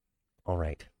All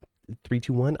right. 3,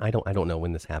 2, 1. I don't know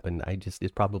when this happened.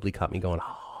 It probably caught me going,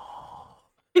 oh,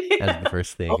 as the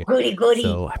first Oh, thing. goody, goody.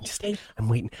 So Okay. I'm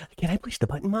waiting. Can I push the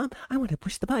button, Mom? I want to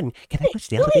push the button. Can I Hey, push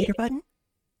the goody. elevator button?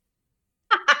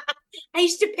 I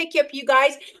used to pick you up, you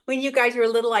guys, when you guys were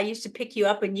little. I used to pick you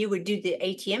up and you would do the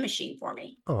ATM machine for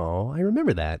me. Oh, I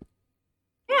remember that.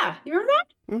 Yeah, you remember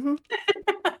Mm-hmm.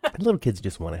 that? Little kids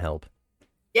just want to help. I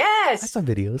Yes. saw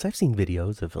videos. I've seen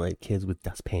videos of like kids with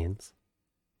dustpans,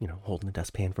 holding the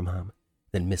dustpan from Mom,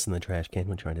 then missing the trash can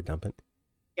when trying to dump it.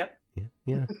 Yep. Yeah,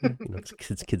 yeah, yeah.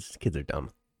 Kids are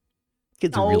dumb.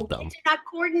 Kids are real Oh, dumb. kids are not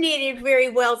coordinated very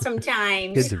well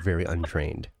sometimes. Kids are very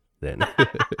untrained. Then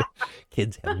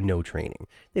kids have no training.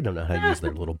 They don't know how to use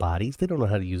their little bodies. They don't know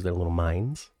how to use their little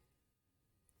minds.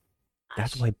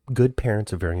 That's Gosh. why good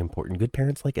parents are very important. Good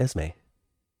parents like Esme.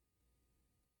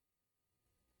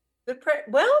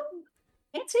 Well,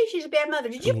 can't say she's a bad mother.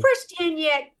 Did I you mean, press 10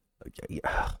 yet?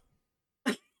 yeah.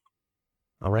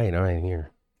 All right,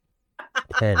 here.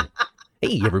 10.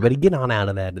 Hey, everybody, get on out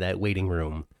of that waiting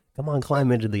room. Come on,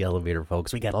 climb into the elevator,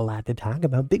 folks. We got a lot to talk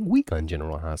about. Big week on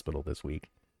General Hospital this week.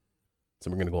 So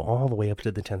we're going to go all the way up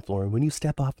to the 10th floor. And when you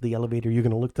step off the elevator, you're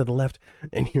going to look to the left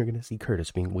and you're going to see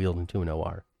Curtis being wheeled into an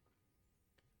OR.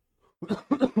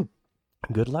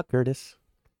 Good luck, Curtis.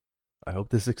 I hope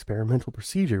this experimental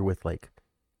procedure with like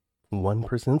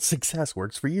 1% success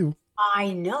works for you.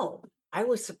 I know. I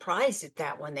was surprised at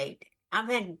that when I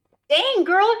mean, dang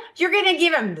girl, you're gonna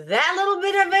give him that little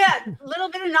bit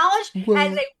of knowledge as Well,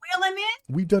 they wheel him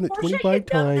in? we've done Of it course you 25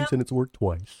 don't times and it's worked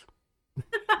twice.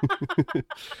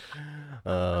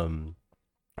 um,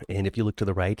 and if you look to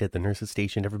the right at the nurse's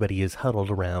station, everybody is huddled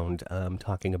around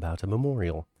talking about a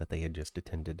memorial that they had just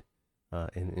attended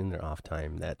in their off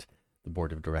time that the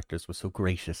board of directors was so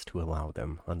gracious to allow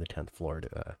them on the 10th floor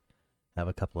to have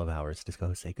a couple of hours to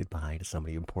go say goodbye to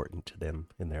somebody important to them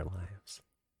in their lives.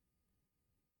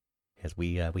 As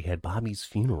we had Bobby's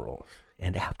funeral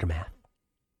and aftermath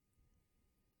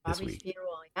this Bobby's week.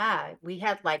 funeral, yeah. We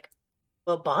had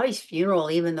well, Bobby's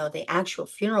funeral, even though the actual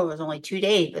funeral was only 2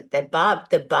 days, but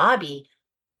the Bobby,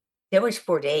 there was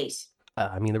 4 days.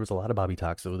 I mean, there was a lot of Bobby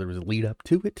talk, so there was a lead up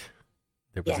to it.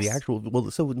 There was the Yes. actual, well,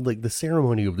 so like the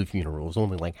ceremony of the funeral was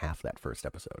only like half that first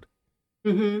episode.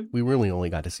 Mm-hmm. We really only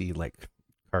got to see like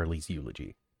Carly's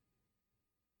eulogy.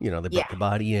 They Yeah. brought the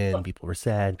body in, Well, people were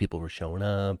sad, people were showing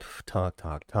up, talk,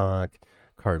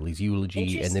 Carly's eulogy, and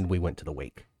interest then we went to the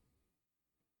wake.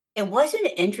 and wasn't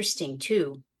it interesting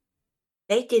too?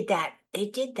 They did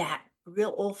that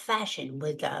real old fashioned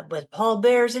with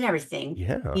pallbearers and everything.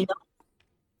 Yeah. You know,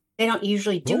 they don't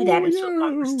usually do that Oh, in soap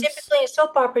operas. yes. Typically in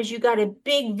soap operas, you got a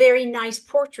big, very nice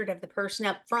portrait of the person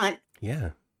up front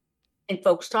Yeah. and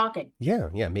folks talking. Yeah.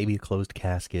 Yeah. Maybe a closed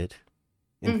casket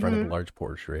in front of a Mm-hmm. large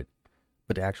portrait,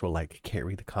 but to actual like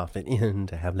carry the coffin in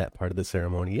to have that part of the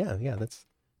ceremony. Yeah. Yeah. That's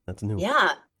new.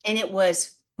 Yeah. And it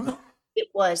was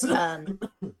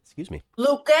Excuse me.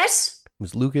 Lucas, It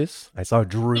was Lucas. I saw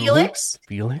Drew. Felix,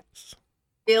 Felix.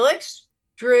 Felix,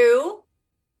 Drew,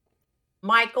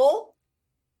 Michael.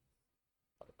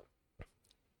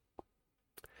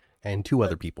 And two uh,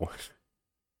 other people.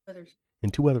 others-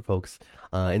 And two other folks.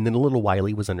 And then a little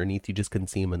Wiley was underneath. You just couldn't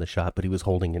see him in the shot, but he was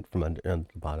holding it from under on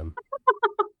the bottom.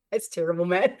 It's terrible,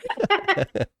 man.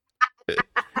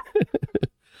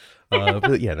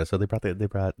 But yeah, no, so they brought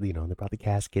the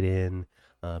casket in.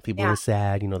 People Yeah, were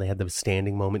sad. They had the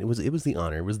standing moment. It was the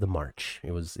honor. It was the march.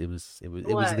 It was the it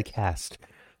was. cast.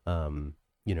 Um,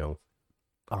 you know,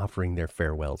 offering their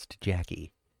farewells to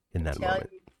Jackie in I that tell moment.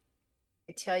 you,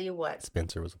 I tell you what,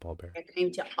 Spencer was a pallbearer. it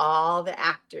came to all the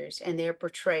actors and their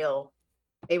portrayal.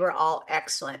 They were all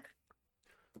excellent.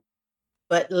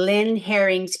 But Lynn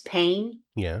Herring's pain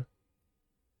Yeah.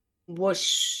 was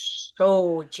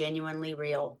so genuinely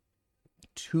real.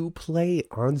 To play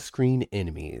on-screen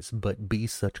enemies but be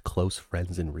such close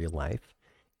friends in real life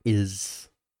is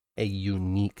a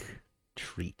unique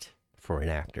treat for an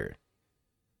actor.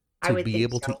 I To would be think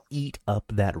able to so. eat up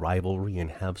that rivalry and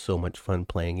have so much fun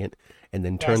playing it, and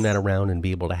then turn that Yes, around and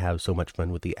be able to have so much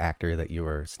fun with the actor that you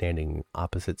are standing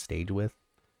opposite stage with.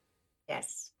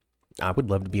 yes. I would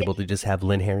love to be Yeah, able to just have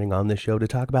Lynn Herring on the show to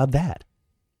talk about that.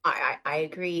 I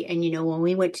agree. And when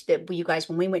we went to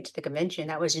when we went to the convention,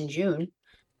 that was in June.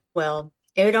 Well,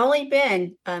 it had only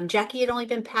been Jackie had only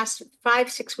been past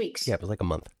 5, 6 weeks. Yeah, it was like a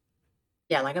month.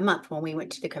 Yeah, like a month when we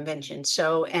went to the convention.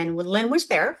 So, and when Lynn was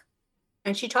there,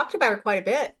 and she talked about her quite a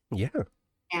bit. Yeah.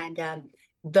 And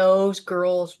those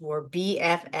girls were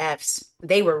BFFs.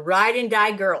 They were ride and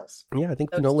die girls. Yeah, I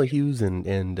think Those Finola two. Hughes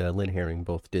and Lynn Herring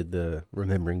both did the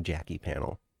Remembering Jackie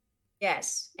panel.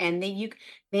 Yes. And then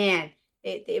man,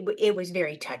 it was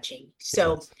very touching. It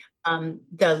So was.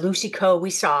 The Lucy Coe we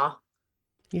saw,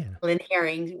 Yeah. Lynn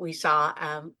Herring we saw,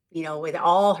 with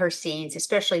all her scenes,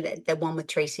 especially the one with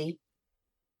Tracy.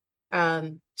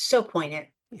 So poignant.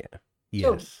 Yeah. So,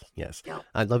 Yes. Yes. you know,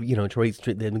 I love, Troy's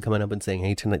they've been coming up and saying,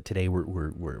 "Hey, today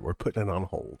we're putting it on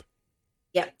hold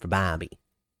yep, for Bobby,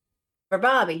 for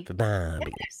Bobby. for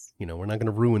Bobby." Yes. We're not going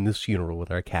to ruin this funeral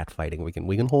with our cat fighting. We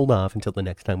can hold off until the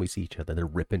next time we see each other. They're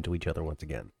rip into each other once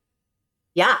again.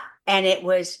 Yeah, and it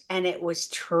was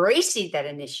Tracy that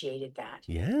initiated that.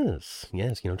 Yes.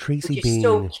 Yes. Tracy Which is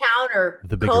so being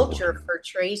the bigger counterculture one. for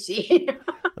Tracy.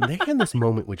 They had this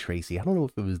moment with Tracy. I don't know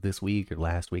if it was this week or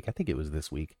last week. I think it was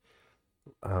this week.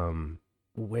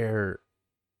 Where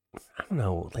I don't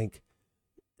know, like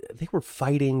they were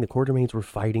fighting. The Quartermains were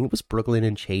fighting. It was Brooklyn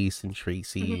and Chase and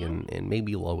Tracy Mhm. and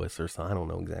maybe Lois or so. I don't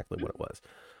know exactly what it was,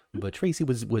 but Tracy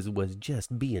was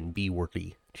just being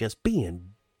B-wordy, just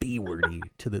being B-wordy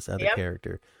to this other Yep.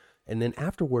 character. And then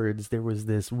afterwards, there was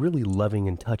this really loving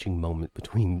and touching moment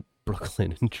between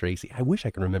Brooklyn and Tracy. I wish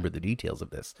I could remember the details of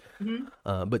this. Mhm.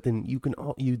 But then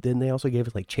then they also gave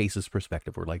us like Chase's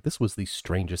perspective, where like this was the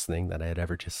strangest thing that I had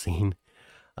ever just seen.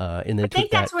 And I then took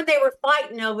think that. that's when they were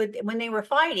fighting over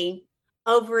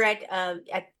at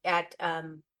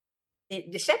the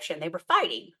Deception. They were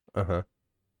fighting. Uh huh.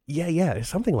 Yeah, yeah,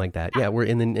 something like that. Yeah, where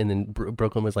and then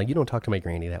Brooklyn was like, "You don't talk to my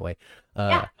granny that way."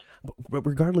 Yeah, But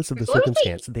regardless of the it's Lucy.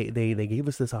 circumstance, they gave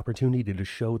us this opportunity to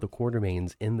show the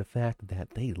Quartermains in the fact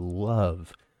that they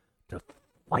love to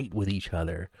fight with each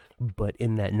other, but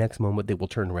in that next moment they will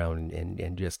turn around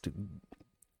and just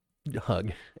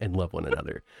hug and love one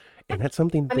another, and that's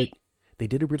something I that mean, they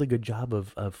did a really good job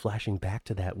of flashing back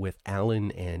to that with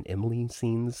Alan and Emily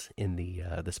scenes in the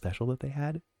special that they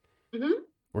had, mhm.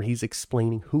 where he's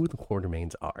explaining who the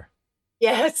Quartermains are.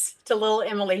 Yes, to little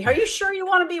Emily. Are you sure you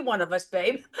want to be one of us,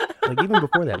 babe? Like even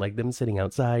before that, like them sitting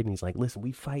outside, and he's like, "Listen,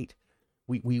 we fight.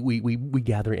 We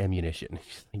gather ammunition.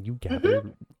 Like, you Mhm,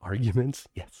 gather arguments.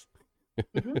 Yes,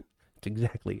 mhm. that's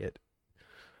exactly it.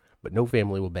 But no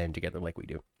family will band together like we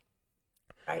do."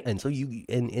 Right. And so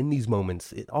in these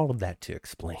moments, all of that to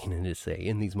explain and to say,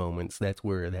 in these moments, that's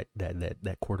where that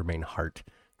Quartermain heart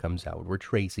comes out, where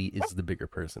Tracy is the bigger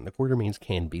person. The Quartermains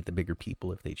can be the bigger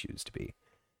people if they choose to be.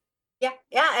 Yeah,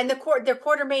 yeah, and their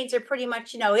Quartermains are pretty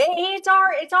much, hey, it's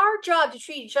our job to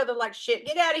treat each other like shit.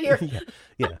 Get out of here.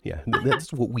 Yeah, yeah, yeah.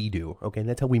 That's what we do. Okay,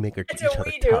 that's how we make That's each what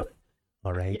other we do. tough.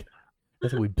 All Yeah. right,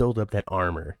 that's how we build up that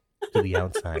armor to the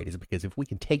outside. Is because if we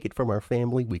can take it from our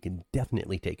family, we can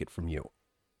definitely take it from you.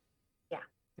 Yeah.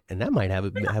 And that might have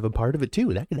a part of it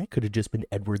too. That could have just been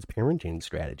Edward's parenting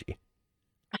strategy.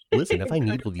 Listen, if I Could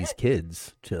needle these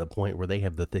kids to the point where they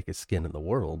have the thickest skin in the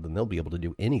world, then they'll be able to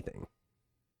do anything.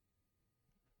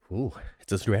 Ooh,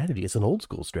 it's a strategy. It's an old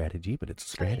school strategy, but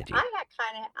it's a I mean, strategy.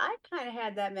 I kind of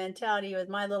had that mentality with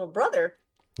my little brother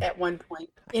at one point.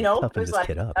 I You gotta know, it toughen was this like,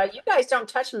 kid up. you guys don't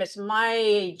touch him. It's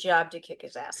my job to kick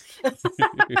his ass.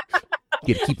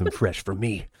 Get to keep him fresh for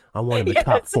me. I want him in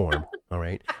top Yes. form. All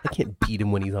right. I can't beat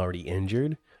him when he's already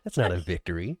injured. That's not a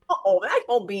victory. Oh, that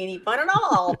won't be any fun at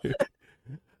all.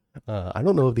 I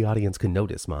don't know if the audience can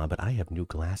notice, Ma, but I have new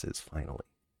glasses finally.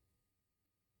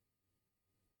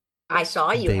 I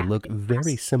saw you They have look new very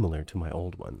glasses. similar to my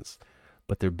old ones,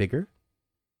 but they're bigger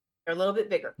They're a little bit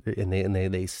bigger. and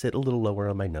they sit a little lower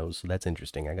on my nose, so that's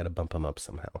interesting. I got to bump them up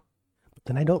somehow. But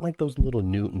then I don't like those little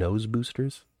new nose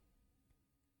boosters.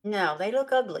 No, they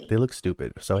look ugly. They look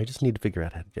stupid. So I just need to figure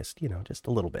out how to just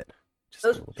a little bit. Just a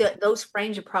little bit. Those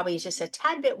frames are probably just a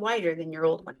tad bit wider than your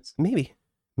old ones. Maybe,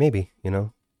 I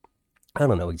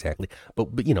don't know exactly, but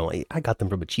I got them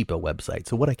from a cheapo website.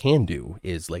 So what I can do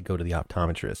is like go to the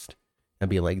optometrist and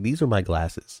be like, these are my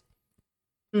glasses.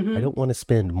 I Hmm. don't want to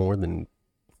spend more than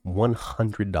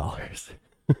 $100.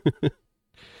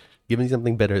 Give me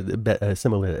something better,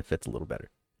 similar that fits a little better.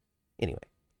 Anyway,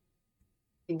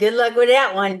 Good luck with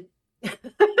that one.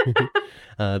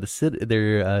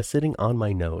 they're sitting on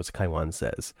my nose. Kaiwan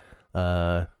says,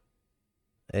 uh,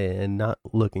 and not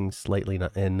looking slightly,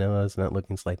 not and no, it's not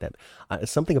looking slight that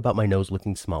something about my nose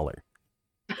looking smaller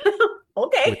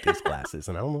Okay. with these glasses,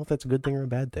 and I don't know if that's a good thing or a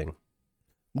bad thing.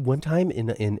 One time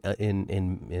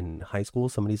in high school,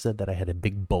 somebody said that I had a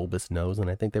big bulbous nose, and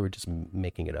I think they were just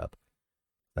making it up.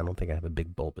 I don't think I have a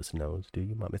big bulbous nose. Do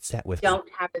you, Mom? It sat with me. Don't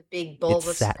have a big It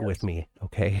bulbous sat with nose. me,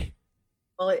 okay,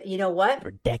 Well, you know what?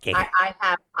 for decades.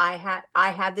 I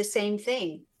have the same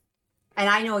thing, and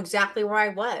I know exactly where I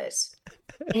was.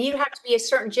 And you have to be a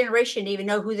certain generation to even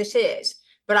know who this is.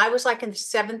 But I was like in the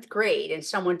seventh grade, and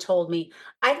someone told me,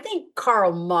 "I think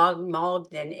Carl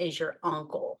Mogden is your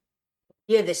uncle.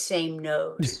 You have the same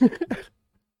nose." You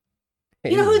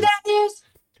Hey, know who man, that is?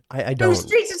 I Through the don't.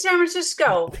 streets of San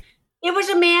Francisco. It was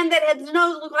a man that had the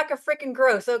nose looked like a freaking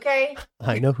growth, okay?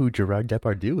 I know who Gerard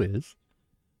Depardieu is.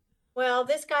 Well,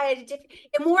 this guy had a different,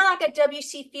 more like a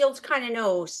W.C. Fields kind of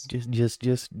nose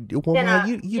Well, than Ma,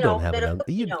 a, you don't have than a enough.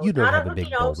 hookey You nose, don't not have a a hookey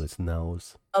big nose, bulbous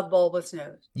nose. a bulbous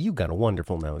nose. You got a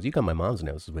wonderful nose. You got my mom's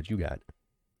nose, is what you got.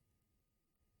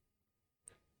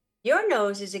 Your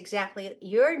nose is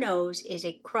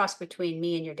a cross between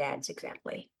me and your dad's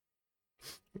exactly.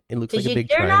 It looks like Because a big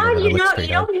you're triangle not, that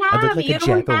I look straight on. I look like a you don't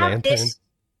have jack-o'-lantern. this,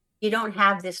 you don't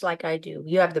have this like I do.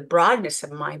 You have the broadness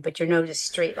of mine, but your nose is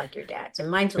straight like your dad's, and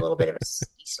mine's a little bit of a ski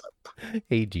slope.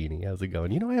 Hey, Jeannie, how's it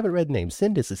going? You know, I haven't read names.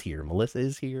 Cindis is here. Melissa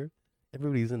is here.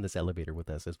 Everybody's in this elevator with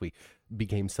us as we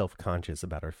became self-conscious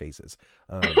about our faces.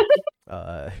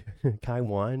 Uh, Kai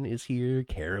Wan is here.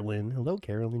 Carolyn. Hello,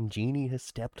 Carolyn. Jeannie has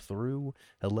stepped through.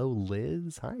 Hello,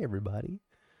 Liz. Hi, everybody.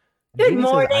 Good Jeannie says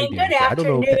I morning, do. good So I don't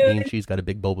know if that means afternoon. she's got a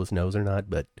big bulbous nose or not,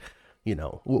 but, you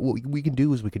know, what we can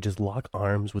do is we could just lock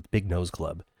arms with Big Nose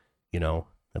Club. You know,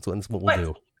 that's what we'll But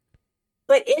do.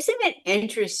 but isn't it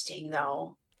interesting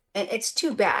though? And it's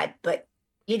too bad, but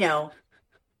you know, What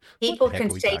the people heck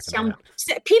can are we say talking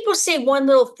about? people say one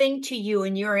little thing to you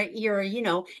and you're and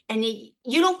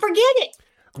you don't forget it.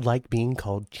 Like being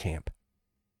called champ.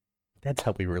 That's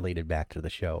how we related back to the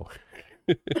show.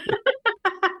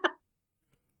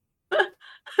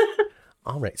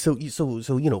 All right. So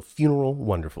you know, funeral,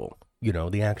 wonderful. You know,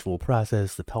 the actual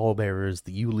process, the pallbearers,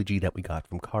 the eulogy that we got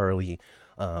from Carly.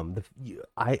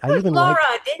 I even Laura,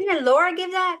 liked. didn't Laura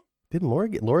give that? Didn't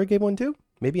Laura gave one too?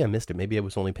 Maybe I missed it. Maybe I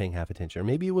was only paying half attention, or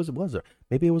maybe it was her.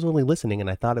 Maybe I was only listening and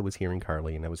I thought I was hearing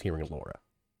Carly and I was hearing Laura.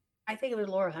 I think it was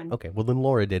Laura, hun. Okay, well then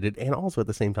Laura did it, and also at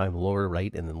the same time, Laura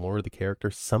Wright and then Laura the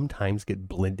character sometimes get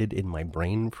blended in my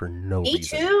brain for no Me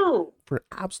reason. too. For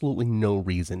absolutely no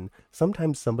reason.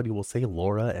 Sometimes somebody will say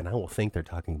Laura, and I will think they're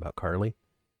talking about Carly,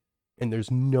 and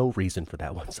there's no reason for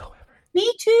that whatsoever.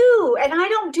 Me too. And I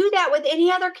don't do that with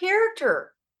any other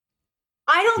character.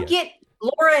 I don't Yeah. get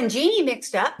Laura and Jeannie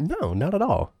mixed up, No, not at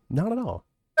all. Not at all.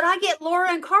 but I get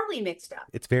Laura and Carly mixed up.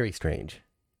 It's very strange.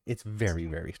 It's very,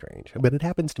 very strange. But it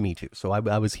happens to me too. So I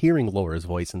was hearing Laura's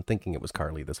voice and thinking it was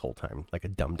Carly this whole time, like a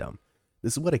dum dum.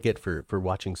 This is what I get for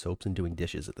watching soaps and doing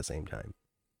dishes at the same time.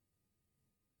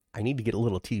 I need to get a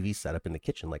little TV set up in the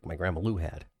kitchen like my grandma Lou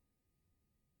had.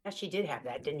 Now she did have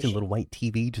that, didn't A she? little white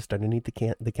TV just underneath the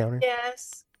counter,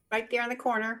 Yes, right there in the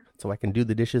corner. so I can do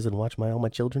the dishes and watch all my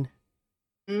children.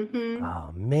 Mm-hmm.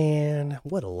 Oh man,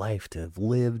 what a life to have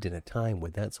lived in a time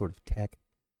with that sort of tech.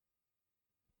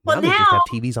 Well, Now they just have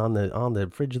now, TVs on the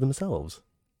fridge themselves.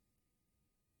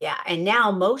 yeah, and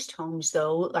now most homes,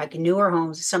 though, like newer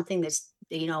homes, something that's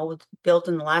built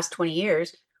in the last 20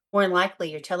 years, more than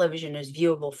likely your television is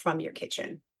viewable from your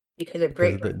kitchen because of Because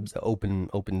great of rooms. the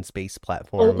open space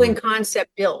platform. Open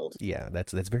concept build. Yeah,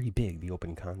 that's very big. The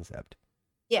open concept,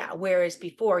 Yeah, whereas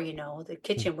before, the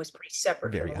kitchen was pretty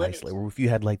separate from very the living isolated. Or if you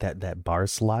had like that bar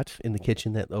slot in the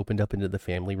kitchen that opened up into the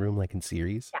family room, like in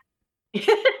series, room.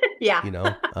 Yeah, you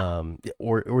know,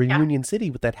 or in yeah, Union City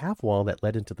with that half wall that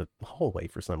led into the hallway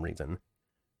for some reason.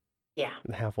 yeah,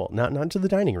 The half wall, not into the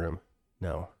dining room.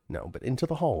 No, but into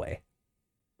the hallway.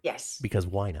 yes, Because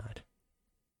why not?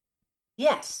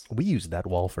 yes. We used that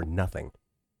wall for nothing.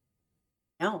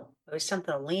 No, it was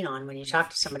something to lean on when you talk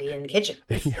to somebody in the kitchen.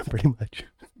 Yeah, pretty much.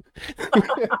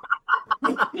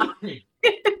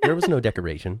 There was no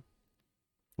decoration.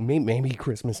 Maybe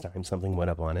Christmas time something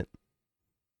went up on it.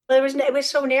 Well, it was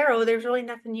so narrow. There's really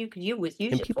nothing you could use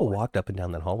And it people for. walked up and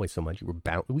down that hallway so much you were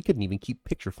bound. We couldn't even keep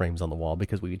picture frames on the wall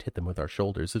because we would hit them with our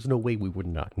shoulders. There's no way we would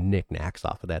knock knickknacks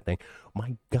off of that thing.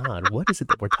 My God, what is it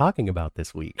that we're talking about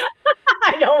this week?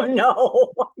 I don't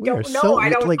know. I We are don't know. so I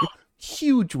don't like know.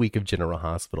 huge week of General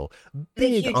Hospital. The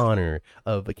Big huge honor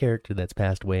of a character that's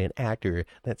passed away, an actor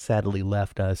that sadly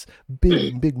left us.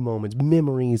 Big moments,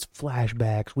 memories,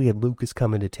 flashbacks. We had Lucas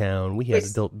coming to town. We had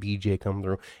was adult BJ come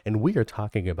through, and we are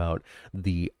talking about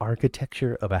the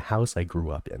architecture of a house I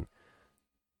grew up in.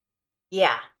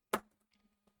 yeah.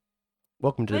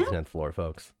 Welcome to the Well, 10th floor,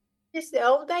 folks. just the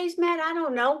old days, man. I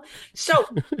don't know. So,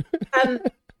 um,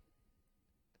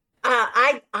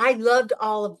 I loved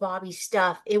all of Bobby's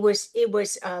stuff.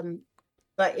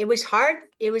 But it was hard.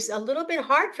 It was a little bit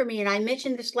hard for me, and I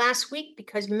mentioned this last week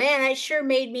because man, it sure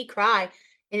made me cry,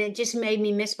 and it just made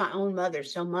me miss my own mother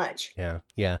so much.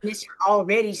 Yeah. Miss her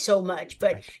already so much,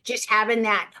 but I, just having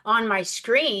that on my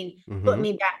screen put mm-hmm.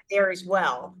 me back there as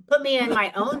well. Put me in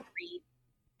my own dream,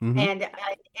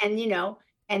 Mm-hmm.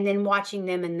 and then watching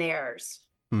them in theirs,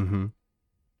 Mm-hmm.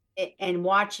 and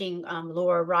watching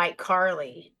Laura Wright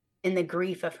Carly in the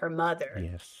grief of her mother.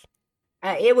 Yes.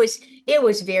 It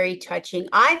was very touching.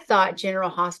 I thought General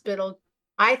Hospital,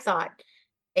 I thought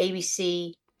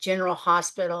ABC General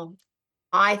Hospital,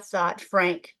 I thought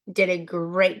Frank did a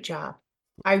great job.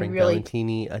 I Frank really,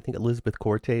 Valentini, I think Elizabeth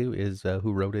Corte is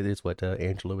who wrote it, is what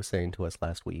Angela was saying to us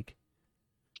last week.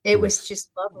 it Who was was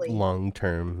just lovely.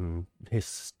 long-term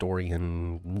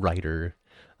historian, writer,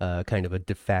 kind of a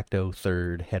de facto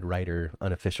third head writer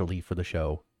unofficially for the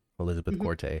show, Elizabeth Mhm.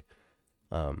 Corte.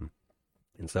 Um,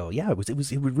 and so yeah,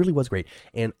 it really was great.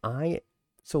 And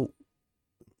so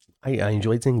I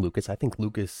enjoyed seeing Lucas. I think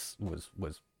Lucas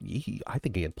I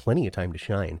think he had plenty of time to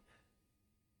shine.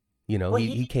 You know, Well, he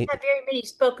he he didn't came have very many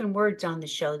spoken words on the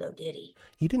show, though, did he?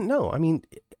 he didn't know. I mean,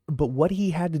 but what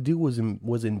he had to do was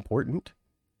important.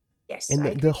 Yes, And I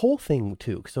the agree. whole thing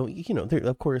too. So there,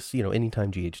 of course, anytime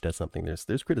GH does something,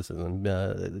 there's criticism.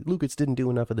 Lucas didn't do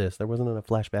enough of this. There wasn't enough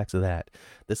flashbacks of that.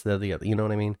 This, that, the other. You know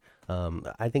what I mean?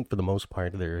 I think for the most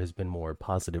part, there has been more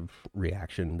positive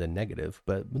reaction than negative.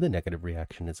 But the negative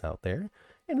reaction is out there,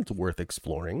 and it's worth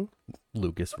exploring.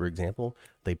 Lucas, for example,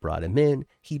 they brought him in.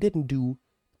 He didn't do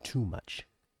too much,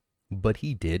 but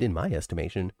he did, in my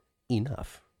estimation,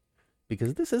 enough.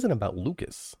 Because this isn't about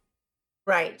Lucas.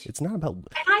 Right. It's not about, And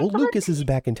I well, thought Lucas is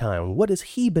back in town. What has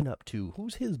he been up to?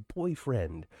 Who's his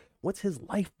boyfriend? What's his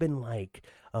life been like?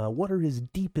 What are his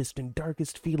deepest and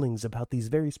darkest feelings about these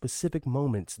very specific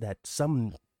moments that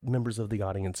some members of the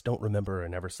audience don't remember or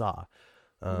never saw?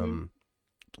 Mhm. Um,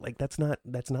 like that's not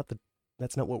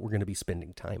what we're going to be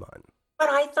spending time on. But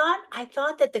I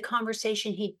thought that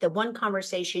the one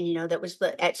conversation, that was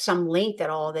at some length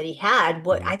at all that he had,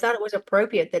 what Mhm. I thought it was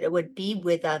appropriate that it would be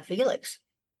with Felix.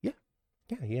 Yeah,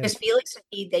 yeah, yeah. Because Felix and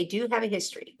he, they do have a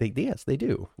history. Yes, they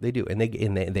do, and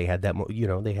they had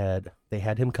that they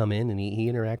had him come in and he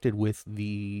interacted with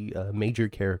the major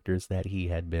characters that he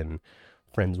had been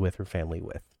friends with or family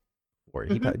with. Or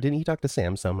Hmm. didn't he talk to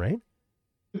Sam some, right?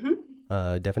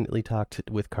 Hmm. Definitely talked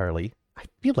with Carly. I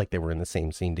feel like they were in the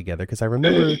same scene together because I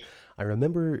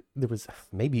remember there was,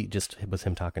 maybe just it was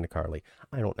him talking to Carly.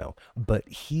 I don't know, but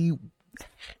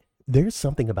there's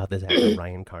something about this actor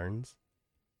Ryan Carnes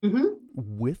Hmm.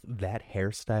 with that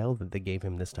hairstyle that they gave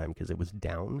him this time, because it was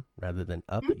down rather than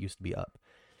up. It used to be up.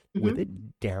 With Hmm.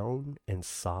 it down and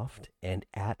soft and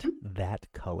at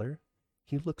that color,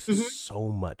 he looks Hmm. so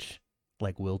much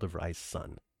like Will DeVry's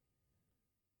son.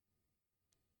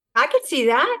 I could see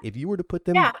that. If you were to put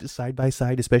them Yeah. side by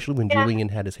side, especially when Yeah. Julian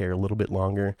had his hair a little bit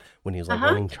longer, when he was like Uh-huh.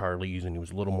 running Charlie's and he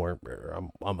was a little more,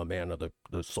 I'm a man of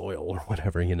the soil or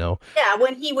whatever, Yeah.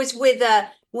 When he was with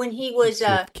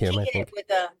Kim, I kicking it think.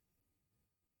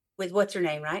 with what's her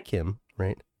name, right? Kim,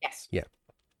 right? Yes. Yeah.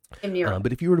 Kim Nero.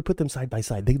 But if you were to put them side by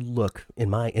side, they look, in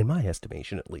my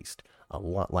estimation at least, a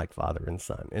lot like father and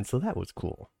son, and so that was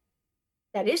cool.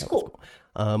 That is That was cool.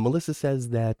 cool. Melissa says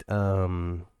that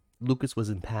Lucas was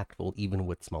impactful even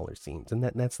with smaller scenes, and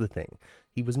that's the thing.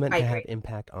 He was meant I to have agree.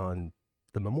 impact on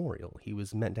the memorial. He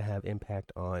was meant to have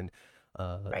impact on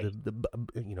Right.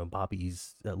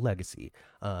 Bobby's legacy,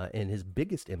 and his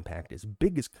biggest impact, his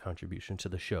biggest contribution to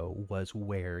the show was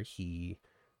where he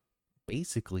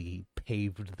basically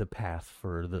paved the path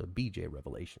for the BJ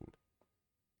revelation.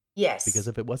 Because Yes.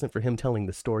 if it wasn't for him telling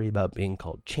the story about being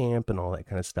called champ and all that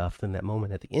kind of stuff, then that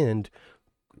moment at the end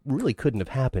really couldn't have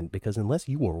happened, because unless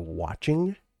you were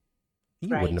watching, you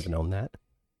wouldn't have Right. known that.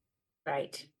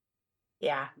 Right.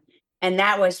 Yeah. And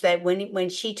that was that when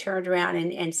she turned around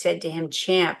and said to him,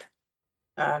 champ,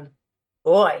 um,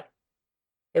 boy,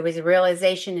 there was a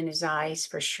realization in his eyes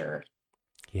for sure.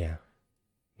 Yeah.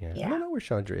 Yeah. I Yeah. don't know where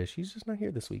Chandra is. She's just not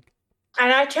here this week.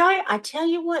 And I tell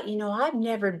you what, I've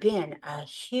never been a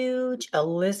huge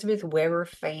Elizabeth Weber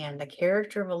fan. The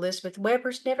character of Elizabeth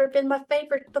Weber's never been my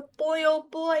favorite, but boy, oh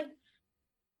boy,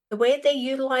 the way they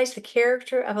utilized the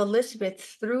character of Elizabeth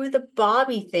through the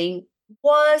Bobby thing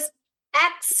was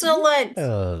excellent.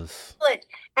 Yes. Excellent.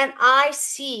 And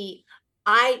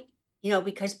I,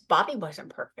 because Bobby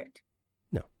wasn't perfect.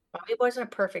 No. Bobby wasn't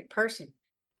a perfect person,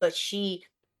 but she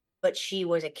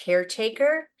was a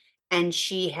caretaker, and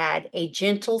she had a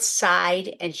gentle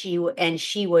side, and she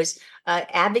was an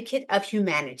advocate of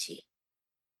humanity.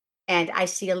 And I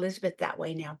see Elizabeth that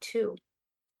way now too.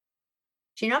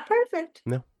 She's not perfect.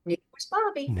 No. Neither was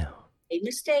Bobby. No. Made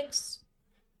mistakes.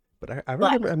 But I But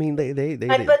remember, I mean, but at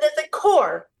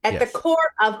the yes.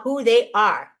 core of who they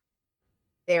are,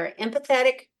 they're an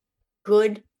empathetic,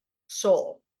 good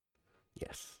soul,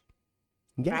 Yes.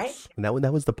 right? Yes. And that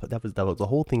was the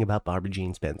whole thing about Barbara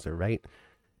Jean Spencer, right?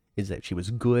 Is that she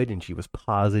was good and she was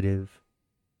positive,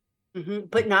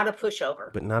 But not a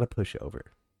pushover. but not a pushover.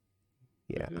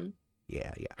 Yeah. Hmm.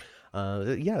 Yeah,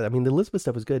 yeah. Yeah, I mean, the Elizabeth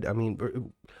stuff was good. I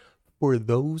mean, for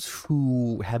those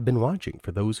who have been watching,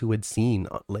 for those who had seen,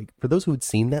 for those who had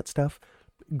seen that stuff,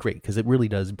 great, because it really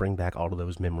does bring back all of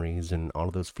those memories and all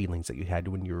of those feelings that you had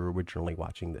when you were originally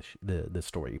watching the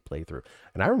story playthrough.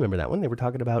 And I remember that when they were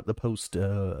talking about the post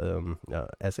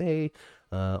essay,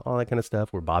 all that kind of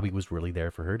stuff, where Bobby was really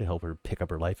there for her to help her pick up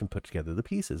her life and put together the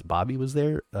pieces. Bobby was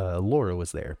there, Laura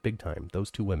was there, big time. Those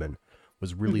two women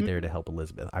was really there to help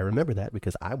Elizabeth. I remember that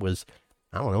because I was,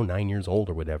 I don't know, 9 years old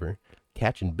or whatever,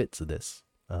 catching bits of this.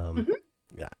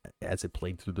 As it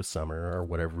played through the summer or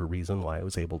whatever reason why I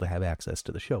was able to have access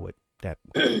to the show at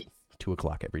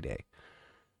 2:00 every day.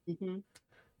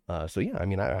 So yeah, I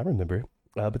mean, I remember,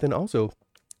 but then also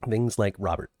things like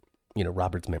Robert,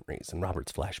 Robert's memories and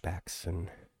Robert's flashbacks and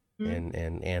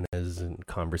Anna's and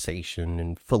conversation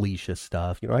and Felicia's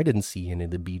stuff. I didn't see any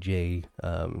of the BJ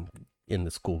in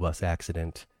the school bus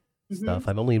accident stuff.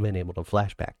 I've only been able to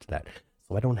flashback to that,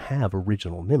 so I don't have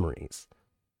original memories.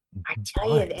 I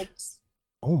tell you, it's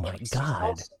oh my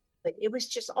God. It was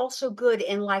just also good.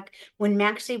 And like when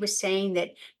Maxie was saying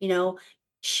that,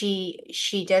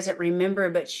 she doesn't remember,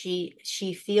 but she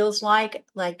feels like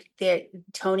that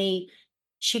Tony,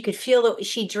 she could feel that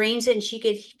she dreams it and she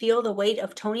could feel the weight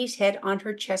of Tony's head on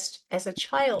her chest as a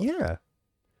child. Yeah.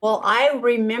 Well, I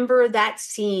remember that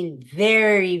scene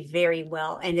very, very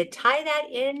well. And to tie that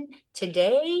in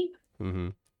today,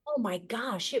 oh my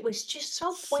gosh, it was just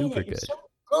so poignant and so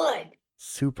good.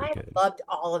 Super I good. loved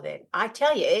all of it. I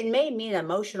tell you, it made me an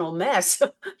emotional mess,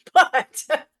 but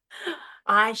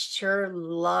I sure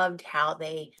loved how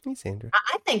they. Hey, Sandra.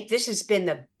 I think this has been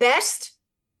the best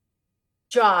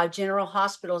job General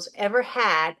Hospital's ever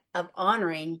had of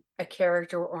honoring a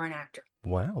character or an actor.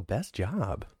 Wow, best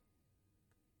job.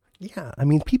 Yeah, I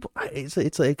mean, people. It's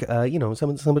like some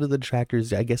of the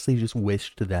detractors. I guess they just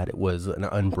wished that it was an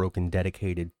unbroken,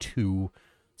 dedicated to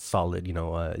solid,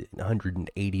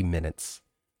 180 minutes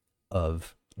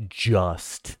of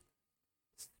just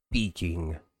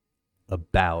speaking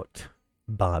about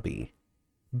Bobby.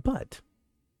 But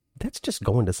that's just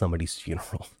going to somebody's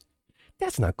funeral.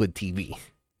 That's not good TV.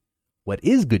 What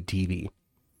is good TV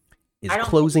is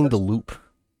closing the loop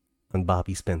on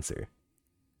Bobby Spencer.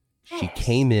 She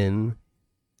came in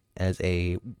as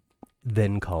a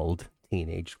then called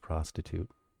teenage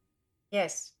prostitute.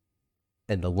 Yes.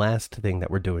 And the last thing that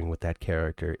we're doing with that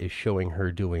character is showing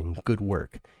her doing good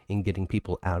work in getting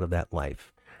people out of that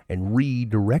life and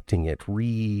redirecting it,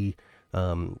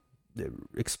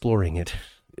 exploring it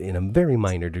in a very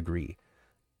minor degree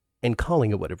and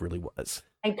calling it what it really was.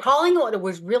 And calling it what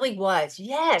it really was.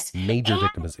 Yes. Major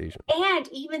victimization. And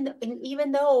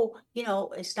even though,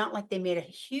 it's not like they made a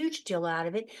huge deal out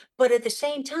of it, but at the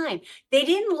same time, they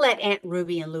didn't let Aunt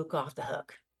Ruby and Luke off the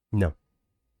hook. No.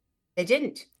 They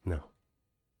didn't.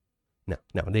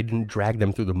 No, they didn't drag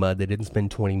them through the mud. They didn't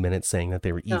spend 20 minutes saying that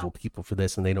they were evil people for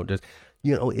this, and they don't just,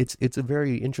 it's a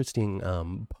very interesting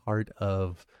part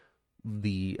of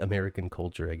the American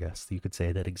culture, I guess you could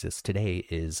say, that exists today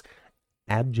is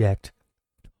abject,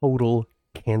 total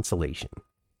cancellation.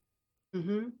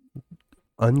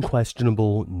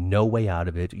 Unquestionable, no way out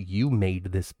of it. You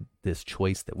made this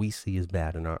choice that we see as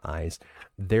bad in our eyes.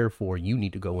 Therefore, you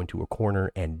need to go into a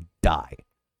corner and die.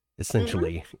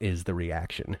 Essentially, is the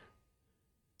reaction.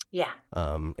 Yeah.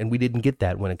 And we didn't get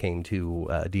that when it came to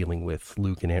dealing with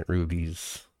Luke and Aunt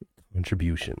Ruby's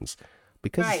contributions,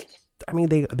 because I mean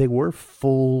they were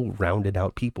full rounded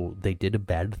out people. They did a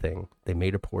bad thing. They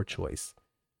made a poor choice.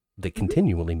 They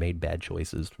continually made bad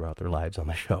choices throughout their lives on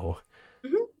the show.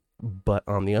 But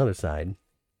on the other side,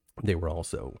 they were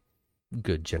also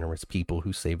good, generous people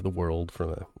who saved the world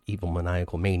from an evil,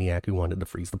 maniacal maniac who wanted to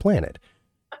freeze the planet.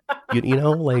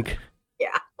 Like.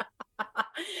 Yeah.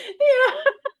 Yeah.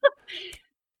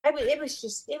 I mean, it was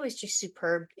just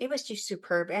superb. It was just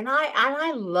superb. And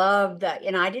I love that.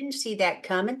 And I didn't see that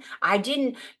coming. I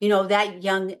didn't,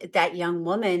 that young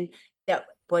woman that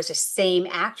was the same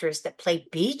actress that played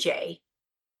BJ.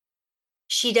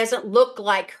 She doesn't look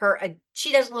like her.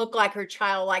 She doesn't look like her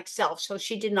childlike self. So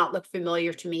she did not look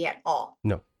familiar to me at all.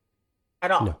 No.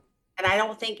 At all. No. And I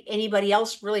don't think anybody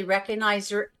else really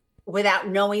recognized her without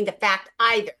knowing the fact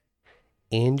either.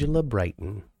 Angela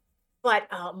Brighton. But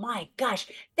oh my gosh,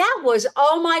 that was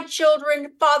all my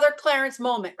children, Father Clarence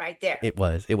moment right there. It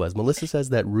was. Melissa says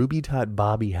that Ruby taught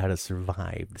Bobby how to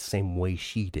survive the same way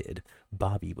she did.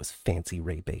 Bobby was fancy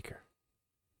Ray Baker.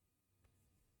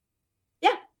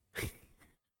 Yeah.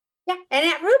 Yeah. And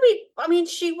Aunt Ruby, I mean,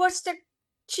 she was a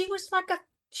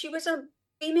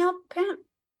female pimp.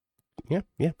 Yeah.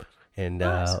 And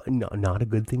not a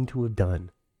good thing to have done.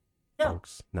 No.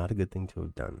 Folks, not a good thing to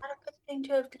have done. Not a good thing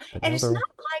to have done.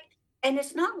 And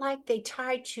it's not like they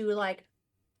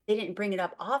they didn't bring it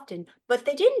up often, but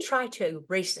they didn't try to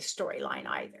erase the storyline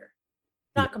either.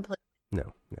 No, Not completely.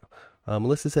 no, no.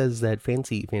 Melissa says that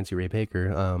Fancy Ray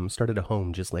Baker started a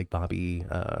home just like Bobby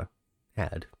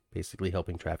had, basically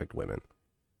helping trafficked women.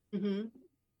 Hmm.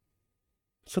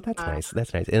 So that's nice.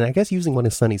 That's nice. And I guess using one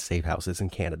of Sonny's safe houses in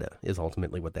Canada is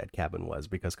ultimately what that cabin was,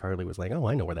 because Carly was like, "Oh,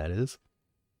 I know where that is."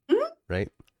 Hmm.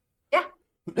 Right? Yeah.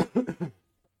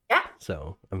 Yeah.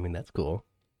 So, I mean, that's cool.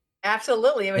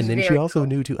 Absolutely. It was And then she very also cool.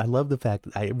 knew too. I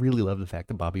really love the fact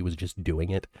that Bobby was just doing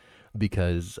it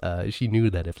because she knew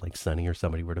that if like Sonny or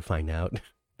somebody were to find out,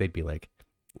 they'd be like,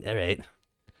 "All right,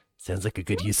 sounds like a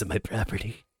good use of my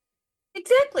property."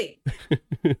 Exactly.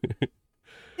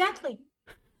 Exactly.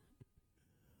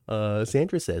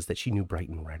 Sandra says that she knew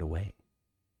Brighton right away.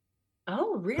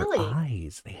 Oh, Her really?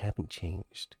 eyes, they haven't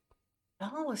changed.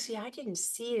 Oh, see, I didn't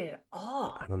see it at I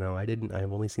all. don't know.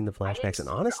 I've only seen the I didn't flashbacks, and see it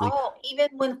at honestly, all. Even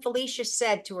when Felicia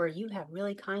said to her, "You have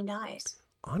really kind eyes."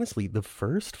 the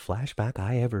first flashback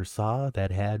I ever saw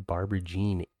that had Barbara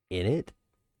Jean in it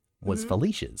was Hmm.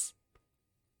 Felicia's.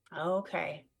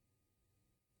 Okay.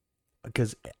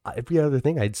 Because every other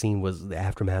thing I'd seen was the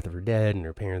aftermath of her dead and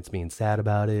her parents being sad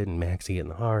about it, and Maxie in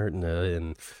the heart,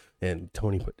 and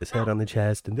Tony put his head on the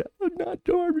chest, and oh, not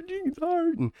Barbara Jean's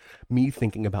heart, and me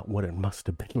thinking about what it must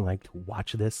have been like to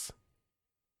watch this.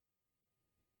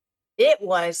 It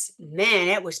was, man,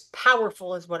 it was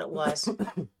powerful, is what it was.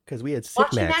 Because we had sick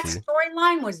Watching that Maxie,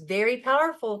 storyline was very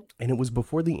powerful. and it was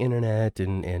before the internet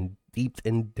and deep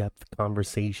in-depth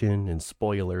conversation and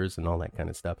spoilers and all that kind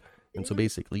of stuff. And so Mhm.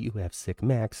 basically you have sick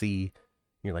Maxie.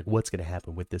 You're like, what's going to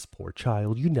happen with this poor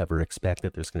child? You never expect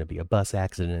that there's going to be a bus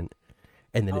accident,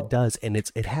 and then it Oh, does, and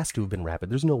it has to have been rapid.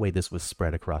 There's no way this was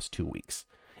spread across 2 weeks.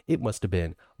 It must have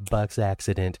been bus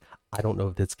accident. I don't know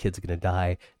if this kid's going to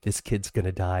die. This kid's going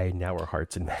to die. Now our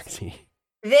hearts in Maxie.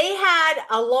 they had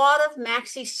a lot of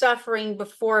Maxie suffering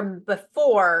before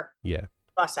Yeah,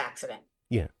 bus accident.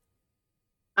 yeah.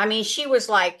 I mean, she was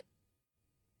like,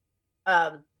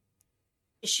 um,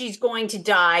 she's going to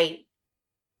die.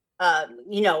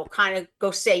 Kind of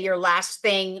go say your last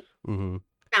thing. Mm-hmm.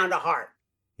 Found a heart,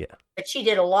 Yeah. but she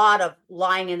did a lot of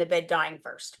lying in the bed, dying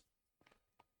first.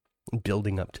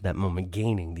 Building up to that moment,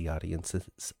 gaining the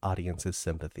audience's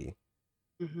sympathy.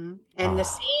 Hmm. And the Ah,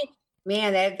 scene,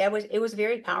 man, that was it was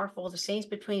very powerful. The scenes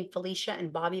between Felicia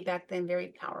and Bobby back then, very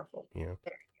powerful. yeah.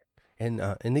 And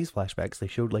in these flashbacks, they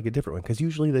showed like a different one, because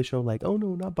usually they show like, oh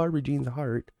no, not Barbara Jean's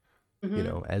heart,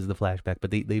 Hmm. as the flashback,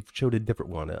 but they've showed a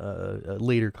different one, a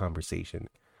later conversation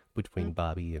between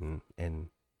Bobby and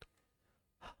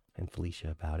Felicia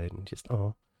about it, and just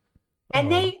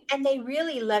And oh, they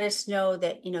really let us know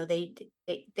that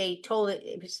they told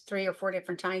it was 3 or 4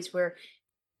 different times where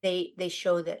they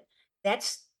show that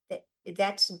that's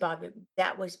that's Bobby,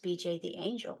 that was BJ the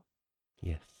Angel,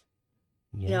 yes,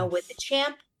 with the yes,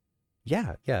 champ,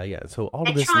 yeah, yeah, yeah. So all of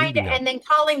and this trying to leading up. and then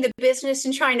calling the business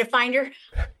and trying to find her.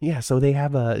 Yeah, so they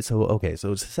have okay,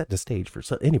 so to set the stage for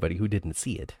anybody who didn't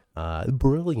see it,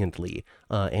 brilliantly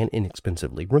and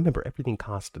inexpensively. Remember, everything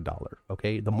costs $1.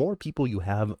 Okay, the more people you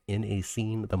have in a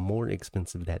scene, the more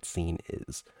expensive that scene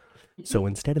is. Mhm. So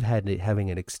instead of having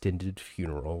an extended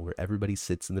funeral where everybody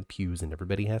sits in the pews and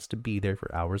everybody has to be there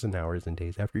for hours and hours and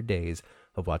days after days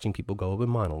of watching people go over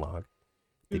monologue,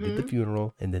 they did the Mhm.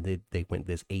 funeral, and then they went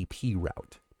this AP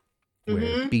route where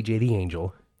Mhm. BJ the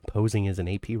Angel, posing as an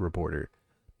AP reporter,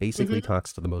 basically Mhm.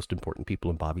 talks to the most important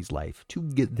people in Bobby's life to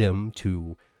get them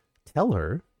to tell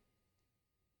her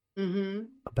Mhm.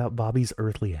 about Bobby's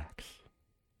earthly acts,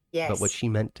 about what Yes. she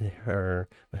meant to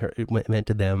meant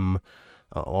to them,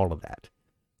 all of that.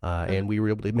 Mhm. And we were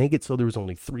able to make it so there was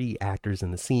only 3 actors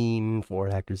in the scene, 4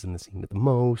 actors in the scene at the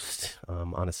most,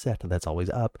 on a set that's always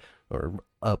up, or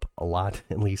up a lot,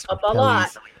 at least Up with a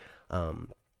lot. Kelly's.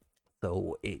 Um,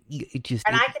 so it just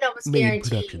And it I can almost made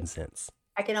guarantee you, production sense.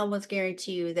 that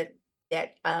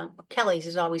Kelly's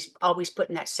is always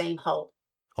putting that same hole.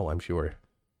 Oh, I'm sure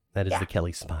that is the Yeah.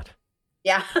 Kelly spot.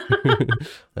 Yeah.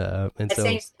 And That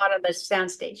same so spot on the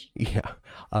soundstage. yeah,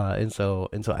 and so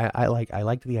I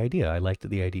liked the idea. I liked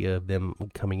the idea of them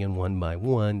coming in one by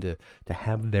one to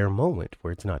have their moment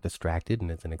where it's not distracted and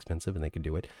it's inexpensive and they can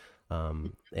do it.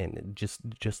 And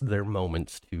just their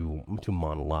moments to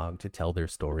monologue, to tell their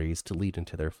stories, to lead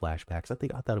into their flashbacks.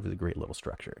 I thought it was a great little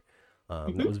structure. That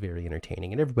Mhm. was very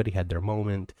entertaining, and everybody had their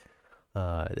moment.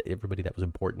 Everybody that was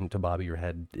important to Bobby or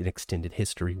had an extended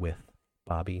history with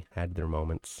Bobby had their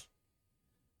moments.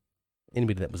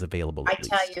 Anybody that was available, I at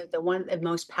tell least. you, the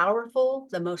most powerful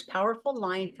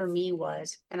line for me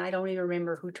was, and I don't even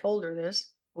remember who told her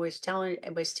this, was telling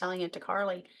it to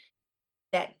Carly,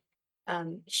 that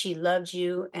she loved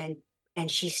you,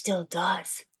 and she still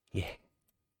does. Yeah.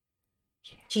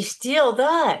 She still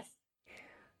does.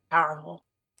 Powerful.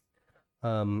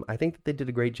 I think that they did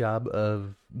a great job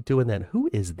of doing that. Who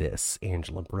is this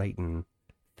Angela Brighton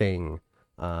thing?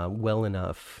 Well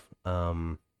enough.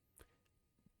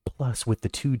 Plus, with the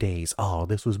 2 days, oh,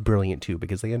 this was brilliant too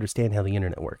because they understand how the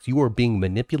internet works. You are being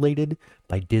manipulated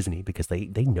by Disney because they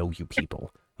know you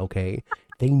people. Okay,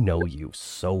 they know you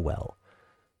so well.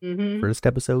 Mm-hmm. First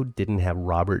episode didn't have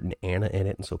Robert and Anna in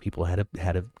it, and so people had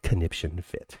a conniption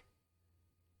fit.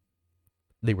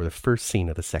 They were the first scene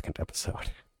of the second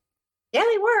episode. Yeah,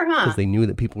 they were, huh? Because they knew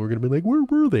that people were going to be like, where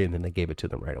were they? And then they gave it to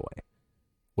them right away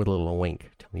with a little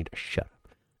wink telling you to shut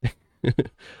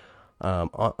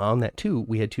up. On that, too,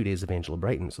 we had 2 days of Angela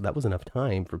Brighton. So that was enough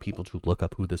time for people to look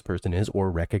up who this person is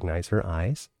or recognize her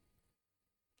eyes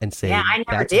and say, yeah, I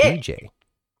never that's did. BJ.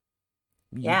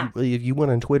 Yeah. If you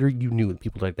went on Twitter, you knew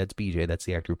people were like, that's BJ. That's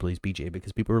the actor who plays BJ.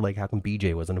 Because people were like, how come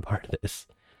BJ wasn't a part of this?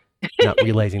 Not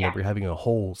realizing that we're having a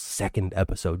whole second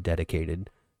episode dedicated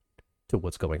to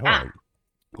what's going on.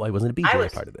 Why wasn't a BJ a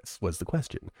part of this? Was the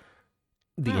question.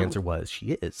 The answer was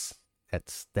she is.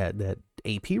 That's that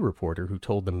AP reporter who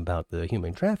told them about the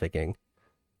human trafficking.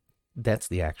 That's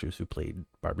the actress who played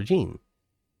Barbara Jean.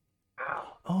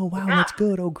 Oh wow, that's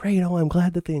good. Oh great. Oh, I'm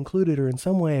glad that they included her in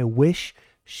some way. I wish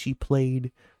she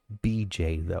played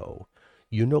BJ though.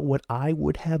 You know what I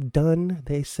would have done?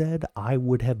 They said I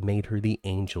would have made her the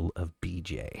angel of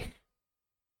BJ.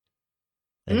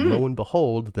 And lo and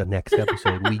behold, the next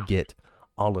episode we get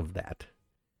all of that.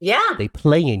 Yeah. They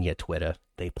playing you, Twitter.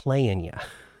 They playing you.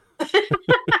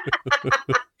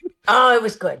 Oh, it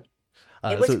was good.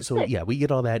 So yeah, we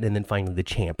get all that, and then finally the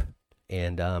champ.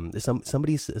 And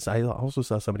somebody says, I also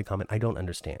saw somebody comment, I don't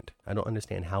understand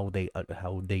how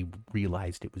they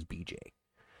realized it was BJ.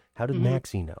 How did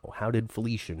Maxie know? How did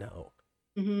Felicia know?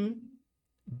 Mm-hmm.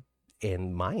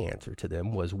 And my answer to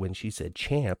them was when she said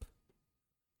champ,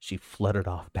 she fluttered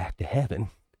off back to heaven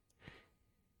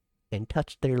and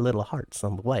touched their little hearts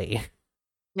on the way.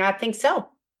 I think so.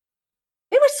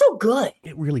 It was so good.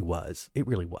 It really was. It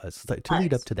really was. Like, to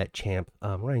lead up to that champ,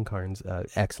 Ryan Carnes,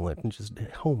 excellent, and just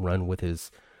home run with his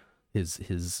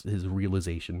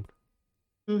realization.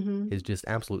 Mm-hmm. His just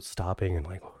absolute stopping, and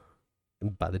like,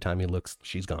 by the time he looks,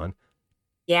 she's gone.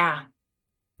 Yeah.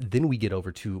 Then we get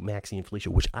over to Maxie and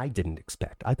Felicia, which I didn't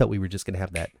expect. I thought we were just going to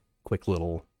have that quick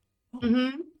little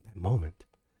moment.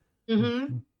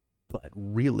 Mm-hmm. But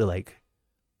really, like,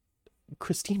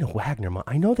 Christina Wagner,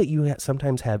 I know that you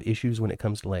sometimes have issues when it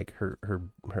comes to like her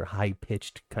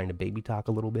high-pitched kind of baby talk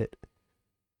a little bit.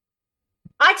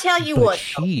 I tell you what,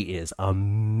 she is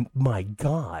my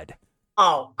God.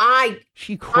 Oh,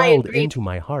 she crawled into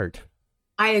my heart.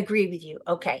 I agree with you.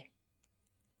 Okay.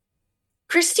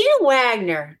 Christina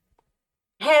Wagner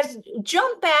has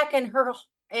jumped back in her,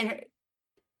 I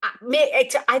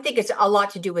think it's a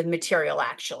lot to do with material,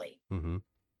 actually. Mm-hmm.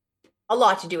 A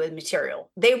lot to do with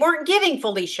material. They weren't giving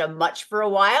Felicia much for a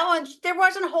while, and there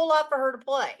wasn't a whole lot for her to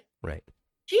play. Right.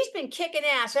 She's been kicking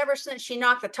ass ever since she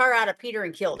knocked the tar out of Peter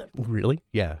and killed him. Really?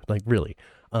 Yeah, like really.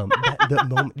 That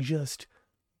moment just...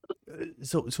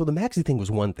 So the Maxie thing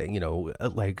was one thing,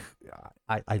 like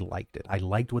I liked it. I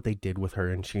liked what they did with her,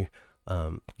 and she,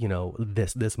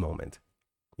 this moment,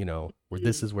 where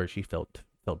this is where she felt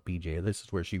BJ. This is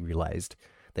where she realized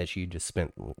that she just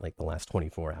spent like the last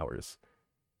 24 hours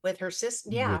with her sister.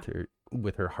 Yeah,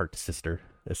 with her heart sister,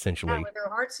 essentially. Yeah, with her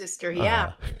heart sister.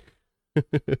 Yeah.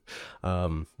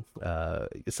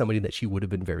 Somebody that she would have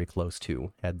been very close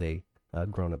to had they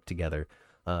grown up together.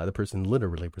 The person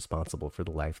literally responsible for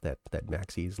the life that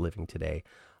Maxie is living today.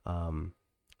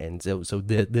 And so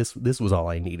this was all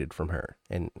I needed from her.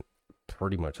 And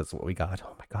pretty much that's what we got.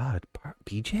 Oh my God,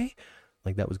 BJ?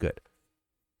 Like, that was good.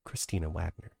 Christina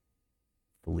Wagner,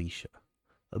 Felicia,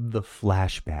 the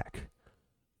flashback,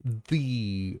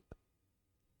 the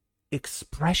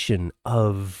expression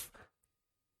of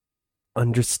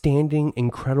understanding,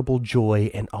 incredible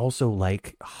joy, and also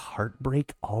like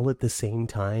heartbreak all at the same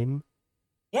time.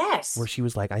 Yes. Where she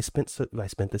was like, I spent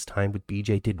this time with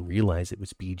BJ, didn't realize it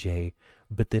was BJ,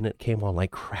 but then it came on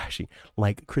like crashing.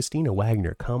 Like, Christina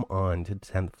Wagner, come on to the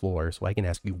 10th floor so I can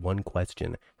ask you one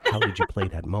question. How did you play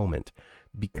that moment?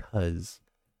 Because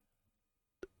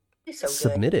so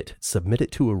submit it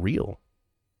to a reel.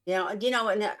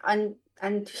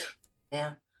 And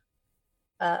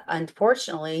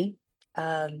unfortunately,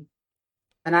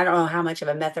 and I don't know how much of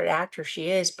a method actor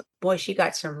she is, but boy, she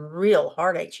got some real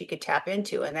heartache she could tap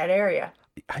into in that area.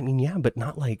 I mean, yeah, but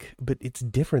it's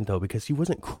different though, because she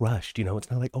wasn't crushed,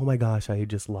 it's not like, oh my gosh, I had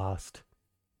just lost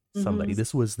somebody.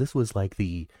 This was like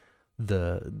the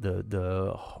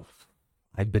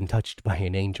I've been touched by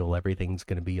an angel, everything's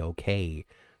gonna be okay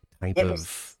type It was,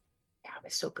 of. yeah, it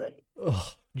was so good.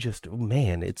 Oh, just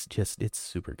man, it's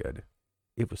super good.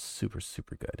 It was super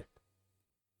super good.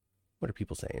 What are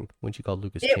people saying when she called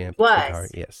Lucas It Champ the car?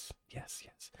 was. Yes, yes,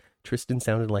 yes. Tristan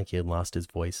sounded like he had lost his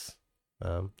voice.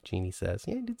 Jeannie says,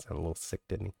 yeah, he did sound a little sick,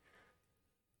 didn't he?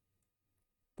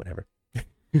 Whatever.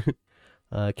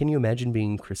 Can you imagine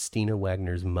being Christina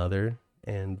Wagner's mother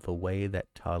and the way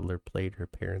that toddler played her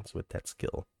parents with that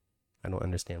skill? I don't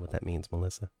understand what that means,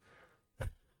 Melissa.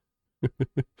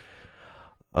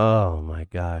 Oh my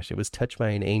gosh. It was touched by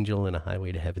an angel in a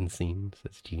highway to heaven scene,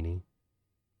 says Jeannie.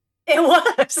 It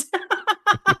was.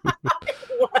 It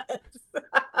was.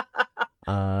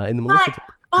 And the But Melissa.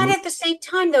 but at the same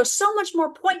time, though, so much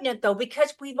more poignant though,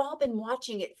 because we've all been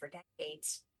watching it for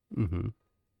decades. Mm-hmm.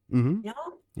 Mm-hmm. You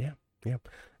know? Yeah. Yeah.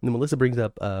 And then Melissa brings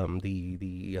up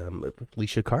the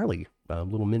Felicia Carly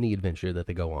little mini adventure that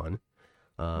they go on.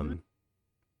 Mhm. Um,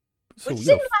 so Which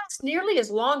didn't last nearly as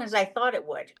long as I thought it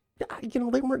would.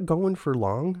 they weren't going for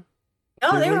long.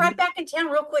 No, they were Clearly, right back in town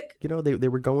real quick. they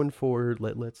were going for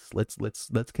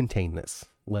let's contain this.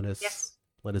 Yes.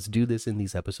 Let us do this in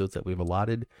these episodes that we've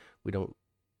allotted. We don't.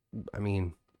 I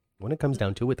mean, when it comes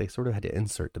down to it, they sort of had to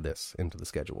insert this into the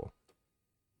schedule.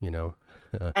 You know.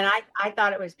 And I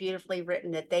thought it was beautifully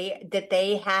written that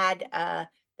they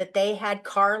had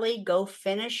Carly go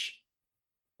finish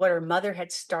what her mother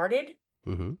had started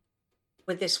Mm-hmm.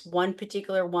 with this one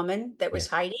particular woman that was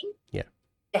Yeah. hiding. Yeah.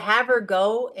 To have her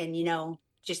go and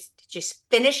just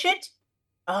finish it.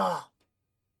 Oh,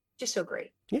 just so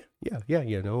great. Yeah.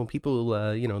 You know, people,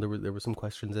 there were some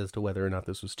questions as to whether or not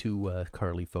this was too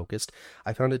Carly focused.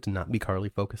 I found it to not be Carly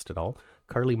focused at all.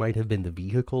 Carly might have been the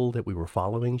vehicle that we were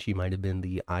following. She might have been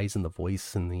the eyes and the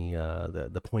voice and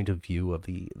the point of view of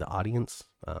the audience.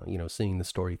 Seeing the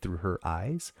story through her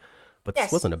eyes. But this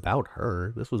Yes. wasn't about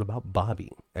her. This was about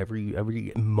Bobby.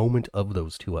 Every moment of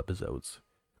those two episodes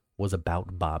was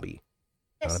about Bobby.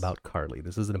 Not Yes. about Carly.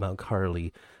 This isn't about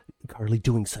Carly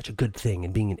doing such a good thing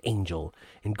and being an angel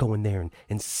and going there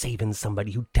and saving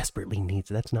somebody who desperately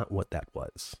needs it. That's not what that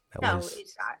was. No,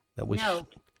 it's not. That was No.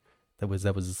 that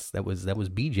was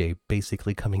BJ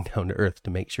basically coming down to earth to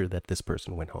make sure that this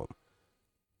person went home.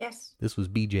 Yes. This was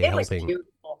BJ It was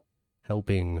beautiful.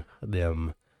 helping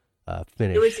them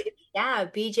finish. It was, yeah,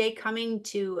 BJ coming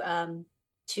to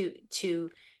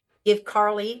give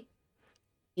Carly,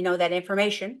 that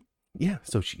information. Yeah,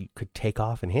 so she could take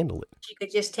off and handle it. She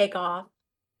could just take off.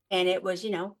 And it was,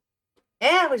 it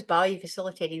was Bobby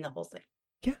facilitating the whole thing.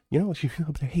 Yeah, she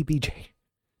up there, hey BJ.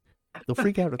 They'll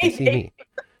freak out if they see me.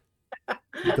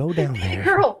 Go down there.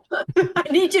 Girl, I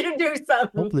need you to do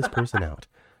something. Help this person out.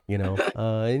 And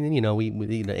then we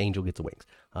the angel gets the wings.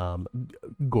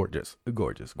 Gorgeous.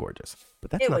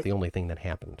 But that's not the only thing that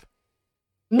happened.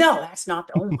 No, that's not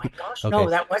the, oh my gosh, Okay. no,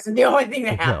 that wasn't the only thing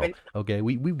that happened. No. Okay,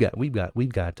 we've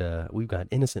got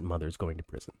innocent mothers going to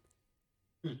prison.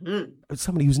 Mm-hmm.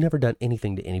 Somebody who's never done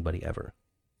anything to anybody ever.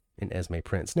 And Esme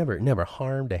Prince never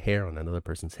harmed a hair on another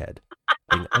person's head,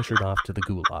 being ushered off to the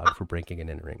gulag for breaking and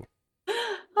entering.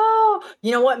 Oh,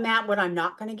 you know what, Matt? What I'm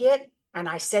not going to get, and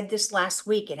I said this last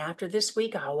week, and after this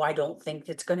week, I don't think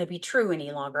it's going to be true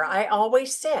any longer. I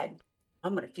always said,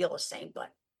 I'm going to feel the same,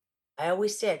 but I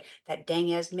always said that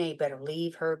dang Esme better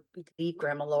leave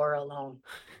Grandma Laura alone.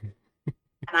 And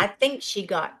I think she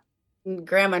got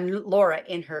Grandma Laura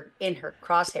in her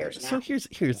crosshairs now. So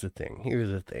here's the thing.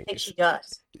 I think she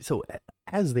does. So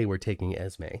as they were taking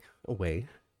Esme away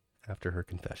after her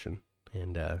confession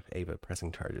and Ava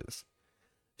pressing charges,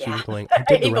 she was going, I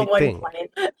did the right thing.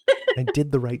 I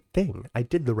did the right thing. I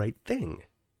did the right thing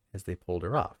as they pulled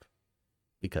her off.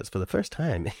 Because for the first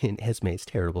time in Esme's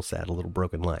terrible, sad, little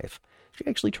broken life, she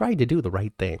actually tried to do the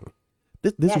right thing.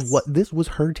 This was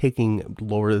her taking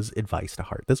Laura's advice to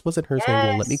heart. This wasn't her saying,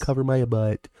 well, let me cover my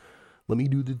butt. Let me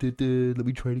do let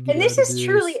me try to get. And this is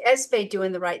truly Esme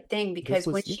doing the right thing, because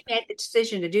when she made the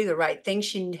decision to do the right thing,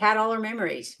 she had all her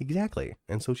memories. Exactly.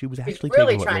 And so she was actually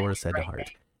taking what Laura said to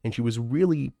heart. And she was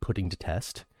really putting to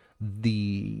test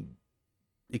the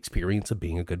experience of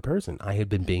being a good person. I have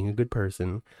been being a good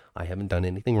person. I haven't done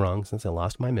anything wrong since I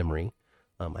lost my memory.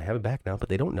 I have it back now, but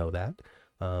they don't know that.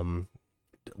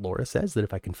 Laura says that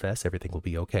if I confess, everything will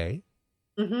be okay.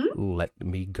 Mm-hmm. Let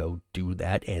me go do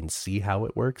that and see how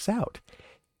it works out.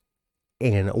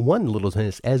 And one little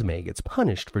Miss Esme gets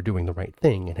punished for doing the right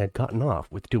thing and had gotten off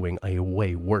with doing a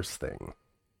way worse thing.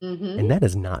 Mm-hmm. And that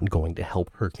is not going to help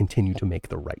her continue to make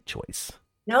the right choice.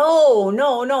 No.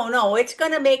 It's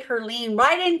going to make her lean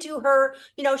right into her.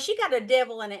 She got a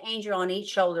devil and an angel on each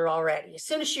shoulder already, as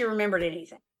soon as she remembered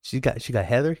anything. She got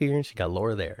Heather here and she got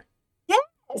Laura there.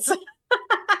 Yes.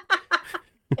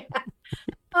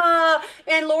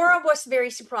 And Laura was very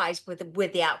surprised with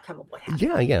the outcome of what happened.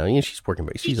 Yeah. She's working,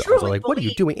 but She she's also truly like, "What are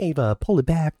you believed. doing, Ava? Pull it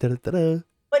back." Da, da, da, da.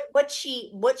 But what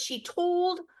she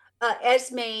told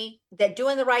Esme, that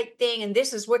doing the right thing and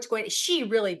this is what's going. She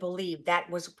really believed that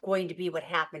was going to be what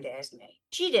happened to Esme.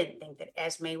 She didn't think that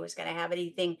Esme was going to have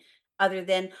anything other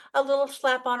than a little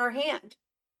slap on her hand.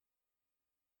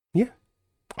 Yeah,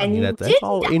 I mean And that's didn't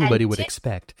all anybody would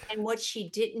expect. and what she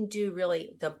didn't do,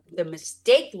 really, the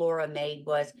mistake Laura made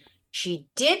was she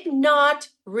did not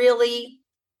really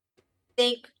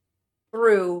think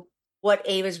through what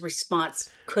Ava's response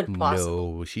could possibly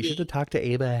No, she should have be. talked to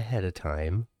Ava ahead of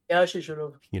time. Yeah, she should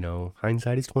have.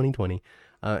 Hindsight is 2020.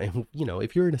 And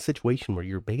if you're in a situation where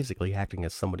you're basically acting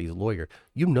as somebody's lawyer,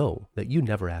 you know that you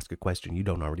never ask a question you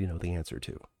don't already know the answer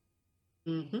to.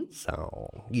 Mm-hmm. So,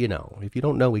 if you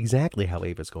don't know exactly how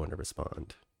Ava's going to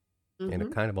respond, and Mm-hmm.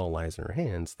 it kind of all lies in her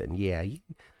hands, then yeah, you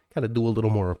gotta do a little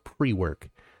more pre-work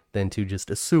than to just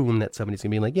assume that somebody's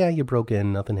gonna be like, yeah, you broke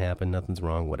in, nothing happened, nothing's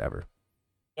wrong, whatever.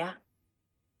 Yeah.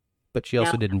 But she Now,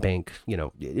 also didn't bank,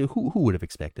 who would have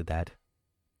expected that?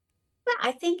 but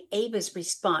I think Ava's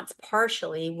response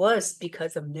partially was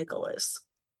because of Nicholas.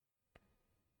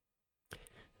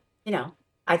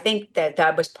 I think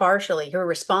that was partially her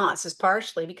response is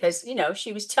partially because,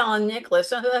 she was telling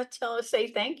Nicholas, say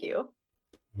thank you.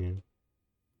 Yeah.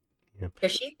 Yeah.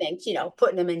 Because she thinks,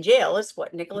 putting him in jail is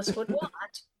what Nicholas would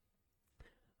want.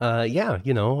 Yeah,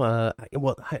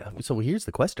 so here's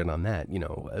the question on that.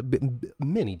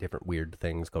 Many different weird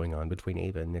things going on between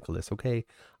Ava and Nicholas. Okay,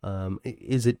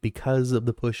 is it because of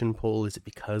the push and pull? Is it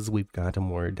because we've got a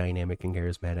more dynamic and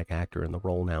charismatic actor in the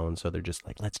role now, and so they're just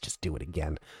like, let's just do it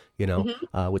again,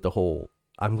 Mhm. with the whole.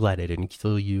 I'm glad I didn't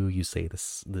kill you. You say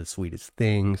the sweetest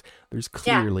things. There's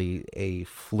Yeah. clearly a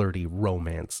flirty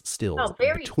romance still Oh,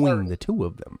 very between flirty. the two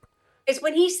of them. Is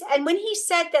when he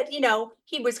said that,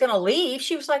 he was going to leave,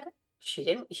 she was like, she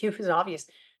didn't, it was obvious.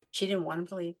 She didn't want him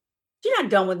to leave. She's not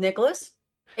done with Nicholas.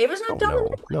 Ava's not Oh done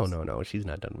with no, no, Nicholas. no, no! She's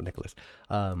not done with Nicholas.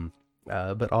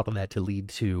 But all of that to lead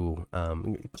to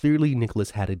clearly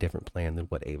Nicholas had a different plan than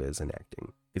what Ava is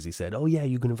enacting, because he said, "Oh yeah,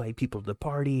 you can invite people to the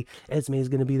party. Esme is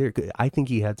going to be there." I think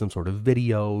he had some sort of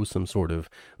video, some sort of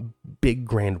big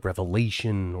grand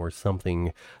revelation, or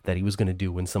something that he was going to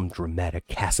do in some dramatic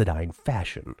Cassadine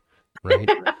fashion, right?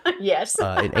 Yes.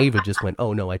 And Ava just went,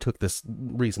 "Oh no, I took this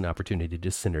recent opportunity to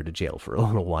just send her to jail for a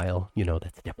little while."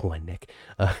 That's step one, Nick.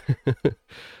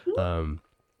 Um,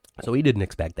 so he didn't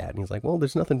expect that, and he's like, "Well,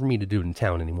 there's nothing for me to do in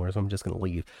town anymore, so I'm just gonna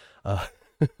leave." Uh,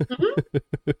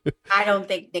 Mhm. I don't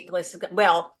think Nicholas is,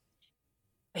 well,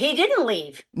 he didn't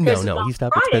leave no, because no, on he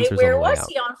stopped at Friday, Spencer's on where the way was out.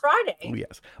 he on Friday?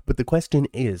 Yes, but the question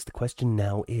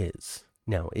now is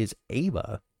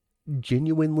Ava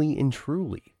genuinely and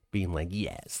truly being like,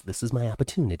 "Yes, this is my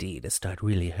opportunity to start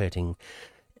really hurting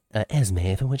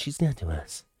Esme for what she's done to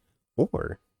us,"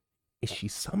 or is she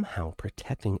somehow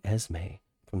protecting Esme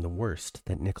from the worst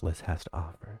that Nicholas has to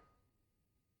offer?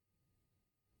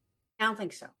 I don't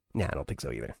think so. Nah, I don't think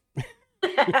so either.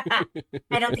 I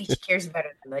don't think she cares about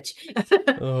it that much.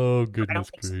 Oh, I don't goodness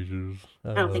think so. gracious.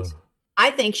 I don't think so.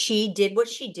 I think she did what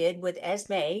she did with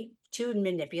Esme to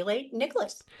manipulate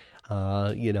Nicholas.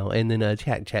 And then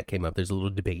chat came up. There's a little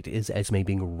debate. Is Esme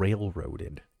being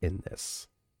railroaded in this?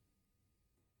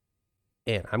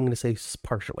 And I'm going to say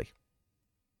partially.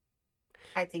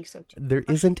 I think so too. There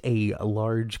isn't a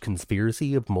large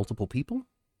conspiracy of multiple people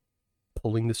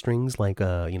pulling the strings, like,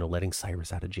 letting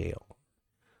Cyrus out of jail.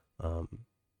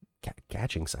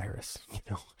 Catching Cyrus,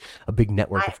 a big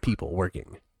network of people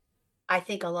working. I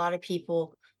think a lot of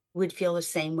people would feel the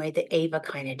same way that Ava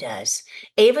kind of does.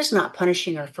 Ava's not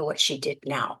punishing her for what she did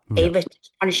now. No. Ava's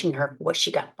punishing her for what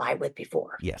she got by with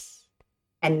before. Yes.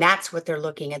 And that's what they're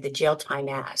looking at the jail time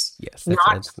as. Yes.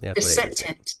 Not that's the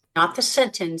sentence, not the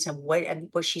sentence and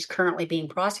what she's currently being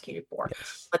prosecuted for,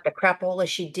 yes. but the crapola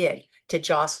she did to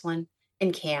Jocelyn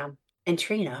and Cam and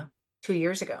Trina 2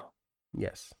 years ago.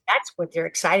 Yes. That's what they're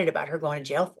excited about her going to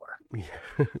jail for.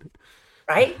 Yeah.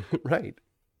 Right?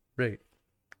 Right.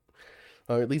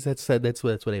 Or at least that's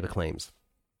what Ava claims.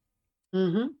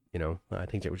 Mm-hmm. I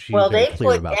think that she was very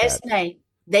clear about that.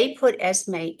 They put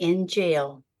Esme in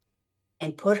jail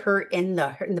and put her in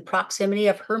the proximity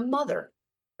of her mother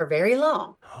for very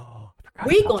long. Oh,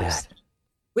 We're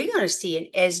going to see an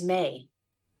Esme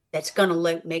that's going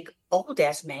to make old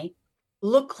Esme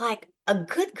look like a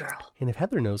good girl. And if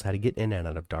Heather knows how to get in and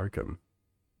out of Darkham,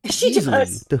 She easily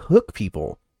does. to hook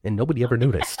people, and nobody ever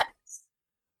noticed,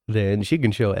 then she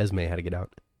can show Esme how to get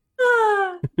out.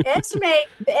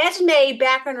 Esme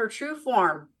back in her true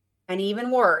form, and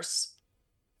even worse,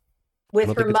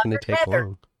 with her mother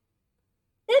Heather.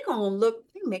 They're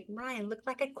You make Ryan look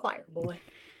like a choir boy.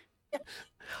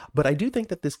 But I do think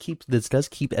that this does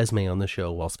keep Esme on the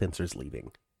show while Spencer's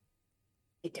leaving.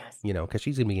 It does. Because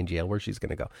she's going to be in jail. Where's she's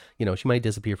going to go? She might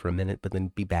disappear for a minute, but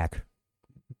then be back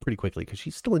pretty quickly because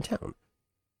she's still in town.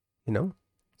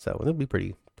 So it'll be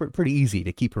pretty easy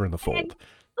to keep her in the fold.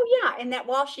 And that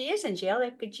while she is in jail, they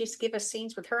could just give us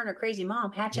scenes with her and her crazy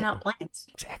mom hatching out plans.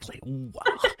 Exactly. Wow.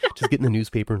 Just getting the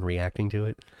newspaper and reacting to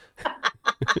it.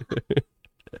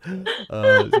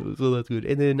 So that's good.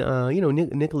 And then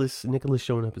Nicholas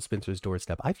showing up at Spencer's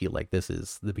doorstep. I feel like this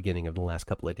is the beginning of the last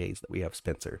couple of days that we have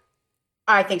Spencer.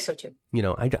 I think so too.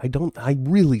 I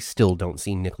really still don't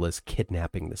see Nicholas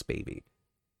kidnapping this baby.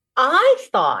 I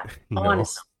thought,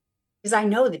 honestly, because I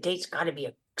know the date's got to be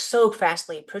so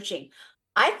fastly approaching.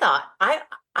 I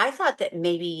thought that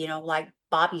maybe, like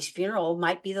Bobby's funeral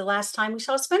might be the last time we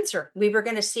saw Spencer. We were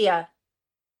going to see a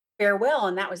farewell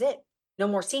and that was it. No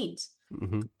more scenes.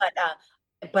 Mm-hmm.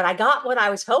 But I got what I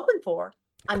was hoping for.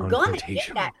 I'm going to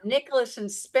get that Nicholas and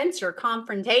Spencer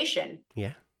confrontation.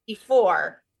 Yeah.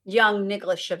 Before young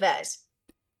Nicholas Chavez.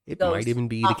 It might even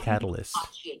be the catalyst.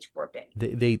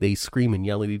 They scream and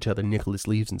yell at each other. Nicholas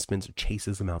leaves and Spencer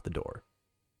chases him out the door.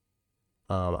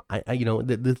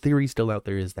 The theory still out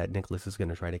there is that Nicholas is going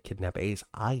to try to kidnap Ace.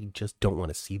 I just don't want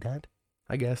to see that,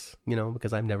 I guess,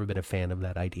 because I've never been a fan of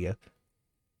that idea.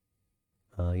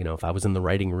 If I was in the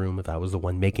writing room, if I was the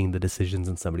one making the decisions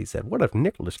and somebody said, what if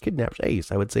Nicholas kidnaps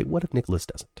Ace? I would say, what if Nicholas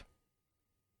doesn't?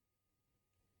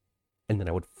 And then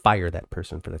I would fire that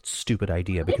person for that stupid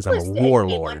idea because I'm a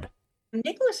warlord. When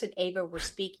Nicholas and Ava were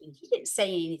speaking, he didn't say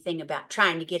anything about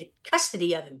trying to get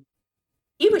custody of him.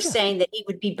 He was saying that he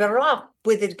would be better off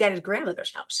with it at his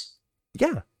grandmother's house.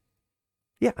 Yeah.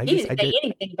 Yeah. He didn't say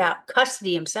anything about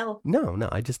custody himself. No,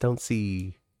 I just don't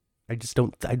see. I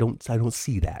don't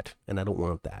see that, and I don't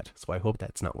want that. So I hope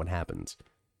that's not what happens.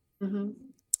 Mm-hmm.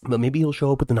 But maybe he'll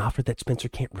show up with an offer that Spencer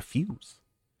can't refuse.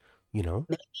 Maybe.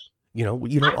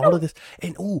 All of this,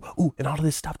 and and all of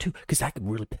this stuff too, because that could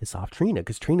really piss off Trina.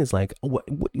 Because Trina's like, what,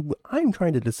 I'm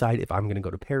trying to decide if I'm going to go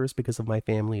to Paris because of my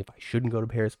family, if I shouldn't go to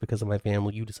Paris because of my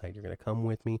family. You decide you're going to come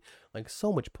with me, like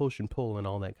so much push and pull and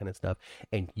all that kind of stuff,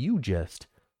 and you just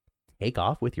take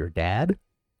off with your dad.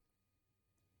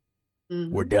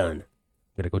 Mm-hmm. We're done.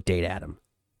 I'm gonna go date Adam.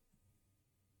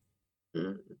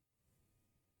 Mm-hmm.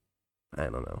 I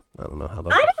don't know how.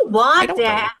 I don't want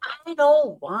that. I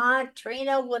don't want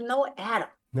Trina with no Adam.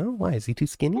 No, why? Is he too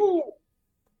skinny? No,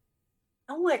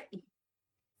 what?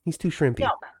 He's too shrimpy.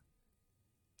 No.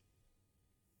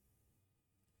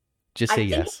 Just say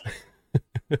yes.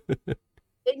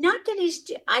 Not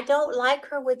that I don't like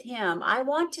her with him. I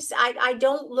want to. I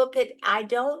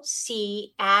don't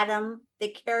see Adam, the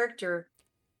character,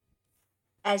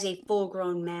 as a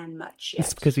full-grown man much yet.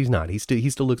 It's because he's not. He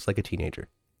still looks like a teenager.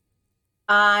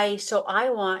 I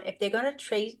want, if they're going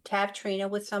to have Trina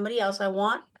with somebody else, I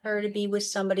want her to be with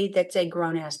somebody that's a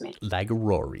grown-ass man. Like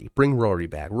Rory. Bring Rory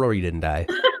back. Rory didn't die.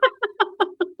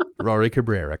 Rory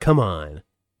Cabrera. Come on.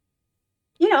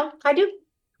 I do.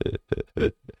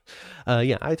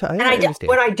 I understand.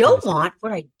 What I don't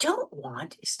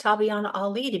want is Tabyana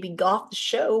Ali to be off the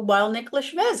show while Nicholas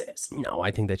Chavez is. No,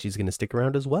 I think that she's going to stick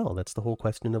around as well. That's the whole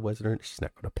question of whether she's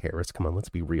not going to Paris. Come on, let's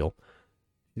be real.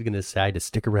 He's going to decide to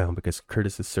stick around because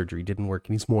Curtis's surgery didn't work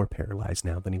and he's more paralyzed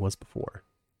now than he was before.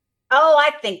 Oh,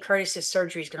 I think Curtis's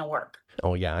surgery is going to work.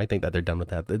 Oh, yeah. I think that they're done with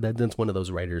that. That's one of those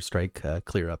writer's strike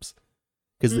clear-ups.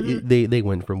 Because they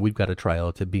went from we've got a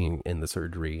trial to being in the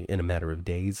surgery in a matter of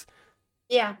days.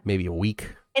 Yeah. Maybe a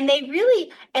week. And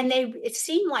it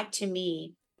seemed like to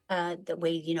me, the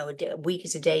way, a week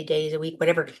is a day is a week,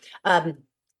 whatever.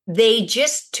 They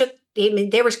just took,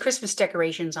 there was Christmas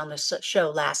decorations on the show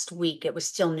last week. It was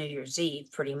still New Year's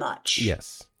Eve, pretty much.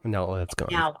 Yes. Now that's gone.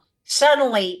 Now,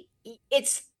 suddenly,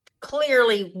 it's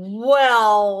clearly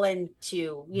well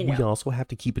into, We also have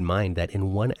to keep in mind that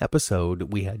in one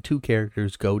episode, we had two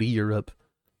characters go to Europe,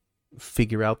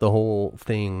 figure out the whole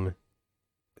thing,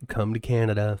 come to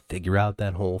Canada, figure out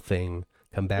that whole thing,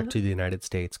 come back to the United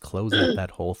States, close out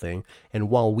that whole thing. And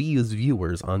while we as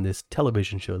viewers on this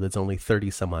television show that's only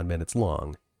 30 some odd minutes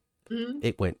long,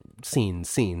 it went scene,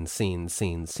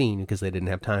 because they didn't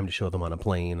have time to show them on a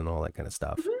plane and all that kind of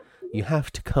stuff. You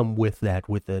have to come with that,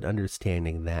 with an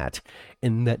understanding that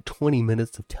in that 20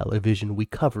 minutes of television, we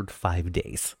covered 5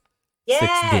 days. Yes.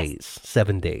 6 days,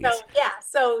 7 days.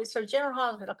 So General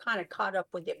Hospital kind of caught up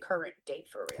with the current date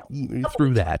for real.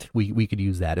 Through that, we could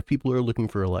use that. If people are looking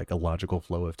for like a logical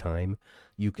flow of time,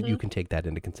 you can take that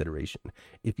into consideration.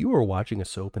 If you are watching a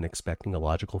soap and expecting a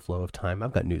logical flow of time,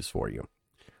 I've got news for you.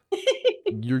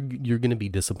 You're going to be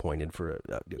disappointed for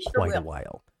quite a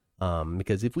while.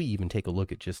 Because if we even take a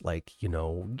look at just like,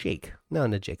 Jake. No,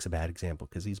 Jake's a bad example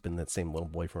because he's been that same little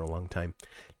boy for a long time.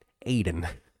 Aiden.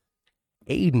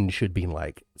 Aiden should be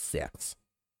like 6.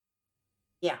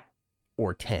 Yeah.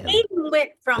 Or 10.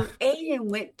 Aiden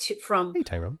went to from Hey,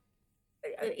 Tyrone.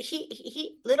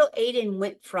 Little Aiden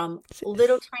went from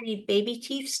little tiny baby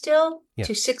teeth still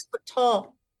to 6 foot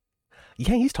tall.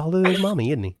 Yeah, he's taller than his mommy,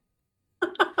 isn't he?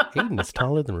 Aiden is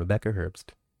taller than Rebecca Herbst.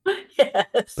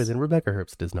 Yes. But then Rebecca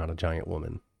Herbst is not a giant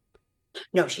woman.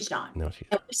 No, she's not. No, she's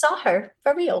not. We saw her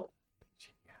for real.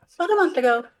 About a month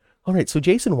ago. All right, so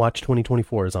Jason Watch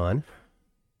 2024 is on.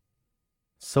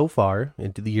 So far,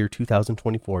 into the year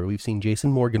 2024, we've seen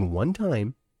Jason Morgan one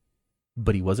time,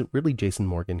 but he wasn't really Jason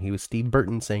Morgan. He was Steve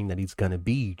Burton saying that he's going to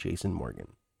be Jason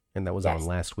Morgan. And that was on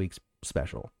last week's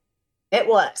special. It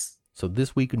was. So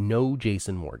this week, no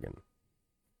Jason Morgan.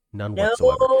 None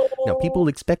whatsoever. Now, people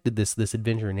expected this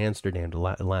adventure in Amsterdam to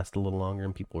last a little longer,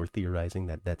 and people were theorizing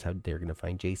that that's how they're going to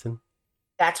find Jason.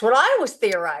 That's what I was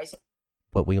theorizing.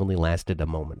 But we only lasted a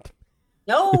moment.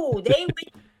 No,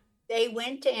 they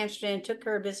went to Amsterdam, took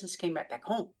care of business, came right back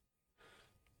home.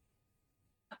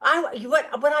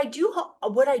 What I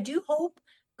do hope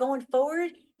going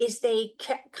forward is they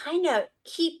kind of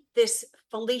keep this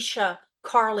Felicia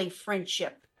Carly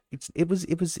friendship. It was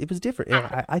different.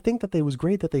 I think that it was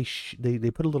great that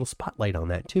they put a little spotlight on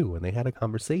that too, and they had a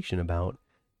conversation about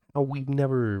how we've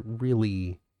never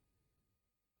really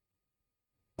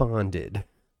bonded.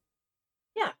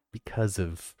 Yeah. Because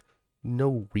of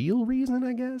no real reason,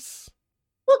 I guess.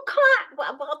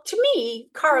 Well, to me,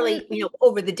 Carly,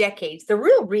 over the decades, the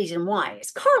real reason why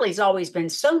is Carly's always been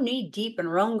so knee deep in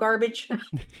her own garbage.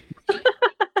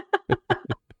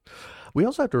 We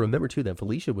also have to remember, too, that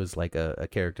Felicia was like a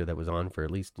character that was on for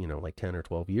at least, like 10 or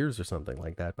 12 years or something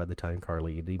like that by the time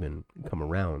Carly had even come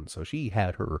around. So she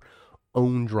had her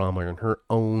own drama and her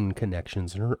own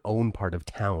connections and her own part of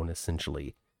town,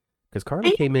 essentially. Because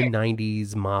Carly came in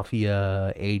 90s,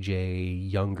 Mafia,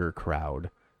 AJ, younger crowd.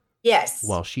 Yes.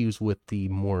 While she was with the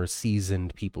more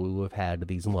seasoned people who have had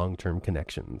these long-term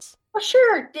connections. Well,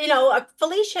 sure.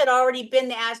 Felicia had already been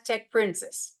the Aztec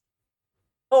princess.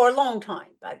 For a long time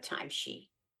by the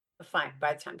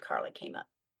time Carly came up.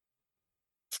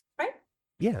 Right?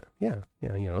 Yeah.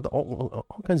 All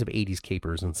kinds of 80s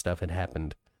capers and stuff had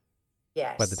happened.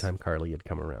 Yes. By the time Carly had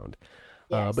come around.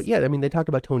 Yes. But yeah, I mean, they talked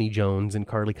about Tony Jones and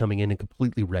Carly coming in and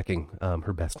completely wrecking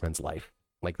her best friend's life.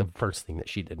 Like the first thing that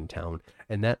she did in town.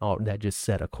 And that just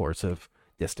set a course of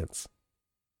distance.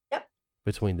 Yep.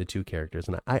 Between the two characters.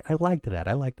 And I liked that.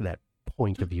 I liked that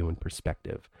point of view and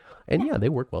perspective. And yeah, they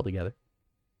work well together.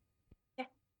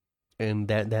 And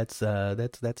that's a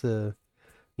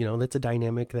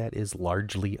dynamic that is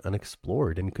largely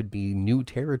unexplored and could be new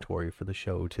territory for the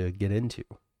show to get into.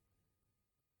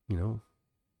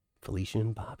 Felicia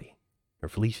and Bobby, or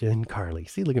Felicia and Carly.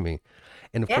 See, look at me.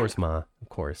 And of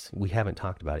course, we haven't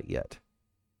talked about it yet.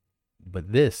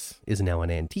 But this is now an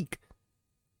antique.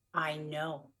 I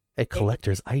know. A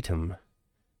collector's item.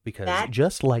 Because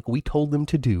just like we told them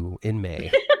to do in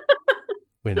May,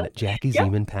 when Jackie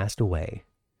Zeman passed away.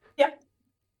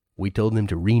 We told them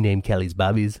to rename Kelly's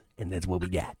Bobbies, and that's what we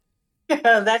got.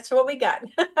 That's what we got.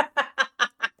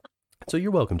 So you're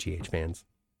welcome, GH fans.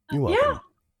 You're welcome. Yeah.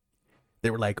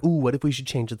 They were like, ooh, what if we should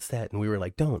change the set? And we were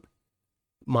like, don't.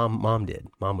 Mom did.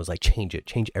 Mom was like, change it.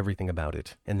 Change everything about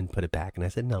it. And then put it back. And I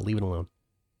said, no, leave it alone.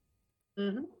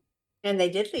 Mm-hmm. And they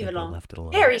did leave it alone. Left it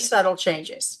alone. Very subtle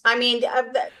changes. I mean,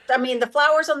 the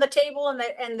flowers on the table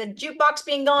and the jukebox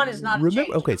being gone is not a change.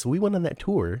 Okay, so we went on that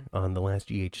tour on the last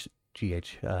GH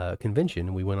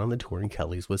convention. We went on the tour and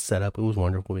Kelly's was set up. It was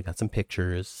wonderful. We got some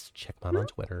pictures. Check them out on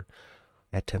Twitter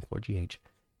at 10th Floor GH.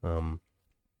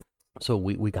 So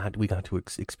we got to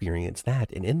experience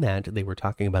that, and in that they were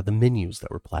talking about the menus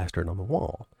that were plastered on the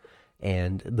wall,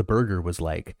 and the burger was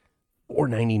like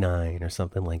 $4.99 or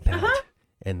something like that.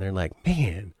 And they're like,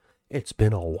 man, it's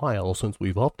been a while since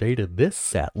we've updated this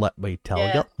set. Let me tell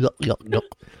you. Yuck.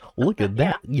 Look at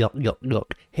that.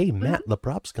 Yuck. Hey, Matt, the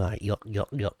props guy.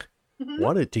 Yuck.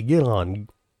 Wanted to get on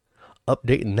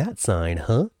updating that sign,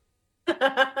 huh?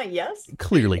 Yes.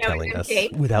 Clearly telling us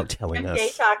without telling us.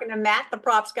 MK talking to Matt, the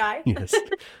props guy. Yes.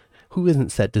 Who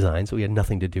isn't set design, so he had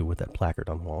nothing to do with that placard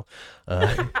on the wall.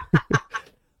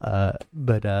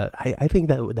 But I think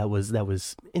that was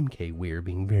MK Weir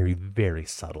being very, very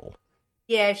subtle.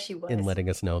 Yeah, she was. In letting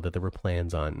us know that there were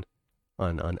plans on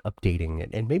updating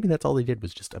it. And maybe that's all they did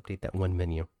was just update that one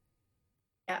menu.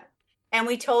 Yeah. And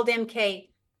we told MK,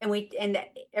 and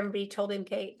everybody told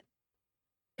MK,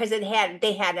 because they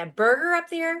had a burger up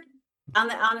there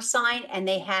on a sign, and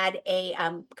they had a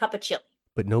cup of chili.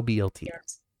 But no BLT.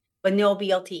 but no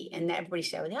BLT. And everybody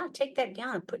said, well, yeah, take that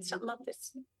down and put something up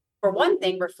that's, for one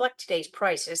thing, reflect today's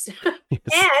prices.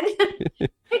 And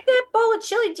take that bowl of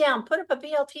chili down, put up a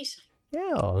BLT sign.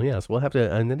 Yeah, yes. We'll have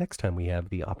to, and the next time we have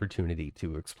the opportunity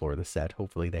to explore the set,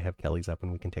 hopefully they have Kelly's up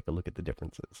and we can take a look at the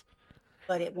differences.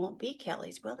 But it won't be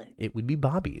Kelly's, will it? It would be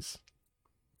Bobby's.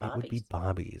 It would be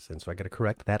Bobby's. And so I got to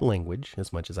correct that language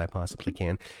as much as I possibly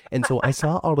can. And so I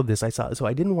saw all of this. So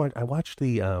I didn't watch, I watched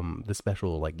the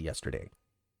special like yesterday.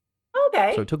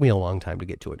 Okay. So it took me a long time to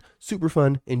get to it. Super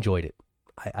fun. Enjoyed it.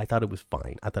 I thought it was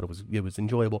fine. I thought it was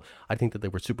enjoyable. I think that they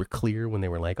were super clear when they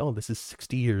were like, oh, this is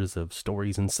 60 years of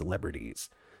stories and celebrities.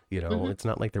 You know, it's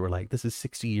not like they were like, this is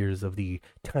 60 years of the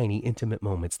tiny, intimate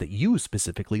moments that you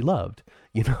specifically loved.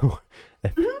 You know,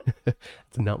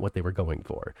 it's not what they were going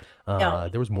for. No.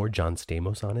 There was more John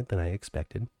Stamos on it than I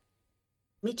expected.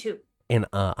 Me too. And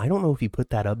I don't know if he put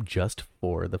that up just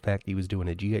for the fact he was doing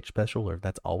a GH special or if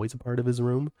that's always a part of his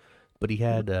room. But he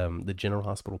had the General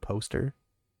Hospital poster.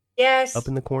 Yes. Up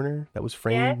in the corner that was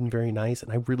framed and very nice.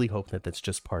 And I really hope that that's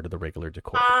just part of the regular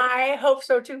decor. I hope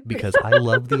so too. Because I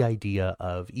love the idea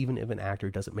of, even if an actor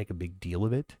doesn't make a big deal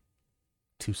of it,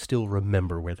 to still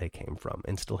remember where they came from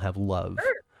and still have love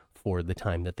for the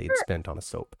time that they'd spent on a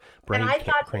soap. Bryan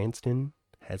Cranston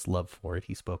has love for it.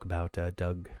 He spoke about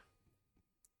Doug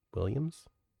Williams.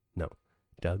 No,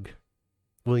 Doug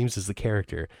Williams is the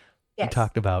character. Yes. He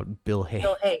talked about Bill Hayes.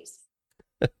 Bill Hayes.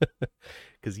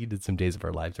 Because he did some Days of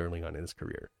Our Lives early on in his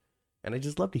career, and I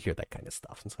just love to hear that kind of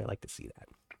stuff, and so I like to see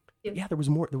that. Yeah, there was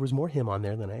more him on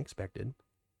there than I expected.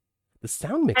 The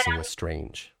sound mixing was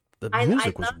strange. The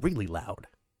music was really loud.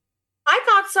 I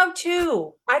thought so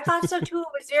too. It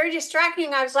was very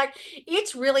distracting. I was like,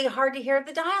 it's really hard to hear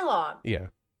the dialogue. Yeah.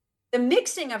 The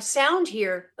mixing of sound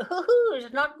here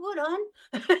is not good, hon.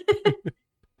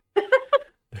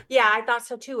 Yeah, I thought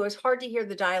so too. It was hard to hear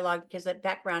the dialogue because the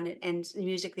background and the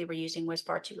music they were using was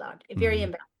far too loud. Very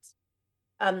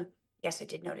imbalanced. Yes, I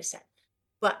did notice that.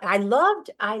 But I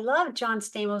loved John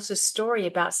Stamos' story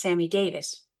about Sammy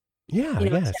Davis. Yeah,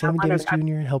 Sammy Davis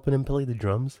Jr. helping him play the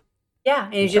drums. Yeah,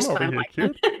 and he's just kind of like,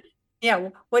 yeah,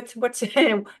 what's but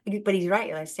he's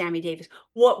right, like Sammy Davis.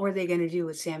 What were they going to do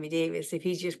with Sammy Davis if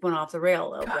he just went off the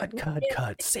rail?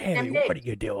 Cut. Sammy, what are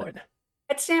you doing?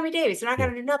 That's Sammy Davis. They're not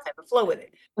going to do nothing but flow with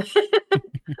it.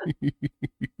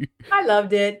 I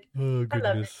loved it. Oh,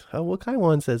 goodness. Well,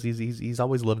 Kaiwan says he's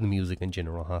always loved the music in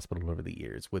General Hospital over the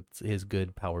years with his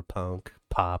good power punk,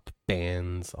 pop,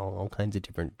 bands, all kinds of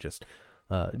different just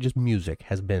music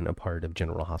has been a part of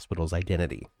General Hospital's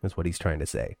identity, is what he's trying to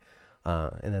say.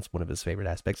 And that's one of his favorite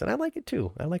aspects. And I like it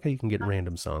too. I like how you can get a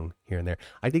random song here and there.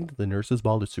 I think that the Nurses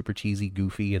Ball is super cheesy,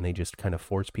 goofy, and they just kind of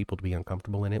force people to be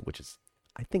uncomfortable in it, which is,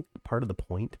 I think, part of the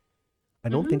point. I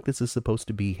don't think this is supposed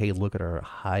to be, hey, look at our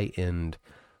high-end,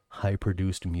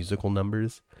 high-produced musical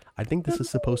numbers. I think this is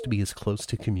supposed to be as close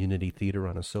to community theater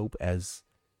on a soap as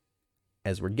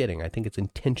we're getting. I think it's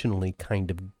intentionally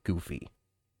kind of goofy.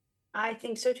 I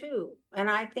think so too. And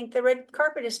I think the red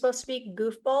carpet is supposed to be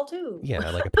goofball too. Yeah,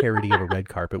 like a parody of a red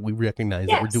carpet. We recognize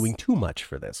that we're doing too much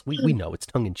for this. We know it's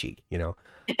tongue-in-cheek, you know.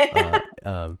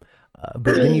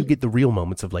 But then you get the real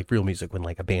moments of like real music when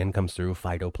like a band comes through,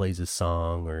 Fido plays his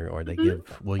song, or they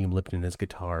give William Lipton his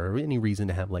guitar, or any reason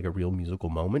to have like a real musical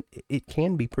moment. It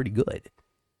can be pretty good.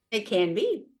 It can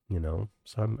be. You know,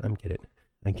 so I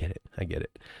get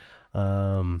it.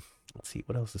 Let's see,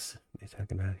 what else is they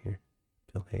talking about here?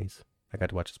 Bill Hayes. I got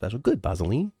to watch a special. Good,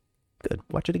 Bosaline. Good.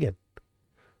 Watch it again.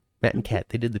 Matt and Kat,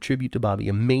 they did the tribute to Bobby.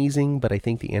 Amazing, but I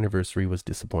think the anniversary was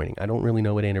disappointing. I don't really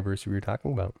know what anniversary you're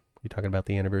talking about. You're talking about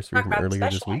the anniversary from earlier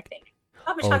this week?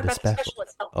 The special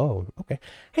itself. Oh, okay.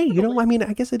 Hey, you know, I mean,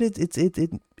 I guess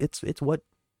it's what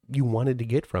you wanted to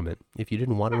get from it. If you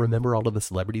didn't want to remember all of the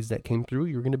celebrities that came through,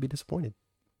 you're going to be disappointed.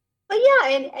 But yeah,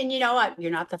 and you know what? You're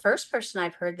not the first person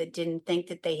I've heard that didn't think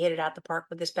that they hit it out the park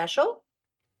with the special.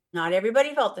 Not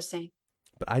everybody felt the same.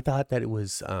 But I thought that it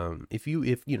was, if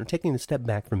you know, taking a step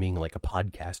back from being like a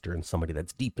podcaster and somebody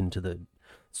that's deep into the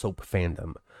soap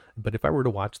fandom, but if I were to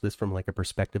watch this from like a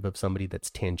perspective of somebody that's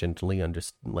tangentially on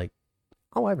just like,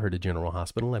 oh, I've heard of General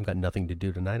Hospital, I've got nothing to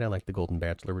do tonight, I like The Golden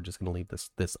Bachelor, we're just going to leave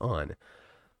this on.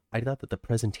 I thought that the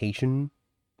presentation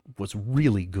was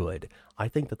really good. I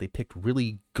think that they picked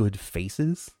really good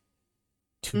faces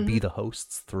to be the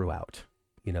hosts throughout,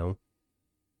 you know.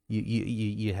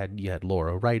 You had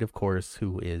Laura Wright, of course,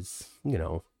 who is, you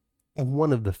know,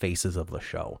 one of the faces of the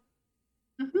show.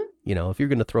 You know, if you're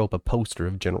going to throw up a poster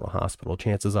of General Hospital,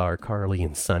 chances are Carly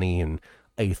and Sonny and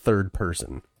a third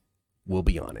person will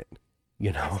be on it,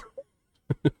 you know.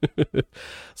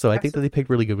 So I think that they picked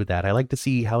really good with that. I like to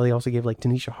see how they also gave like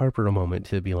Tanisha Harper a moment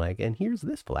to be like, and here's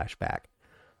this flashback.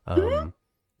 Mhm.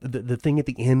 The thing at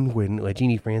the end when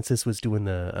Jeannie Francis was doing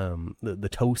the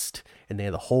toast and they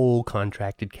had the whole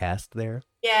contracted cast there,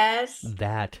 Yes.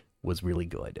 that was really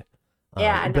good.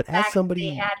 Yeah, and the But as fact that they somebody,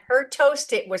 had her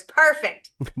toast, it was perfect.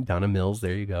 Donna Mills,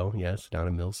 there you go. Yes,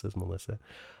 Donna Mills, says Melissa.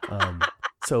 Um,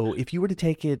 so if you were to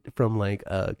take it from like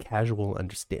a casual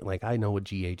understand, like I know what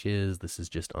GH is, this is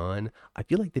just on. I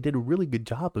feel like they did a really good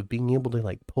job of being able to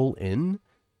like pull in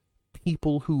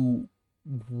people who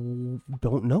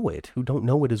don't know it, who don't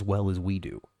know it as well as we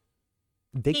do.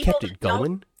 They People kept that it don't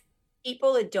going.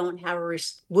 people that don't have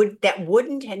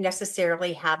wouldn't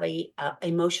necessarily have a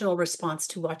emotional response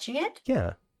to watching it.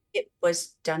 Yeah. It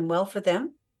was done well for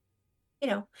them, you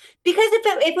know, because if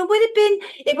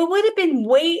it would have been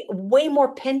way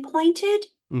more pinpointed,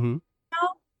 Mm-hmm. you know,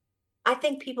 I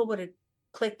think people would have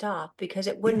clicked off because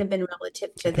it wouldn't Yeah. have been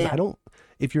relative to Because them.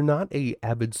 if you're not a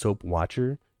avid soap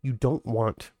watcher, you don't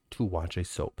want to watch a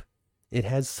soap. It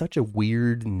has such a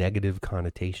weird negative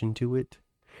connotation to it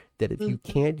that if you Mhm.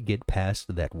 can't get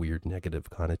past that weird negative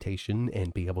connotation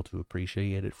and be able to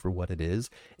appreciate it for what it is,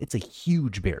 it's a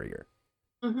huge barrier.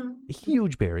 Mhm. A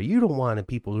huge barrier. You don't want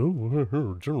people,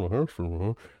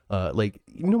 like,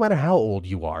 no matter how old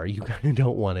you are, you kind of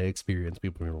don't want to experience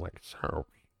people who are like, so,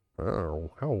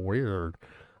 oh, how weird.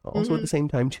 Also, at the Mhm. same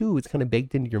time, too, it's kind of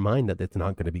baked into your mind that it's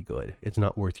not going to be good. It's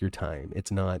not worth your time.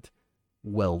 It's not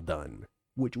well done,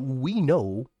 which we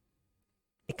know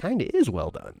it kind of is well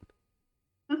done.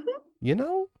 Mhm. You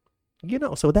know?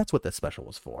 So that's what the special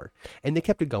was for. And they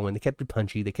kept it going. They kept it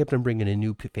punchy. They kept on bringing in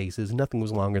new faces. Nothing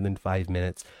was longer than 5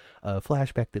 minutes.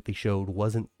 Flashback that they showed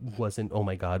wasn't oh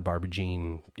my God, Barbara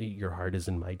Jean, your heart is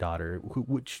in my daughter,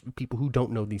 which people who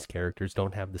don't know these characters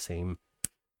don't have the same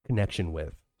connection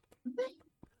with.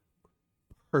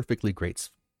 Perfectly great,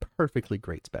 perfectly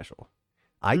great special.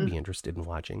 I'd be Mhm. interested in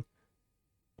watching.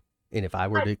 And if I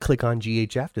were to click on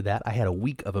GH after that, I had a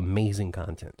week of amazing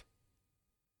content.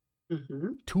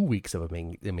 Mhm. 2 weeks of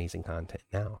amazing content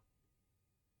now.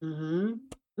 Mhm.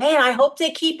 Man, I hope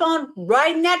they keep on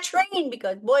riding that train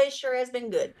because boy, it sure has been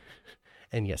good.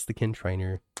 And yes, the Ken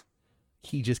Trainer,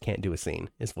 he just can't do a scene,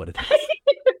 is what it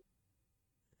is.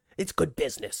 It's good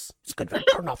business. It's good.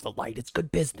 Turn off the light. It's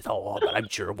good business. Oh, but I'm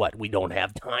sure we don't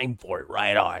have time for it,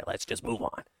 right? All right, let's just move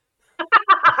on.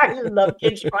 I love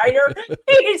Ken Schreider.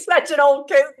 He's such an old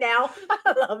coot now.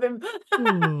 I love him.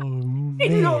 Oh,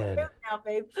 He's an old man. coot now,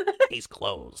 babe. He's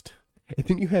closed. And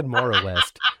then you had Mara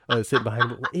West sitting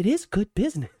behind him. It is good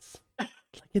business.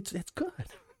 It's good.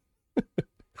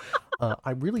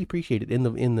 I really appreciate it in the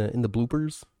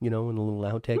bloopers, in the little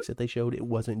outtakes that they showed. It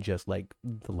wasn't just like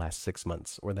the last 6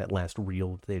 months or that last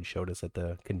reel that they had showed us at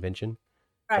the convention.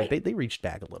 Like Right. they reached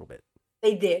back a little bit.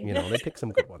 They did. They picked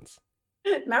some good ones.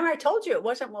 Remember, I told you it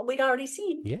wasn't what we'd already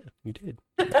seen. Yeah, you did.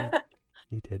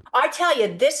 You did. I tell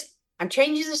you, I'm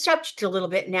changing the subject a little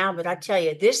bit now, but I tell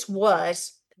you, this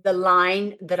was the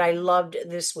line that I loved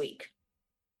this week.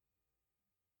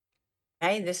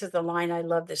 Okay, this is the line I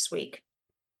love this week.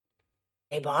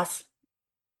 Hey, boss,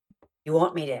 you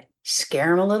want me to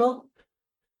scare him a little?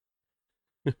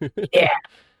 Yeah.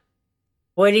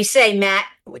 What did he say, Matt?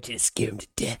 I want you to scare him to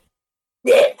death.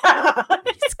 Yeah.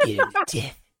 Scare him to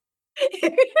death.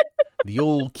 The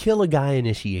old kill a guy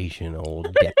initiation,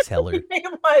 old Dex Heller.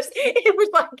 It was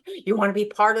like, you want to be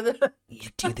part of the. You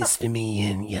do this for me,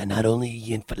 and yeah, not only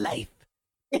you in for life,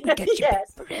 we got you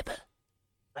Yes. forever.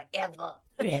 Forever.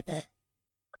 Forever.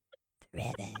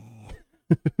 Forever.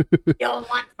 You don't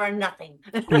want for nothing.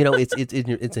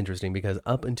 It's interesting because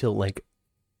up until like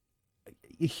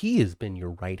he has been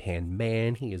your right hand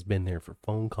man. He has been there for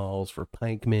phone calls for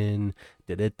pikemen.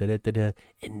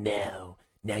 And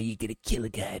now you get to kill a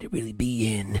guy to really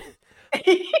be in.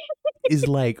 Is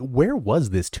like, where was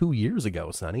this 2 years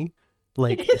ago, Sonny?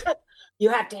 Like, you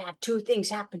have to have two things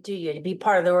happen to you to be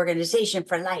part of the organization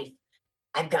for life.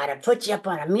 I've got to put you up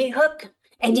on a meat hook,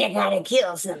 and you got to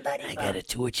kill somebody. I gotta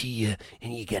torture you,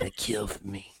 and you gotta kill for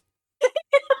me.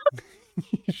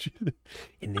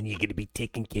 And then you're gonna be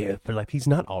taken care of for life. He's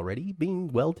not already being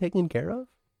well taken care of.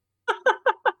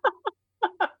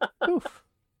 Oof.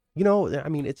 I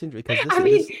mean, it's interesting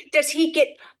because does he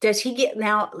get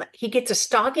now? He gets a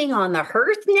stocking on the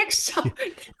hearth next time.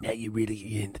 Now you're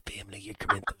in the family. You're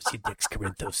Corinthos. You're Dex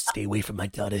Corinthos. Stay away from my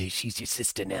daughter. She's your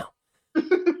sister now.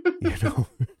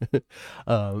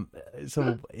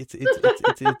 So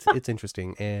it's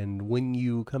interesting. And when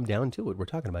you come down to it, we're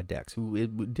talking about Dex, who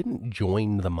didn't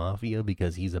join the mafia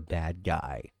because he's a bad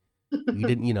guy. He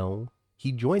didn't,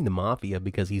 he joined the mafia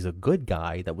because he's a good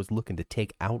guy that was looking to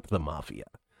take out the mafia.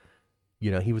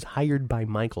 He was hired by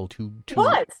Michael He to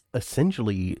was.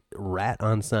 essentially rat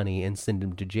on Sonny and send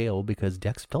him to jail because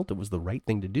Dex felt it was the right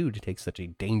thing to do to take such a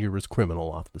dangerous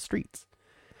criminal off the streets.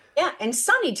 Yeah, and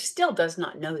Sonny still does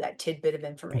not know that tidbit of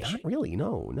Not information. really.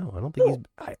 No. I don't think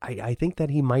he's. I think that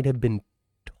he might have been.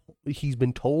 He's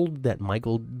been told that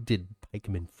Michael did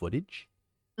Pikeman footage,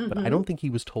 but I don't think he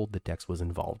was told that Dex was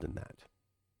involved in that.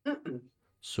 Mm-mm.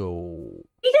 So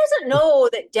He doesn't know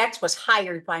that Dex was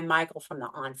hired by Michael from the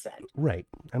onset. right,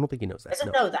 I don't think he knows that.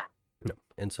 Doesn't know that. No,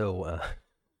 and so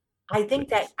I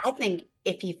think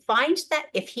if he finds that,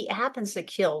 if he happens to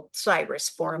kill Cyrus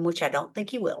for him, which I don't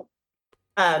think he will,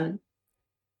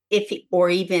 if he, or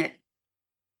even,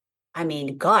 I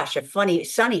mean, gosh, if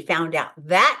Sonny found out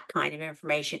that kind of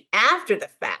information after the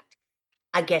fact,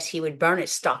 I guess he would burn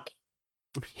his stocking.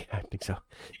 yeah, I think so.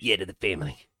 Yeah, to the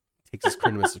family. Takes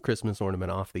his Christmas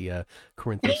ornament off the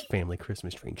Corinthos family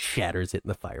Christmas tree and shatters it in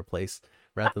the fireplace.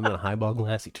 Rather than a highball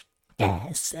glass, he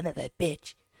just, son of a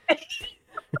bitch.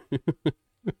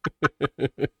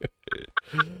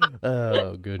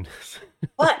 Oh, goodness.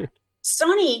 But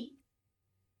Sonny,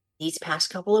 these past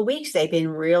couple of weeks, they've been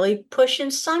really pushing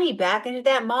Sonny back into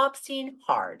that mob scene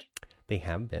hard. They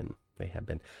have been.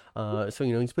 So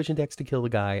he's pushing Dex to kill the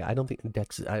guy. I don't think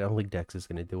Dex is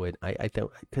going to do it. I don't,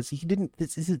 because he didn't.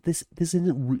 This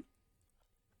isn't.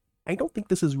 I don't think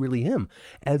this is really him.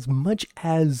 As much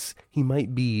as he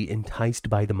might be enticed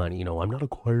by the money, I'm not a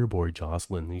choir boy,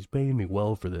 Jocelyn. He's paying me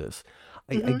well for this.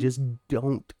 I just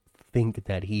don't think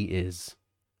that he is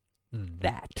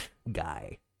that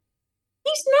guy.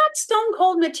 He's not Stone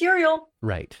Cold material.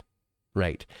 Right.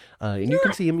 And you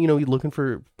can see him, he's looking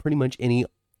for pretty much any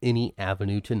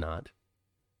avenue to not.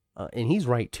 And he's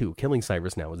right, too. Killing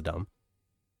Cyrus now is dumb.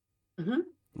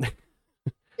 Mm-hmm.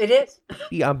 It is.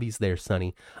 The obvious there,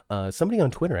 Sonny. Somebody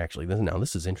on Twitter, actually, now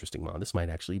this is interesting, Mom. This might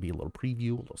actually be a little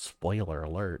preview, a little spoiler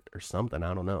alert or something.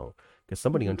 I don't know. Because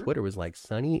somebody on Twitter was like,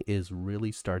 Sonny is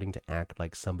really starting to act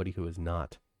like somebody who is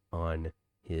not on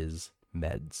his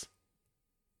meds.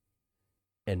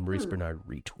 And Maurice Bernard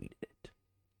retweeted it.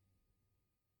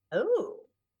 Oh.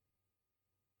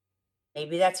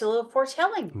 Maybe that's a little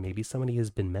foretelling. Maybe somebody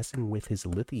has been messing with his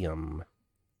lithium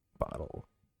bottle.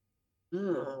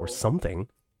 Or something.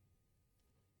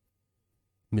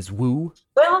 Ms. Wu?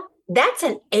 Well, that's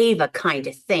an Ava kind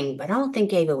of thing, but I don't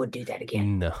think Ava would do that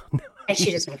again. No. And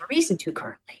she doesn't have a reason to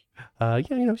currently.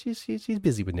 She's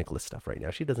busy with Nicholas stuff right now.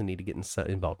 She doesn't need to get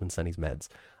involved in Sonny's meds.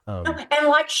 And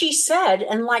like she said,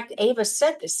 and like Ava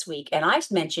said this week, and I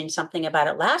mentioned something about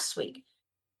it last week,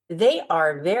 they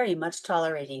are very much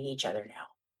tolerating each other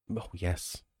now. Oh,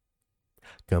 yes.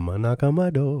 Come on, knock on my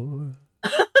door.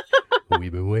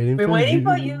 We've been waiting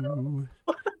for you.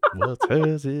 What's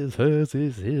hers is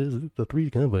the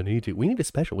Three's Company too. We need a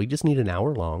special. We just need an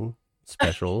hour-long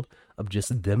special of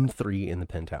just them three in the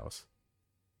penthouse.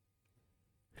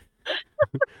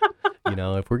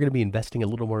 If we're going to be investing a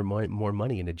little more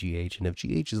money into GH, and if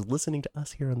GH is listening to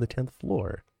us here on the 10th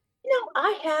floor.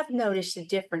 I have noticed a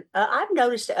different. I've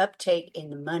noticed an uptake in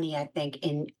the money, I think,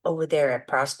 over there at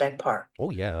Prospect Park.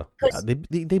 Oh yeah,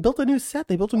 they built a new set.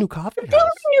 They built a new coffee house. Built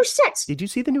new sets. Did you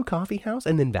see the new coffee house?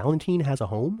 And then Valentine has a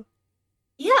home.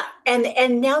 Yeah,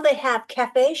 and now they have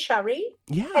Cafe Cherie.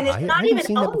 Yeah, and it's not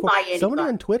even owned by anybody. Someone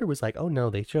on Twitter was like, "Oh no,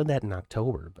 they showed that in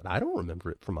October," but I don't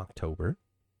remember it from October.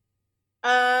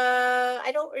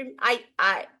 I don't.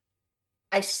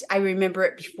 I remember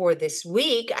it before this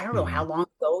week. I don't know how long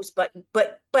it goes, but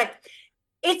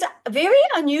it's very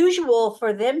unusual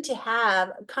for them to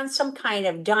have some kind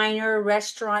of diner,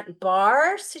 restaurant,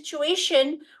 bar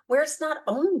situation where it's not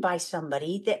owned by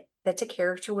somebody that's a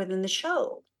character within the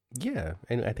show. Yeah,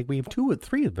 and I think we have 2 or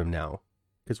 3 of them now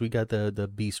because we got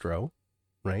the bistro,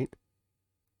 right?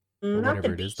 Or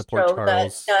whatever it is, the Port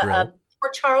Charles Grill.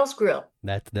 Port Charles Grill.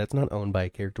 That's not owned by a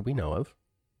character we know of.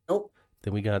 Nope.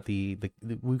 Then we got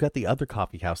we've got the other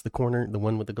coffee house, the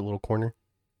one with the little corner,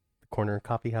 the corner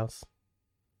coffee house.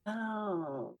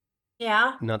 Oh,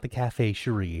 yeah. Not the Cafe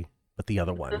Cherie, but the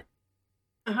other one.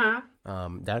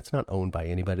 That's not owned by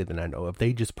anybody that I know of.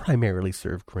 They just primarily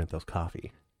serve Corinthos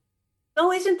coffee.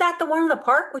 Oh, isn't that the one in the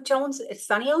park which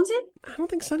Sonny owns it? I don't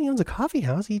think Sonny owns a coffee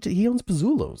house. He owns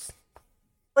Pizzulo's.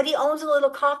 But he owns a little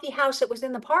coffee house that was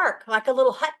in the park, like a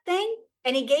little hut thing.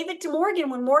 And he gave it to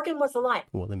Morgan when Morgan was alive.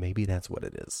 Well, then maybe that's what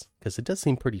it is. Because it does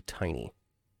seem pretty tiny.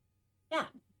 Yeah.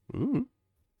 Mm-hmm.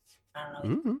 I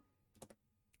don't know.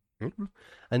 Mm-hmm.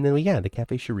 And then, the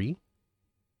Cafe Cherie.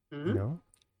 Mm-hmm.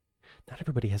 Not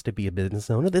everybody has to be a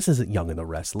business owner. This isn't Young and the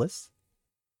Restless.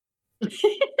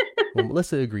 Well,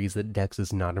 Melissa agrees that Dex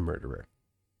is not a murderer.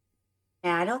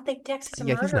 And I don't think Dex is a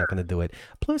Yeah, he's not murderer. going to do it.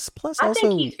 Plus I think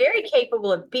also he's very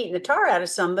capable of beating the tar out of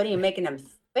somebody and making them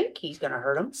think he's going to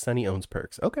hurt them. Sonny owns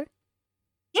Perks. Okay,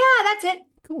 Yeah, that's it.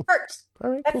 cool. Perks.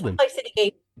 All right, That's cool the then. place that he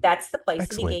gave. That's the place that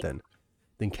he Excellent gave. then.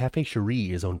 Then Cafe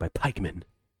Cherie is owned by Pikeman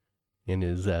and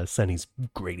is Sonny's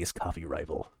greatest coffee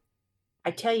rival. I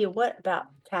tell you what about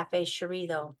Cafe Cherie,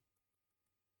 though.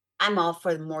 I'm all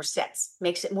for the more sets.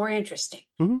 Makes it more interesting.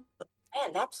 Mhm.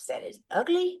 Man, that set is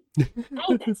ugly.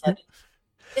 Man, that's ugly.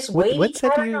 This What wavy set do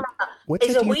pattern you on what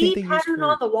is set a do you think they wavy used pattern for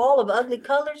on the wall of ugly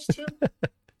colors too?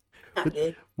 Not what,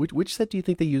 good. which set do you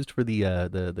think they used for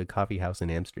the coffee house in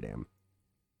Amsterdam?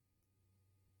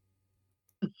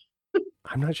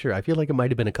 I'm not sure. I feel like it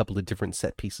might have been a couple of different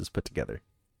set pieces put together.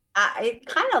 It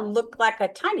kind of looked like a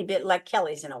tiny bit like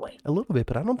Kelly's in a way. A little bit,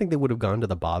 but I don't think they would have gone to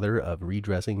the bother of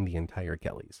redressing the entire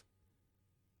Kelly's.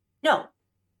 No,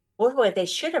 what they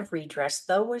should have redressed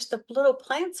though was the little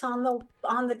plants on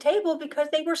the table because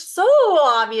they were so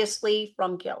obviously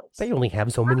from Kelly's. They only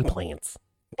have so many plants.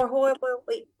 But we're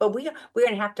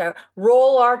gonna have to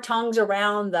roll our tongues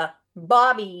around the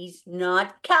Bobbies,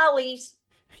 not Kelly's.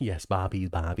 Yes, Bobbies.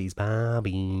 Kai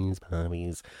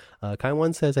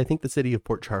One says, I think the city of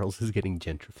Port Charles is getting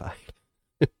gentrified.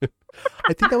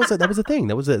 I think that was a thing.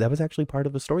 That was actually part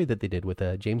of a story that they did with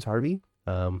James Harvey.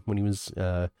 When he was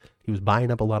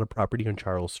buying up a lot of property on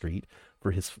Charles Street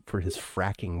for his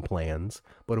fracking plans,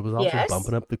 but it was also Yes.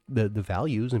 bumping up the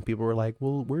values, and people were like,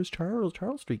 "Well, where's Charles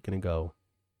Street going to go?"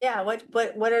 Yeah, what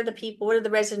are the people, what are the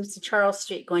residents of Charles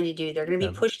Street going to do? They're going to be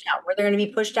Um, pushed out. Where they're going to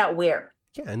be pushed out where?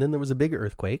 yeah, and then there was a big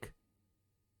earthquake,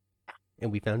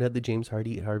 and we found out that James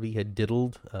Harvey had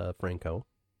diddled Franco,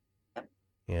 Yep.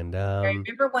 and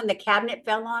Remember when the cabinet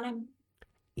fell on him?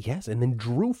 yes, and then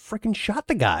Drew freaking shot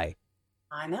the guy.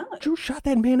 I know it. Drew shot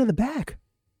that man in the back,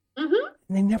 Mm-hmm.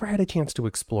 and they never had a chance to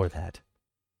explore that.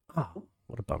 Oh,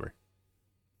 what a bummer.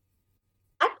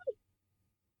 I think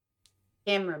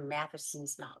Cameron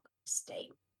Matheson's not going to stay.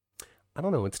 I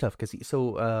don't know. It's tough because he's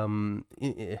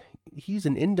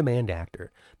an in-demand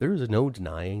actor. There is no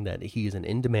denying that he is an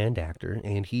in-demand actor,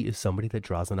 and he is somebody that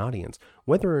draws an audience.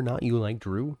 Whether or not you like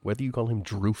Drew, whether you call him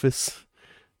Drewfus,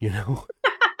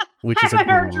 which is a I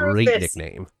heard great Drewfus.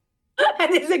 nickname.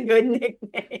 That is a good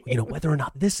nickname. Whether or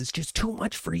not this is just too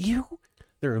much for you,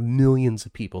 there are millions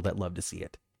of people that love to see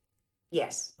it.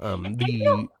 Yes.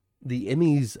 The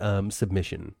Emmys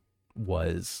submission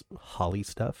was Holly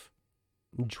stuff,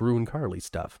 Drew and Carly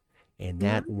stuff, and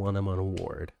that won him an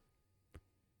award.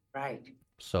 Right.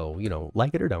 So,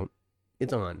 like it or don't,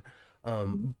 it's on.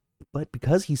 But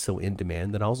because he's so in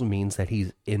demand, that also means that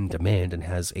he's in demand and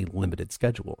has a limited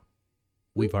schedule.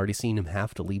 We've already seen him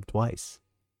have to leave twice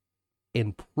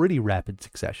in pretty rapid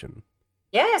succession.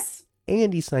 Yes.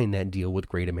 And he signed that deal with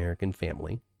Great American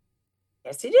Family,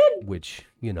 Yes, he did. which,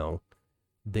 I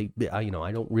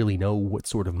don't really know what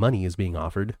sort of money is being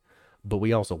offered, but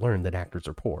we also learned that actors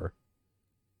are poor.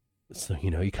 So,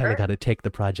 you kind Sure. of got to take the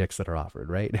projects that are offered,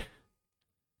 right?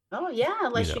 Oh yeah,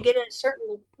 unless you get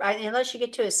unless you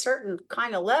get to a certain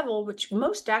kind of level, which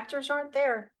most actors aren't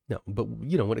there. No, but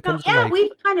when it No, comes to yeah, like,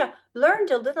 we've kind of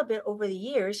learned a little bit over the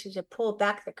years to pull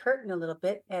back the curtain a little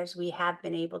bit, as we have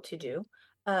been able to do.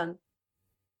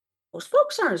 Most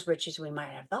folks aren't as rich as we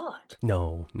might have thought.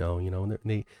 no,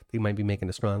 they might be making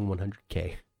a strong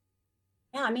 100K.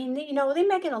 Yeah, I mean, they're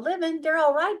making a living, they're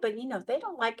all right, but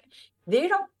they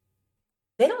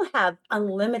don't have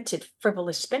unlimited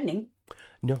frivolous spending.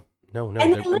 No, And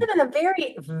they live in a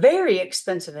very, very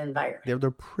expensive environment.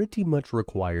 they're pretty much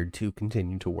required to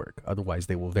continue to work. Otherwise,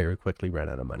 they will very quickly run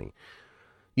out of money.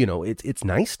 It's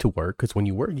nice to work because when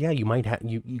you work, yeah, you might have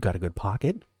you got a good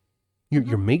pocket.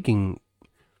 You're making,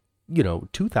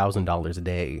 $2,000 a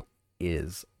day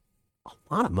is a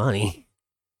lot of money.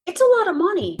 It's a lot of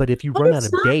money. But if you But run out it's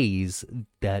of not- days,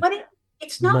 that But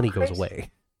it's not money crazy. goes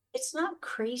away. It's not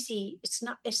crazy. It's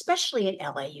not, especially in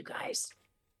LA, you guys.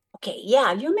 Okay,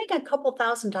 yeah, you're making a couple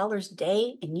 $1,000s a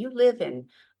day and you live in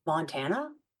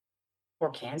Montana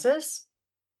or Kansas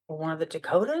or one of the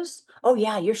Dakotas. Oh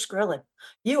yeah, you're skrilling.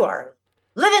 You are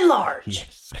living large.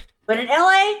 Yes. But in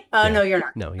LA, Yeah. no, you're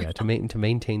not. No, yeah, to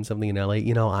maintain something in LA,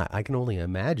 I can only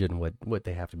imagine what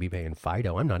they have to be paying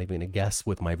Fido. I'm not even gonna guess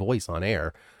with my voice on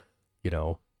air,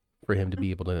 for him to be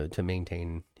able to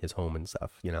maintain his home and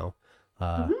stuff.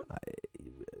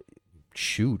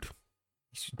 Shoot,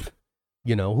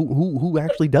 who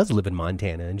actually does live in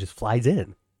Montana and just flies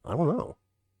in? I don't know.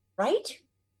 Right?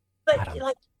 I But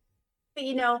don't-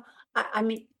 I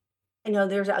mean, I know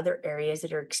there's other areas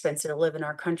that are expensive to live in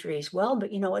our country as well, but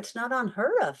it's not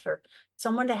unheard of for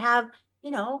someone to have,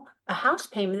 a house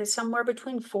payment that's somewhere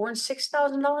between $4,000 and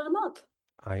 $6,000 a month.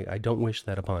 I don't wish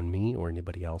that upon me or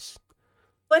anybody else.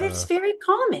 But it's Uh, very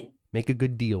common. make a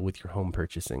good deal with your home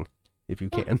purchasing if you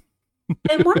Yeah. can.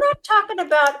 And we're not talking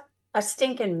about a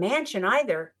stinking mansion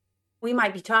either. We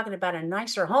might be talking about a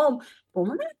nicer home, but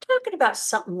we're not talking about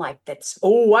something like that's,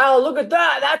 oh, wow, look at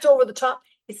that. That's over the top.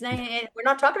 It's not, we're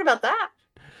not talking about that,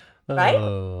 right?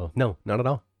 Oh, no, not at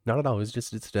all. Not at all.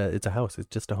 It's a house. It's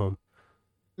just a home.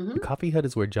 The Hmm. coffee hut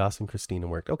is where Joss and Christina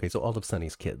worked. Okay, so all of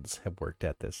Sonny's kids have worked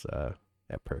at this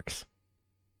at Perks.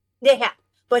 They have,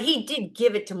 but he did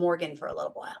give it to Morgan for a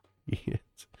little while. Yes.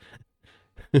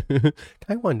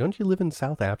 Taiwan, don't you live in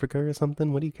South Africa or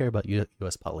something? What do you care about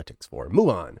U.S. politics for? Move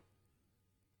on.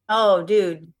 Oh,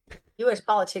 dude, U.S.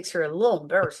 politics are a little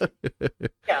embarrassing.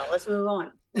 Yeah, let's move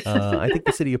on. I think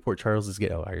the city of Port Charles is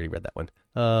getting. Oh, I already read that one.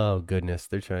 Oh goodness,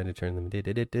 they're trying to turn them.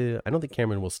 I don't think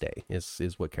Cameron will stay.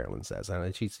 Is what Carolyn says.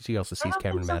 She also I sees don't think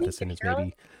Cameron so either, Matheson is Carolyn.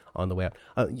 maybe on the way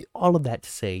out. All of that to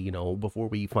say, before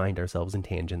we find ourselves in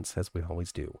tangents as we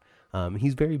always do,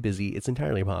 he's very busy. It's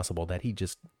entirely possible that he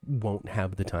just won't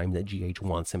have the time that GH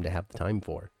wants him to have the time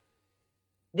for.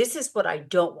 This is what I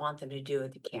don't want them to do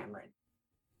with the Cameron.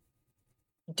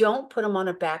 Don't put him on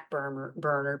a back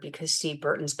burner because Steve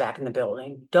Burton's back in the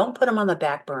building. Don't put him on the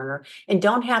back burner, and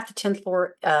don't have the 10th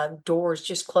floor doors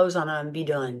just close on him and be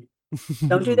done.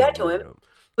 Don't do that to him, No.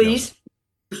 please.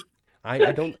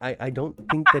 I don't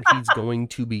think that he's going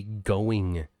to be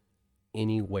going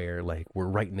anywhere like we're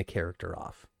writing the character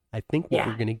off. I think what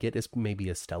we're Yeah. going to get is maybe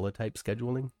a Stella type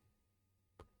scheduling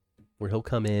where he'll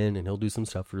come in and he'll do some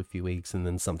stuff for a few weeks and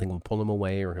then something will pull him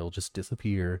away or he'll just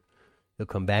disappear. He'll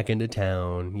come back into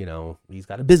town, he's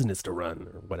got a business to run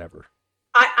or whatever.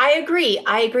 I agree.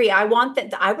 I agree. I want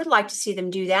that. I would like to see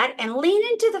them do that and lean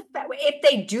into if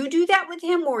they do that with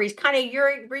him, where he's kind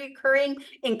of recurring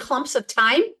in clumps of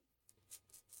time.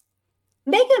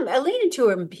 Make him lean into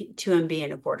him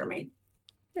being a Quartermain.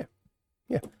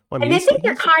 Yeah. Well, I mean, And I think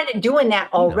they're kind of doing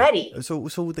that already So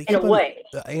they in a keep on, way.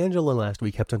 Angela last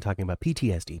week kept on talking about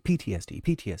PTSD, PTSD,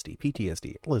 PTSD,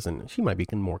 PTSD. Listen, she might be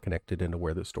more connected into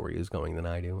where the story is going than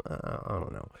I do. I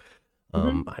don't know.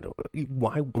 I don't.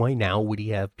 Why now would he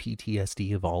have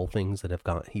PTSD of all things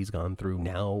that he's gone through?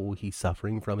 Now he's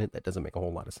suffering from it. That doesn't make a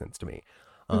whole lot of sense to me.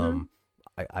 Mhm.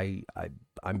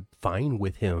 I'm fine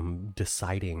with him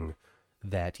deciding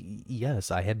that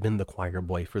yes, I had been the choir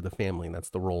boy for the family, and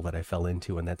that's the role that I fell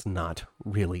into, and that's not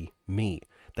really me.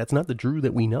 That's not the Drew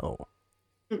that we know.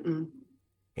 Mm-mm.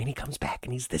 And he comes back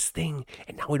and he's this thing,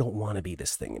 and now I don't want to be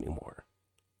this thing anymore.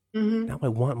 Mhm. Now I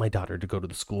want my daughter to go to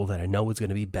the school that I know is going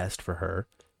to be best for her.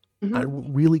 Mhm. I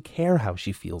don't really care how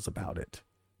she feels about it.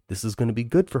 This is going to be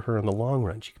good for her in the long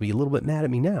run. She could be a little bit mad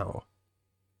at me now,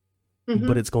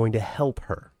 but it's going to help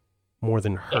her more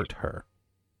than hurt her.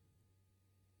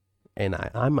 And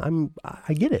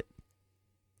I get it.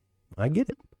 I get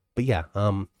it. But yeah,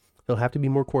 he'll have to be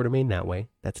more Quartermain that way.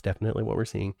 That's definitely what we're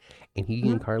seeing. And he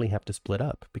and Carly have to split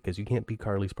up because you can't be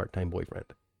Carly's part-time boyfriend.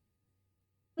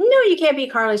 No, you can't be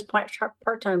Carly's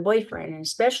part-time boyfriend, and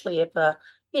especially if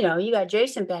you got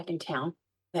Jason back in town.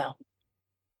 Well,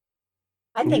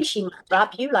 I think she might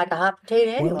drop you like a hot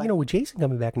potato anyway. Well, with Jason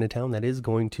coming back into town, that is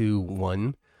going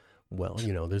to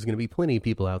there's going to be plenty of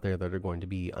people out there that are going to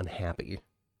be unhappy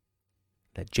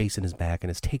that Jason is back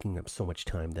and is taking up so much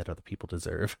time that other people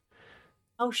deserve.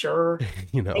 Oh, sure.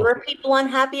 There were people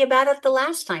unhappy about it the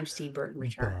last time Steve Burton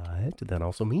returned. But that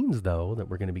also means, though, that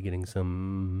we're going to be getting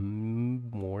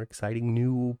some more exciting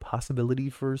new possibility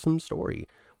for some story.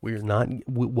 We're not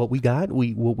what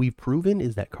we've proven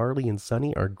is that Carly and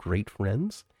Sonny are great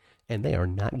friends, and they are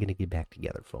not going to get back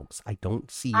together, folks. I don't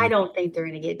think they're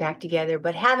going to get back together,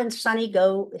 but having Sonny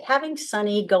go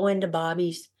into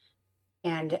Bobby's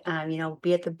and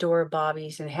be at the door of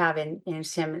Bobby's and having him,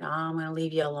 I'm going to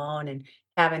leave you alone, and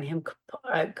having him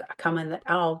come in.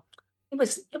 It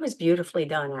was beautifully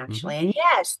done, actually. And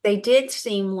yes, they did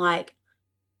seem like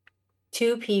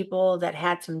two people that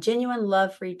had some genuine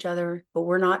love for each other, but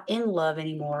were not in love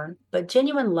anymore, but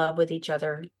genuine love with each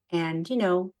other, and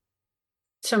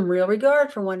some real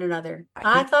regard for one another.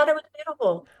 I thought it was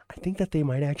beautiful. I think that they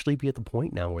might actually be at the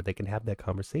point now where they can have that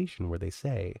conversation where they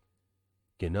say,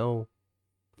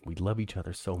 we love each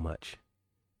other so much,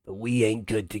 but we ain't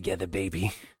good together,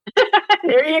 baby.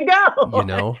 There you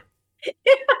go.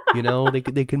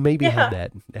 They can maybe have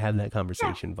that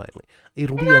conversation finally.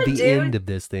 It'll be at the end of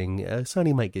this thing.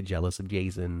 Sonny might get jealous of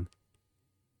Jason.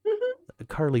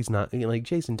 Carly's not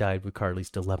Jason died with Carly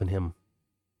still loving him.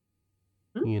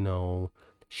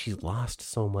 She's lost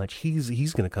so much.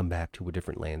 He's gonna come back to a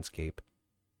different landscape.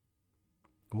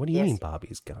 What do you mean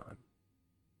Bobby's gone?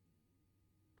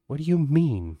 What do you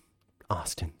mean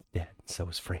Austin's dead? So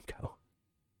is Franco.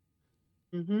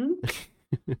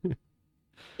 Mm-hmm.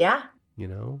 Yeah. You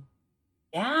know?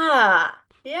 Yeah.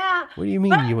 Yeah. What do you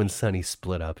mean But you and Sonny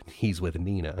split up and he's with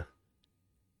Nina? of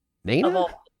Nina? all,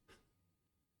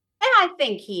 and I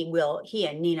think he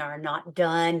and Nina are not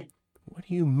done. What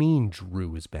do you mean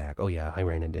Drew is back? Oh yeah, I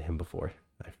ran into him before.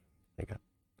 I got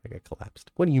I got collapsed.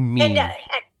 What do you And mean?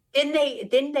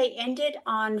 didn't they end it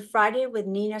on Friday with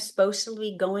Nina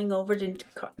supposedly going over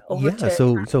Yeah, to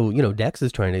so Dex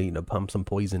is trying to pump some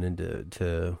poison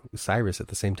into Cyrus at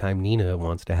the same time Nina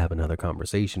wants to have another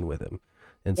conversation with him.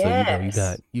 And so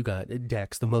yes. you got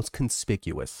Dex, the most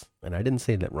conspicuous, and I didn't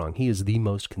say that wrong. He is the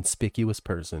most conspicuous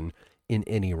person in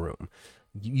any room.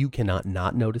 You cannot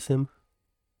not notice him.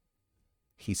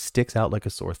 He sticks out like a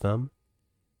sore thumb.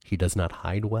 He does not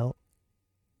hide well.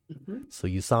 Mhm. So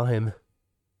you saw him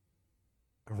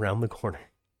around the corner.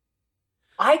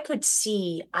 I could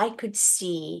see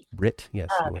Brit, yes,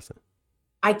 uh Melissa.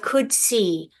 I could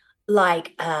see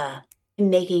like him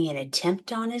making an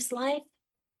attempt on his life,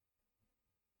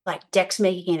 like Dex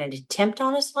making an attempt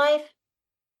on his life,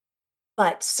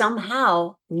 but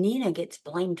somehow Nina gets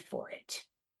blamed for it.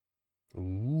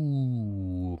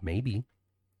 Ooh, maybe.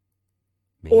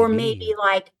 Or maybe Maybe.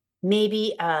 like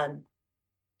maybe uh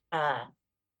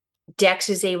Dex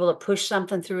is able to push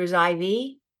something through his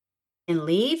IV and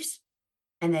leaves,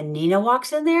 and then Nina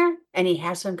walks in there and he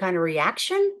has some kind of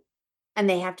reaction and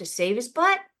they have to save his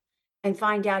butt and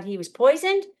find out he was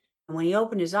poisoned. And when he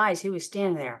opened his eyes, he was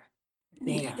standing there.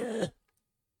 Nina. Nina.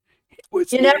 It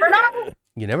was You never know. Nina.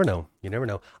 You never know. You never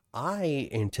know. I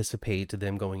anticipate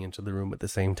them going into the room at the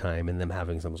same time and them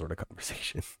having some sort of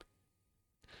conversation.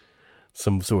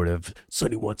 Some sort of,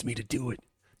 Sonny wants me to do it.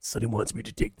 Sonny wants me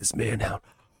to take this man out.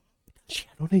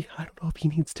 I don't know if he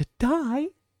needs to die.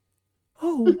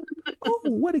 Oh, oh,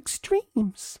 what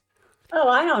extremes. Oh,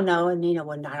 I don't know. And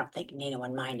I don't think Nina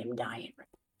would mind him dying.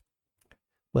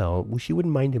 Well, she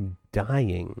wouldn't mind him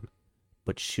dying,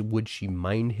 but would she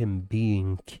mind him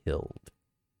being killed?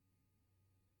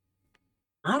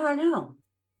 I don't know.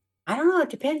 I don't know. It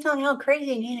depends on how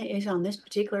crazy Nina is on this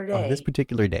particular On this day.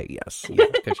 particular day, yes. Yeah,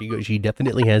 because she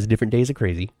definitely has different days of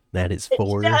crazy. That is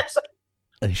for Yes.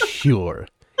 sure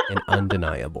and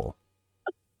undeniable.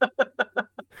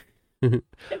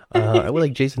 I would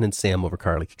like Jason and Sam over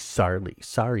Carly.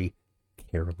 Sorry,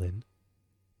 Carolyn.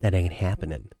 That ain't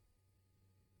happening.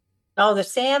 Oh, the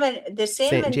Sam and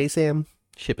J Sam,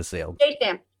 ship has sailed. J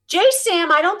Sam. J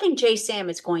Sam, I don't think J Sam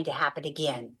is going to happen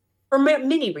again for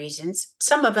many reasons.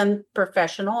 Some of them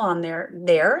professional on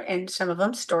there, and some of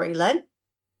them story led.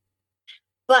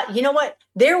 But you know what?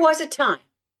 There was a time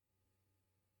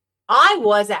I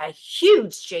was a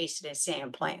huge Jason and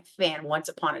Sam fan once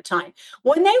upon a time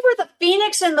when they were the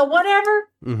Phoenix and the whatever.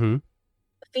 Mm-hmm.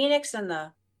 The Phoenix and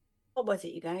the what was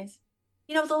it, you guys?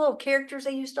 You know the little characters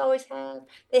they used to always have.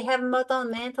 They have them up on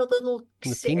the mantle. The little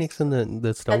The Phoenix and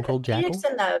the Stone the Cold Phoenix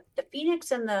Jackal? and the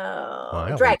Phoenix and Oh, I the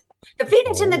don't. Dragon. The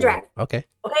Phoenix and the Oh, Dragon. okay.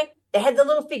 Okay. They had the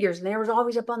little figures and they was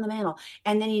always up on the mantle.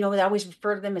 And then, they always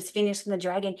refer to them as Phoenix and the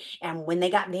Dragon. And when they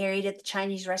got married at the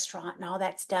Chinese restaurant and all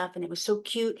that stuff, and it was so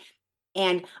cute.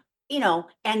 And, and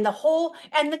and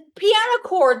the piano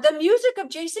chord, the music of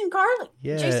Jason Carly.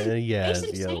 Yeah, yes,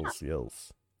 Jason Sam.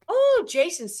 yes. Oh,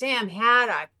 Jason Sam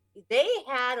they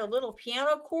had a little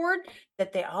piano chord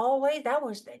that that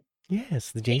was the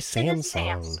Yes, the J Jason Sam and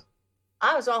song. Sam's.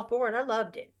 I was all for it. I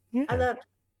loved it. Yeah. I loved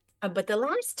it. But the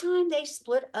last time they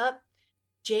split up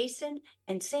Jason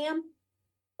and Sam,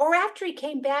 or after he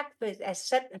came back as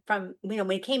set from, when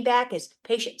he came back as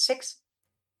patient 6,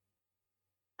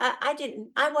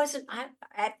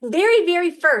 at very,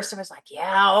 very first, I was like,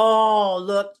 yeah, oh,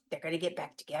 look, they're going to get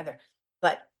back together.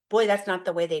 But boy, that's not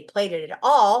the way they played it at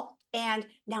all. And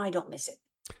now I don't miss it.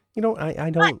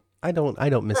 I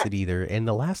don't miss it either. And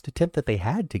the last attempt that they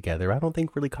had together, I don't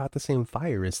think really caught the same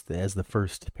fire as the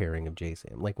first pairing of J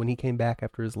Sam. Like when he came back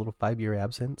after his little 5-year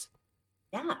absence.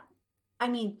 Yeah. I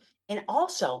mean, and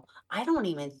also, I don't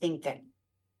even think that,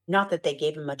 not that they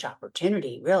gave him much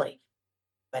opportunity, really,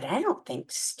 but I don't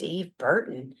think Steve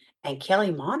Burton and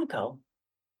Kelly Monaco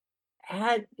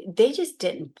they just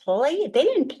didn't play. They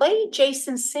didn't play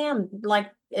Jason Sam like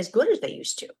as good as they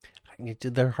used to.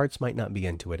 Their hearts might not be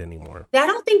into it anymore. I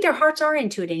don't think their hearts are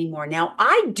into it anymore. Now,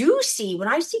 when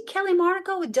I see Kelly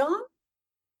Monaco with Dom,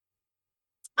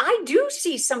 I do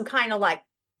see some kind of like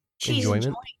she's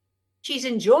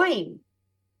enjoying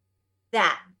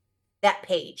that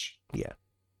page. Yeah.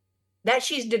 That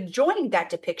she's enjoying that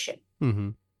depiction. Mm-hmm.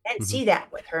 I didn't see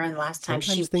that with her, and the last time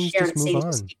sometimes things just move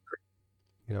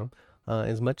on.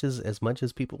 As much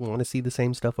as people want to see the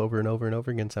same stuff over and over and over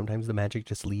again, sometimes the magic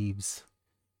just leaves.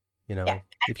 Yeah,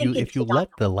 if you let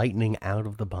the lightning out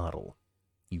of the bottle,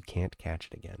 you can't catch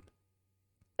it again.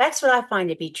 That's what I find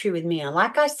to be true with me. And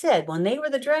like I said, when they were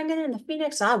the Dragon and the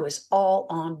Phoenix, I was all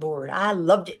on board. I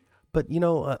loved it. But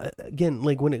again,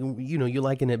 like when you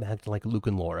liken it back to like Luke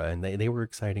and Laura, and they were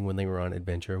exciting when they were on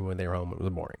adventure, and when they were home, it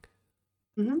was boring.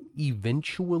 Hmm.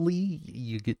 Eventually,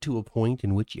 you get to a point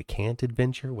in which you can't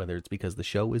adventure, whether it's because the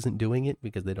show isn't doing it,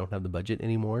 because they don't have the budget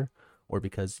anymore, or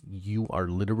because you are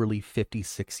literally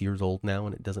 56 years old now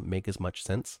and it doesn't make as much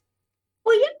sense.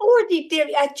 Well, yeah, or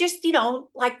just,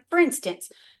 like for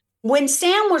instance, when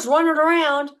Sam was running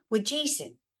around with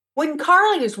Jason, when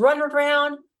Carly was running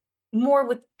around more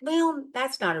with, well,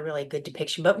 that's not a really good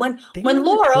depiction, but when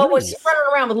Laura was running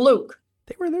around with Luke.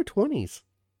 They were in their 20s.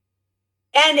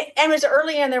 And it was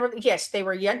early, and they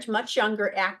were much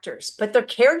younger actors, but their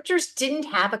characters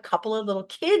didn't have a couple of little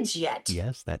kids yet.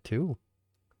 Yes, that too.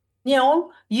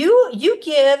 You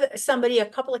give somebody a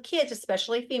couple of kids,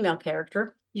 especially a female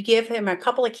character, you give him a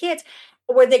couple of kids.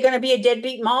 Were they going to be a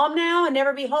deadbeat mom now and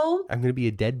never be home? I'm going to be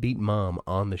a deadbeat mom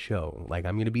on the show. Like,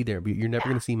 I'm going to be there, but you're never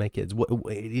going to see my kids.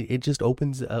 It just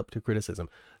opens up to criticism.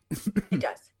 It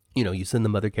does. You send the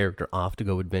mother character off to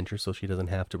go adventure so she doesn't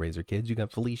have to raise her kids. You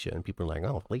got Felicia, and people are like,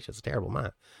 oh, Felicia's a terrible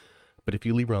mom. But if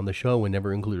you leave her on the show and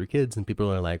never include her kids, and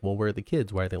people are like, well, where are the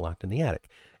kids? Why are they locked in the attic?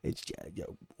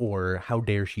 Or how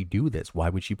dare she do this? Why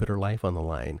would she put her life on the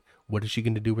line? What is she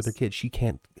going to do with her kids? She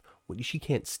can't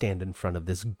stand in front of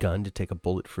this gun to take a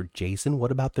bullet for Jason.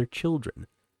 What about their children?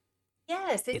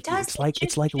 Yes, it does.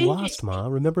 It's like Lost, Ma.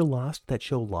 Remember Lost? That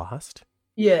show Lost?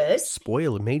 Yes.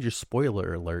 Major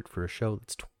spoiler alert for a show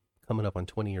that's coming up on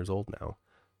 20 years old now.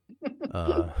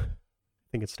 I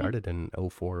think it started in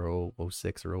 04 or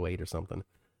 06 or 08 or something.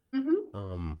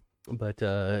 Mm-hmm. But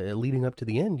leading up to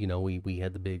the end, we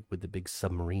had the big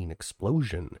submarine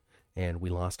explosion, and we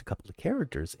lost a couple of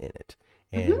characters in it.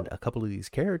 And a couple of these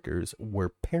characters were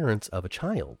parents of a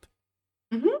child.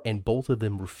 And both of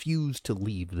them refused to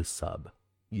leave the sub.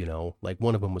 Like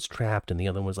one of them was trapped and the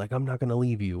other one was like, I'm not going to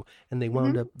leave you. And they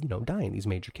wound up, dying. These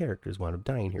major characters wound up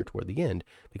dying here toward the end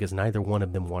because neither one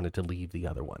of them wanted to leave the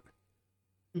other one.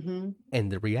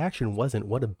 And the reaction wasn't,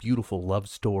 what a beautiful love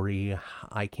story.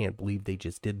 I can't believe they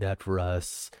just did that for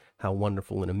us. How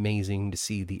wonderful and amazing to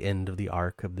see the end of the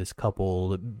arc of this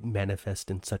couple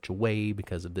manifest in such a way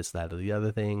because of this, that, or the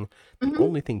other thing. The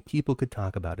only thing people could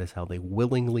talk about is how they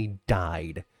willingly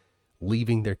died,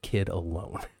 leaving their kid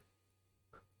alone.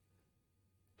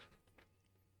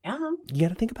 Yeah. You got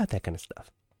to think about that kind of stuff.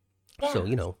 Yeah.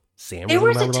 So, Sam was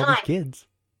around with all these kids.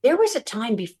 There was a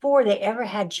time before they ever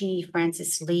had Jeannie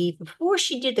Francis leave, before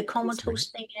she did the comatose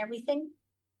thing and everything,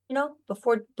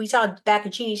 before we saw the back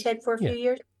of Jeannie's head for a few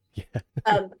years. Yeah.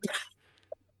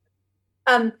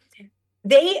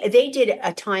 They did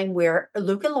a time where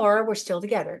Luke and Laura were still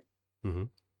together. Luke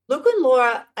and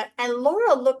Laura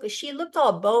she looked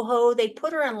all boho. They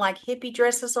put her in like hippie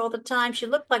dresses all the time. She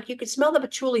looked like you could smell the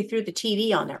patchouli through the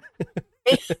TV on her.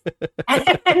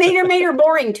 And they made her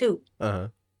boring too.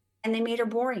 And they made her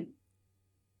boring.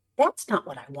 That's not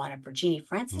what I wanted for Jeannie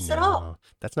Francis at all.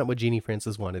 That's not what Jeannie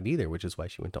Francis wanted either, which is why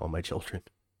she went to All My Children.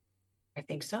 I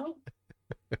think so.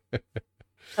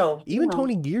 So even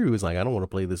Tony Gear was like, I don't want to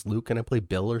play this Luke. Can I play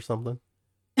Bill or something?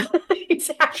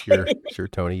 Exactly. Sure,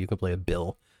 Tony, you can play a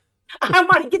Bill. I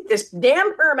want to get this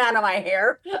damn perm out of my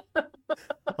hair.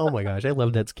 Oh my gosh, I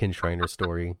love that Ken Schreiner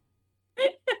story.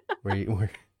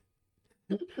 where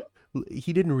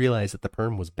he didn't realize that the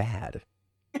perm was bad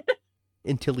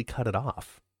until he cut it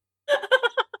off.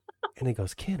 And he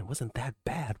goes, Ken, it wasn't that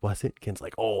bad, was it? Ken's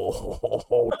like,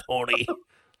 oh, Tony,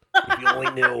 if you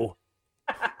only knew.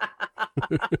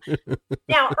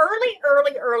 Now, early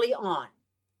on,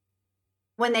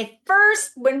 when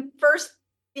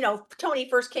Tony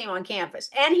first came on campus,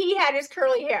 and he had his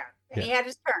curly hair, and he had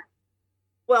his perm.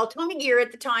 Well, Tony Gear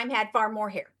at the time had far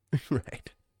more hair. Right.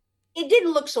 It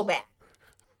didn't look so bad.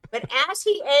 But as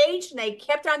he aged and they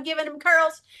kept on giving him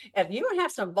curls, if you don't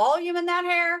have some volume in that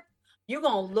hair, you're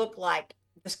going to look like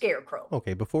the Scarecrow.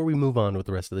 Okay, before we move on with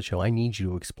the rest of the show, I need you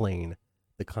to explain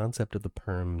the concept of the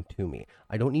perm to me.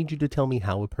 I don't need you to tell me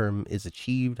how a perm is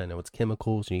achieved. I know it's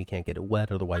chemicals and you can't get it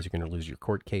wet, otherwise you're going to lose your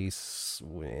court case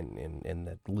in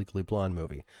that Legally Blonde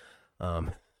movie.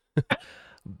 But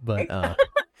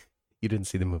you didn't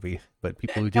see the movie, but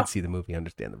people who did see the movie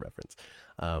understand the reference.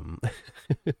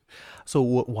 So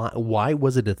why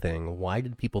was it a thing? Why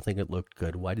did people think it looked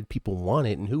good? Why did people want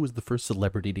it? And who was the first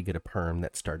celebrity to get a perm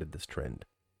that started this trend?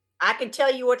 I can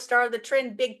tell you what started the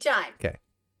trend big time. Okay.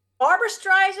 Barbra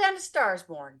Streisand, A Star Is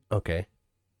Born. Okay.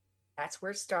 That's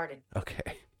where it started.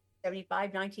 Okay.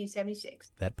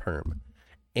 1976. That perm.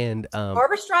 And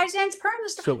Barbara Streisand's perm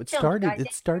is so it tell me, started. guys.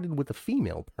 It started with a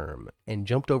female perm and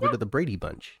jumped over Yeah. to the Brady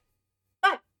Bunch.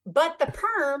 But the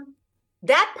perm,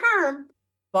 that perm,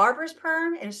 Barbara's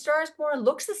perm and Star is Born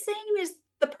looks the same as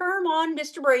the perm on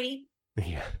Mr. Brady.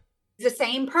 Yeah. It's the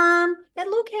same perm that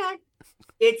Luke had.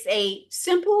 It's a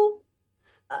simple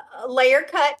layer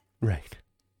cut Right.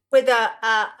 with a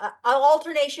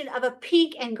alternation of a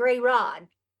pink and gray rod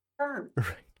perm.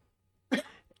 Right.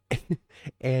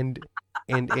 and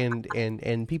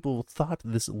people thought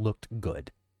this looked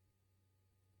good.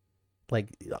 Like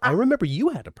I remember you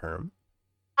had a perm.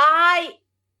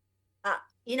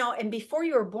 And before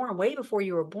you were born, way before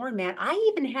you were born, man, I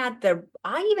even had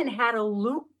a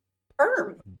Luke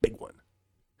perm. Big one.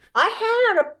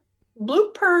 I had a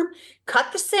Luke perm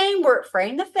cut the same where it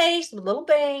framed the face with little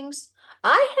bangs.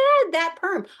 I had that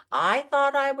perm. I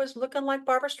thought I was looking like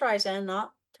Barbara Streisand,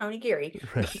 not Tony Geary.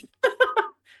 Right.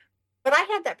 But I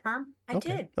had that perm. I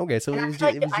Okay. did. Okay, so And it was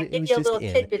I just, I it give was you a just little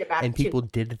in, tidbit about and it too. people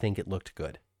did think it looked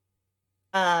good.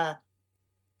 I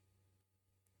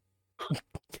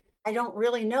don't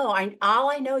really know.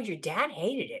 All I know is your dad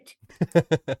hated it.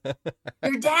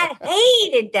 Your dad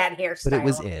hated that hairstyle. But it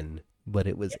was in. But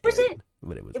it was It was in.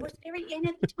 But it was It was very in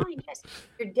at the time. Yes,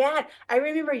 your dad. I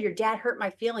remember your dad hurt my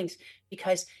feelings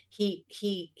because he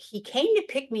came to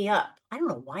pick me up. I don't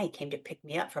know why he came to pick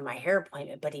me up for my hair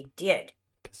appointment, but he did.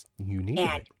 because you needed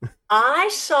And it. I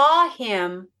saw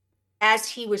him as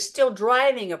he was still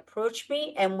driving approach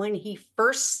me, and when he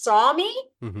first saw me,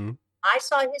 Mm-hmm. I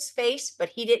saw his face, but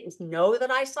he didn't know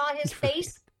that I saw his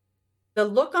face. The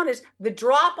look on the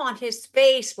drop on his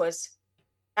face was,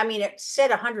 I mean, it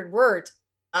said 100 words.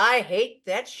 I hate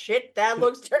that shit. That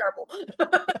looks terrible.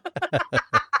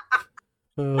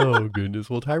 Oh, goodness.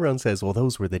 Well, Tyrone says, well,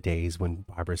 those were the days when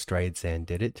Barbara Streisand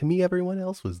did it. To me, everyone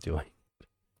else was doing.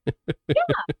 And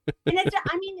it's,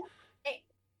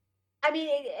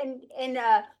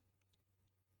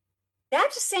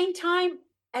 that's the same time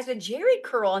as a Jerry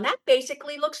curl, and that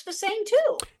basically looks the same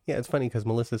too. Yeah, it's funny because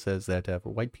Melissa says that for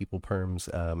white people, perms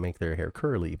make their hair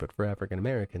curly, but for African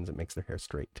Americans, it makes their hair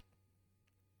straight.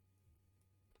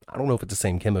 I don't know if it's the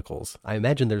same chemicals. I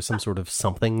imagine there's some sort of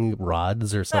something,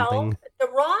 rods or something. Well, the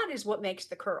rod is what makes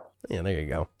the curl. Yeah, there you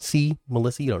go. See,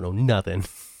 Melissa, you don't know nothing.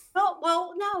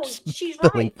 Well, no, she's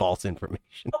Spilling right. false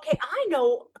information. Okay, I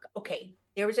know. Okay,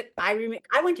 there was I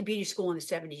went to beauty school in the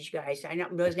 70s, you guys. I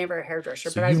was never a hairdresser,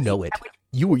 So but you know it.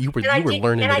 You were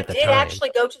learning it at the I did time. actually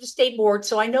go to the state board,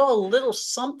 so I know a little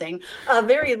something, a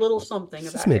very little something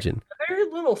Just a about it. smidgen. A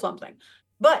very little something.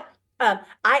 But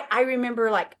I remember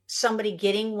like somebody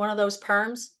getting one of those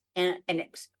perms, and it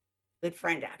was a good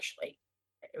friend actually.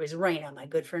 It was Raina, my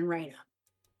good friend Raina,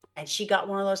 and she got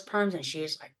one of those perms, and she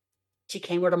was like, she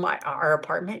came over to our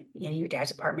apartment, your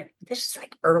dad's apartment. This is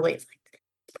like early, it's like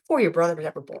before your brother was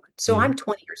ever born. So I'm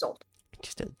 20 years old.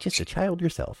 Just a child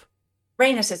yourself.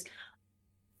 Raina says,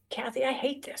 Kathy, I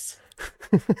hate this.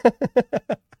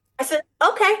 I said,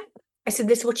 okay. I said,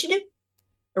 this is what you do.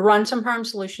 Run some perm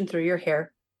solution through your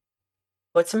hair.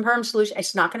 Put some perm solution.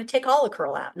 It's not going to take all the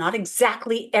curl out, not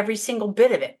exactly every single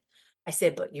bit of it. I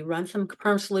said, but you run some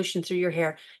perm solution through your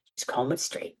hair. Just comb it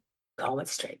straight. Comb it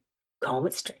straight. Comb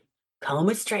it straight. Comb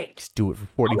it straight. Just do it for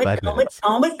 45 minutes.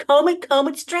 Comb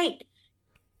it straight.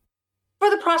 For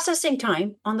the processing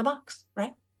time on the box,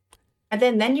 right? And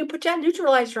then you put that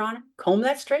neutralizer on it. Comb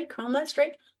that straight.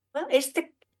 Well, it's the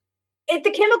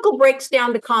chemical breaks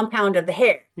down the compound of the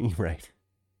hair. Right.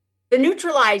 The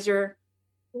neutralizer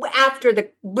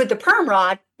with the perm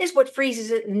rod is what freezes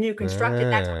it in the new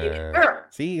constructed. That's what you get perm.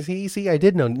 See, I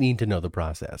did need to know the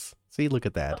process. See, look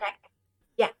at that. Okay.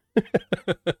 Yeah.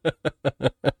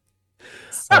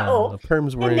 So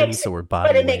perms were in, so we're body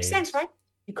but it makes waves. sense, right?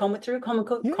 You comb it through, comb it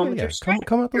Yeah, through straight.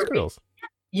 Comb out those curls.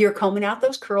 You're combing out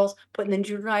those curls, putting the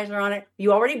neutralizer on it.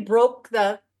 You already broke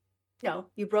the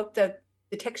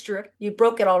texture. You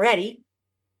broke it already.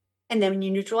 And then when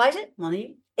you neutralize it, well,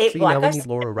 it now we need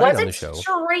Laura Wright on the show.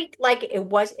 Straight like it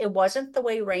wasn't the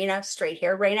way Raina straight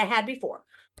hair Raina had before.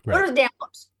 Right. What are the damn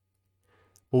clothes?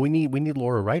 Well, we need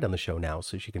Laura Wright on the show now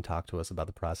so she can talk to us about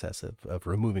the process of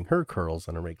removing her curls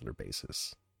on a regular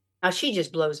basis. Now she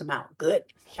just blows them out. Good.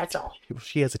 That's all.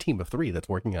 She has a team of 3 that's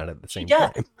working on it at the same She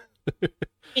does. time.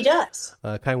 He does.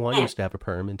 Kai Wan used to have a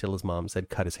perm until his mom said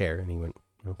cut his hair, and he went,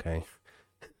 okay.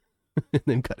 And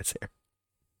then cut his hair.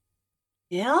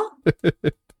 Yeah.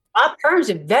 Perms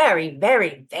are very,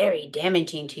 very, very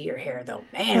damaging to your hair, though.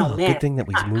 Man, oh man. Good thing that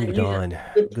we've moved on.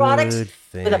 With products Good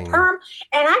thing. with a perm.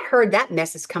 And I heard that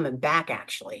mess is coming back,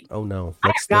 actually. Oh, no.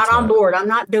 I'm not on board. I'm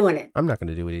not doing it. I'm not going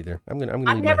to do it either. I'm going to leave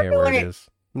my never hair where doing it it. is.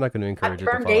 I'm not going to My encourage it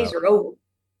to perm fall days out. are over.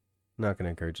 Not going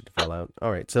to encourage it to fill out.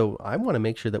 All right, so I want to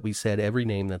make sure that we said every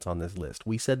name that's on this list.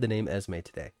 We said the name Esme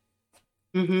today.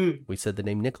 Mm-hmm. We said the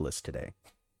name Nicholas today.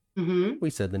 Mm-hmm. We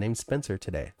said the name Spencer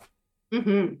today.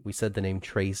 Mm-hmm. We said the name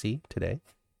Tracy today.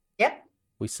 Yep.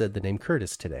 We said the name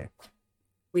Curtis today.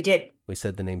 We did. We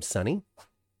said the name Sonny.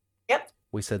 Yep.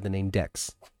 We said the name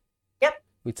Dex. Yep.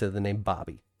 We said the name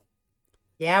Bobby.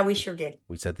 Yeah, we sure did.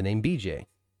 We said the name BJ.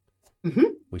 Mm-hmm.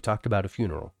 We talked about a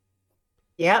funeral.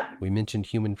 Yep. We mentioned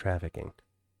human trafficking.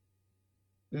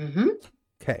 Mm-hmm.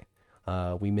 Okay.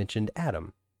 We mentioned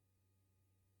Adam.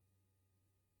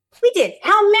 We did.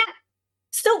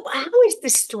 So how is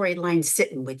this storyline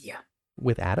sitting with you?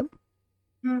 With Adam?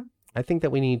 Hmm. I think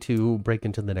that we need to break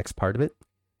into the next part of it,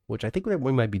 which I think that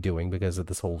we might be doing because of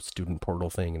this whole student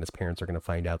portal thing, and his parents are going to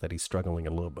find out that he's struggling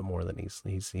a little bit more than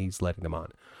he's letting them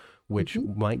on, which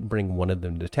might bring one of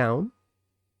them to town,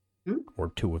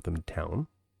 or two of them to town.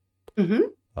 Mm-hmm.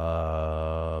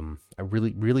 I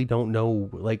really don't know,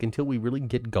 like, until we really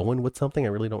get going with something, I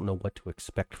really don't know what to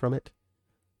expect from it.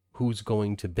 Who's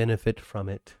going to benefit from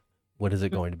it? What is it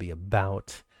going to be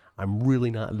about? I'm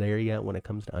really not there yet when it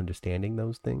comes to understanding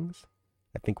those things.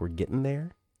 I think we're getting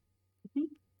there.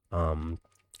 Mm-hmm.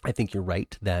 I think you're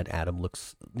right that Adam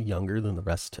looks younger than the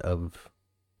rest of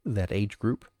that age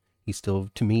group. He still,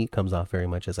 to me, comes off very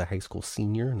much as a high school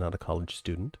senior, not a college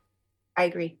student. I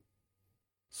agree.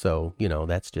 So,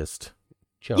 that's just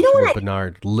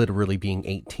Bernard literally being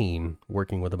 18,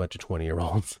 working with a bunch of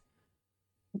 20-year-olds.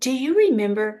 Do you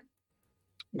remember?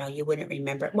 No, you wouldn't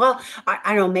remember. Well,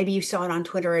 I don't know. Maybe you saw it on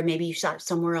Twitter, or maybe you saw it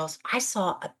somewhere else. I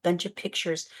saw a bunch of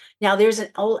pictures. Now, there's an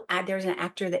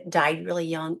actor that died really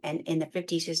young, and in the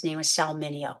 50s, his name was Sal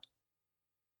Mineo.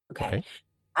 Okay.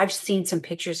 I've seen some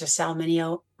pictures of Sal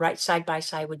Mineo right side by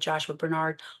side with Joshua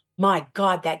Bernard. My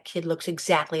God, that kid looks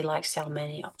exactly like Sal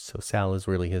Mineo. So Sal is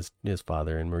really his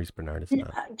father, and Maurice Bernard is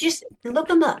not. Just look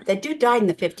him up. That dude died in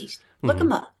the 50s. Look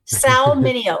him up. Sal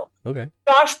Mineo. Okay.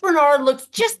 Josh Bernard looks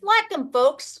just like him,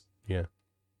 folks. Yeah.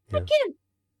 Look at him.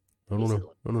 I don't know.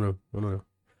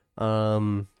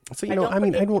 So I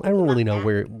don't really know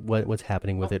what's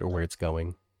happening with it or where it's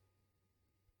going.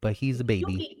 But he's a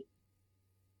baby.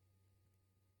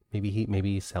 Maybe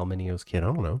he's Sal Mineo's kid. I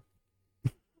don't know.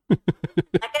 Like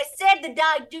I said, the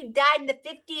dude died in the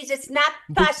 50s. It's not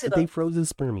possible. They froze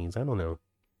his spermies. I don't know.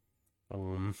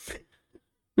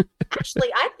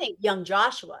 Actually, I think young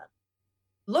Joshua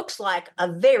looks like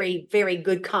a very, very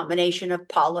good combination of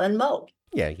Paula and Mo.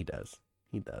 Yeah, he does.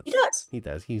 He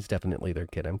does. He's definitely their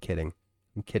kid. I'm kidding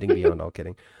beyond all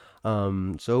kidding.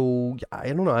 So I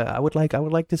don't know. I would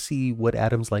like to see what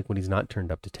Adam's like when he's not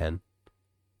turned up to 10.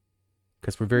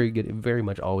 Because we're very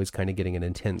much always kind of getting an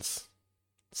intense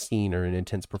scene or an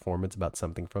intense performance about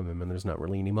something from him, and there's not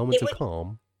really any moments of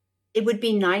calm. It would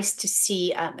be nice to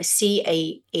see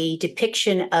a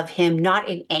depiction of him not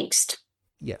in angst.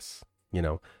 Yes.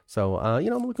 So,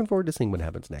 I'm looking forward to seeing what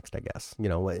happens next, I guess.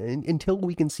 Until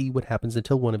we can see what happens,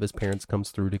 until one of his parents comes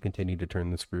through to continue to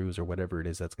turn the screws or whatever it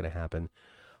is that's going to happen.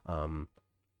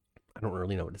 I don't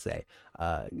really know what to say.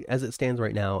 As it stands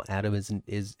right now, Adam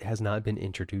has not been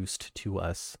introduced to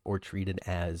us or treated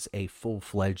as a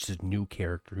full-fledged new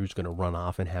character who's going to run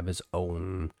off and have his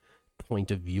own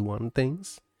point of view on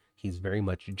things. He's very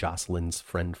much Jocelyn's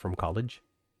friend from college.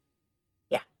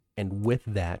 Yeah. And with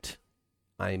that,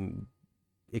 I'm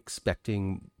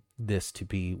expecting this to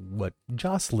be what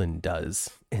Jocelyn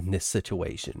does in this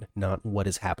situation, not what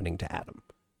is happening to Adam.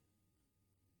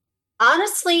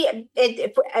 Honestly,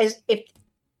 if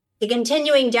they're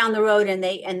continuing down the road and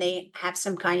they have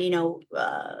some kind,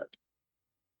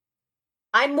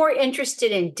 I'm more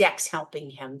interested in Dex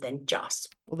helping him than Joss.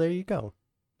 Well, there you go.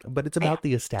 But it's about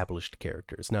the established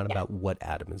characters, not about what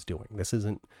Adam is doing. This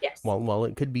isn't. Yes. While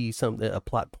it could be a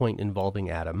plot point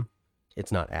involving Adam,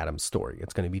 it's not Adam's story.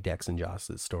 It's going to be Dex and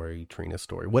Joss's story, Trina's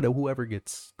story, whoever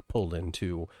gets pulled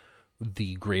into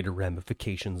the greater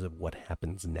ramifications of what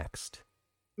happens next.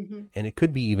 Mm-hmm. And it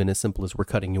could be even as simple as we're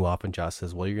cutting you off and Joss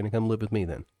says, well, you're going to come live with me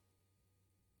then.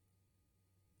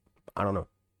 I don't know.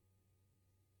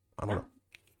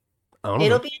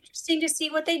 It'll be interesting to see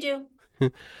what they do.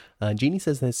 Jeannie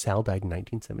says that Sal died in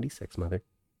 1976, Mother.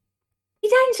 He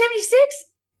died in 76?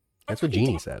 That's what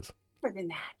Jeannie says. More than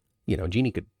that.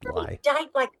 Jeannie could lie. He died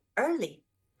like early.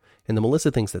 And the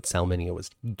Melissa thinks that Sal Mineo was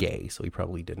gay, so he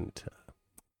probably didn't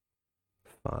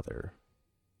father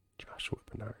Joshua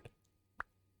Bernard.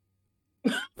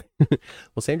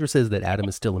 Well, Sandra says that Adam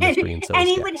is still a mystery, and so and is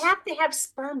he Dex. would have to have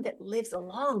sperm that lives a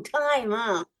long time,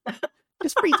 huh?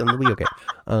 Just freeze them, it'll be okay.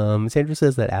 Sandra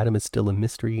says that Adam is still a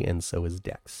mystery, and so is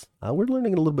Dex. We're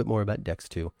learning a little bit more about Dex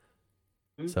too.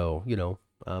 Mm-hmm. So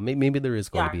Maybe there is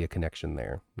going to Yeah. be a connection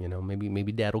there.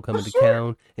 Maybe Dad will come Well, into sure.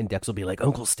 town and Dex will be like,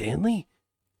 Uncle Stanley.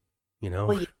 You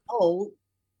know. Well,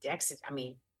 Dex is, I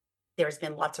mean, there's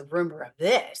been lots of rumor of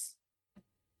this.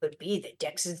 Could be that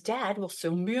Dex's dad will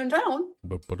soon be in town.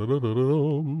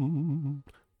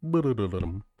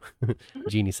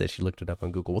 Jeannie says she looked it up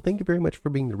on Google. Well, thank you very much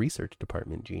for being the research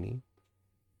department, Jeannie.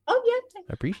 Oh, yeah.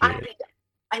 I appreciate I, it.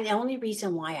 and the only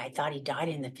reason why I thought he died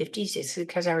in the 50s is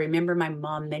because I remember my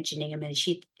mom mentioning him, and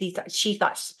she thought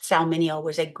Sal Mineo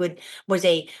was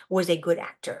a good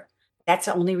actor. That's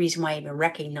the only reason why I even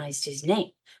recognized his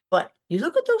name. But you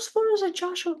look at those photos of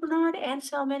Joshua Bernard and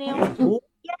Sal Mineo. Oh,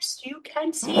 yes, you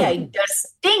can see a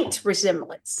distinct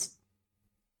resemblance.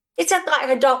 It's like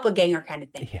a doppelganger kind of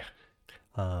thing.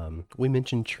 Yeah. We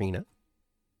mentioned Trina.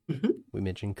 Mm-hmm. We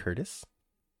mentioned Curtis.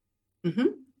 Mm-hmm.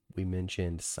 We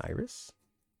mentioned Cyrus.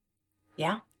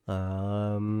 Yeah.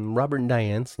 Robert and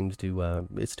Diane seems to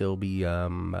still be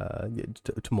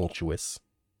tumultuous.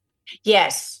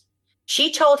 Yes.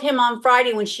 She told him on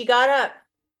Friday when she got up,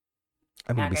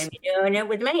 I'm not going to be doing it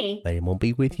with me. I won't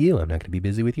be with you. I'm not going to be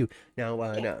busy with you. Now,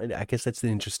 I guess that's the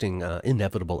interesting,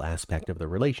 inevitable aspect of the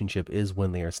relationship is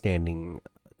when they are standing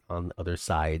on other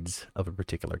sides of a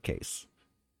particular case.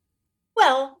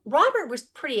 Well, Robert was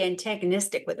pretty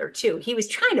antagonistic with her too. He was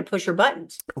trying to push her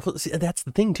buttons. Well, see, that's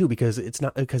the thing too, because it's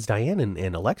not because Diane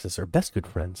and Alexis are best good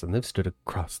friends, and they've stood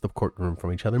across the courtroom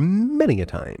from each other many a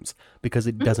times because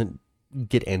it doesn't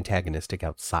get antagonistic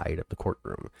outside of the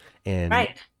courtroom. And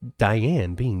Right.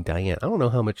 Diane, being Diane, I don't know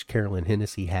how much Carolyn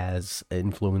Hennessy has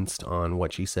influenced on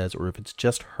what she says, or if it's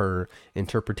just her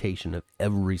interpretation of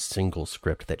every single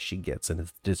script that she gets,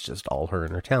 and it's just all her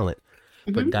and her talent.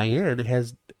 But Diane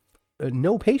has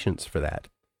no patience for that.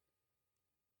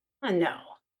 I know.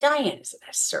 Diane is an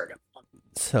assertive woman.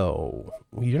 So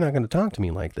you're not going to talk to me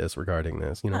like this regarding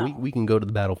this. No. We can go to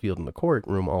the battlefield in the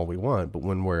courtroom all we want, but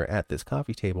when we're at this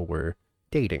coffee table, we're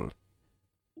dating.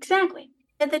 Exactly.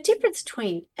 And the difference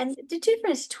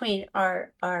between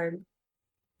our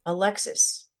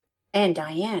Alexis and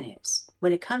Diane is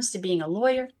when it comes to being a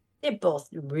lawyer, they're both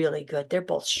really good. They're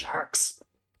both sharks.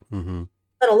 Mm-hmm.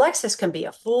 But Alexis can be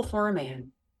a fool for a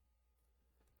man.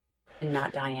 And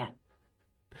not Diane.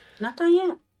 Not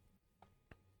Diane.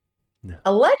 No.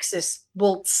 Alexis,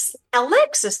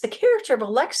 the character of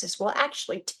Alexis will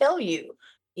actually tell you,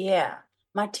 yeah,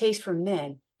 my taste for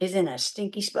men is in a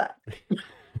stinky spot.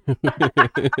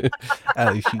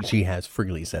 She has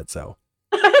freely said so.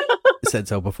 Said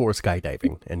so before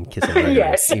skydiving and kissing Gregory,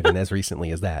 Yes. even as recently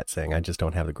as that, saying I just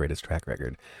don't have the greatest track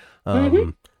record.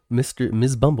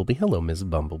 Ms. Bumblebee, hello, Ms.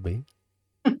 Bumblebee.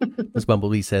 Ms.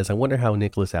 Bumblebee says, I wonder how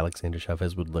Nicholas Alexander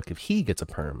Chavez would look if he gets a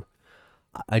perm.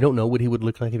 I don't know what he would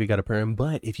look like if he got a perm,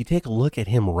 but if you take a look at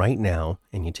him right now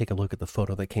and you take a look at the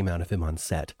photo that came out of him on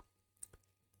set,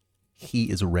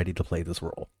 he is ready to play this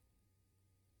role.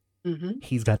 Mm-hmm.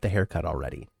 He's got the haircut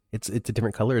already. It's a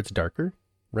different color. It's darker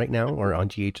right now, or on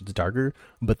GH it's darker,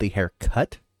 but the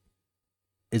haircut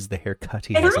is the haircut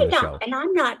he has on the show. And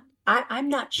I'm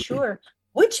not sure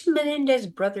which Menendez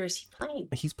brother is he playing.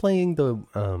 He's playing one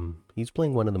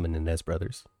of the Menendez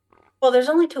brothers. Well, there's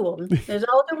only two of them. There's the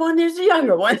older one, there's the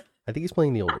younger one. I think he's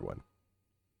playing the older one.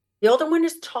 The older one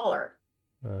is taller.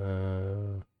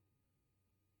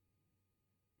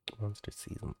 Monster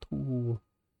Season 2.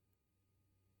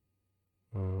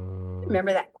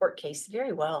 Remember that court case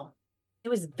very well. It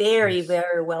was very,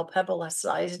 very well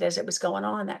publicized as it was going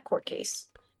on, that court case.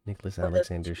 Nicholas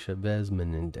Alexander Chavez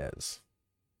Menendez.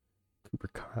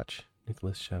 Cooper Koch,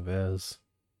 Nicholas Chavez.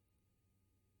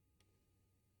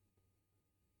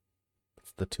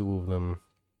 It's the two of them.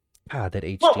 God, that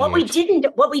HGH. Well,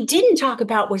 what we didn't talk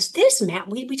about was this, Matt.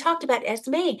 We talked about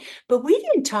Esme, but we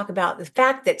didn't talk about the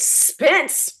fact that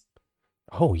Spence.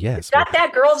 Oh yes, got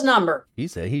that girl's number. He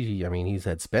said he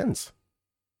said Spence.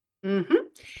 Mm-hmm.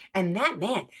 And that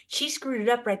man, she screwed it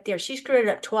up right there. She screwed it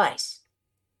up twice.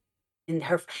 And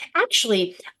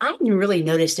actually, I really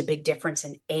noticed a big difference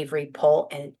in Avery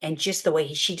Pohl and just the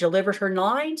way she delivered her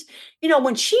lines. You know,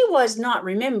 when she was not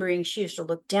remembering, she used to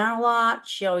look down a lot.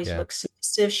 She always looked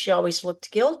submissive. She always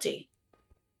looked guilty.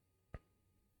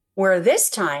 Where this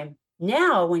time,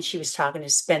 now when she was talking to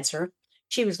Spencer,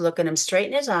 she was looking him straight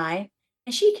in his eye,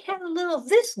 and she had a little of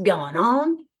this going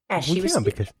on as she was.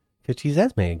 Because she's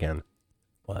Esme again.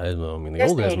 Well, I mean, the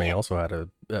old Esme also had a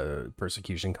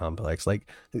persecution complex. Like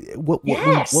what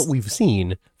we've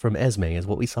seen from Esme is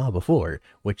what we saw before,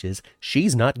 which is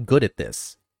she's not good at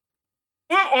this.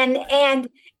 Yeah, and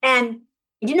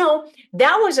you know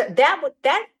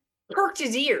that perked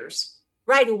his ears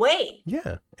right away.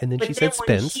 Yeah. And then she But then said when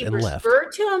Spence she and left.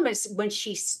 referred to him as when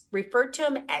she referred to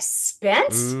him as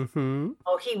Spence, Mm-hmm.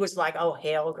 oh, he was like, "Oh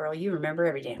hell, girl, you remember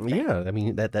every damn thing." Yeah. I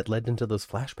mean, that led into those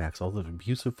flashbacks, all those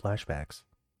abusive flashbacks.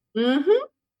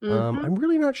 Mm-hmm. Mm-hmm. I'm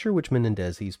really not sure which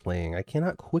Menendez he's playing. I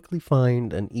cannot quickly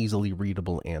find an easily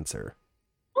readable answer.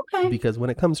 Okay. Because when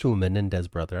it comes to a Menendez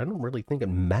brother, I don't really think it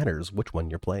matters which one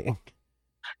you're playing.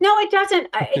 No, it doesn't.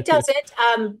 It doesn't.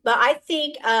 But I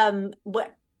think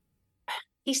what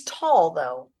he's tall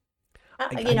though. I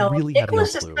really have no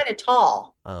Nicholas is clue. kind of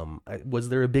tall. Was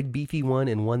there a big beefy one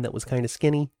and one that was kind of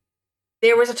skinny?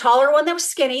 There was a taller one that was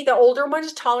skinny. The older one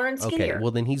is taller and Okay, skinnier.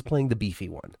 well then he's playing the beefy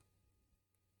one.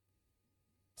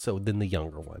 So then the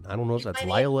younger one. I don't know if He's that's playing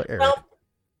Lyle or Eric. well,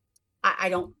 I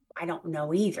don't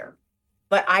know either.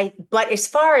 But as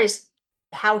far as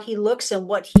how he looks and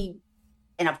what he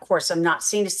and of course I'm not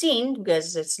seeing a scene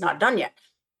because it's not done yet,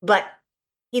 but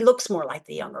he looks more like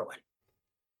the younger one.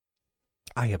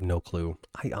 I have no clue.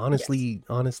 I Yes. honestly,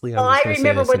 Well, I'm just I going to say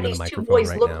remember this what into the these two microphone boys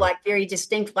right look now. like, very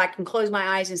distinct. I can close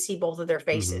my eyes and see both of their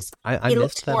faces. I He missed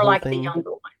looks that more whole like the thing.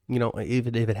 younger one. You know, if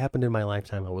it happened in my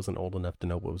lifetime, I wasn't old enough to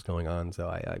know what was going on, so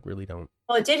I really don't.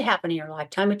 Well, it did happen in your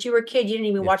lifetime, but you were a kid. You didn't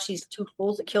even Yeah, watch these two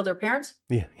fools that killed their parents.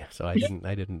 yeah. So I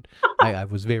didn't. I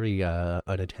was very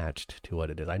unattached to what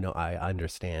it is. I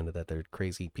understand that they're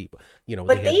crazy people. You know,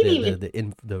 they But had they've even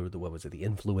the what was it? The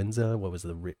influenza. What was it,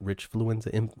 the rich fluenza?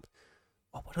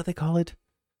 What do they call it?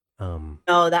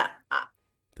 know that.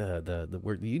 The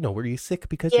where you know where you're sick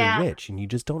because you're Yeah, rich and you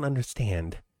just don't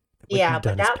understand that what yeah, you've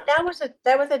but done is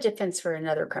that was a defense for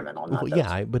another criminal, well, not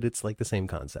yeah, those. but it's like the same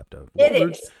concept of It well,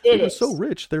 is. they're It just so is.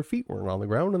 rich, their feet weren't on the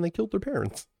ground and they killed their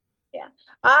parents. Yeah.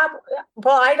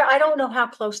 Well, I don't know how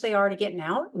close they are to getting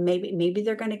out. Maybe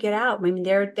they're going to get out. I mean,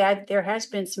 there has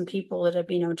been some people that have,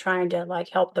 trying to like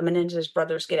help the Menendez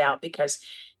brothers get out because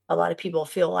a lot of people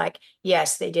feel like,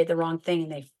 yes, they did the wrong thing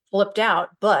and they flipped out,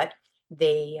 but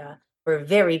they were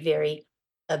very, very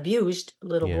abused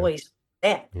little Yeah, boys.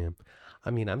 Yeah. yeah.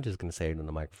 I mean, I'm just gonna say it on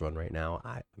the microphone right now.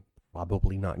 I'm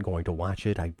probably not going to watch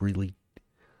it. I really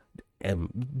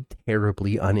am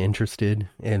terribly uninterested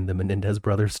in the Menendez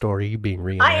brothers story being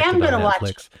I am reenacted going on to watch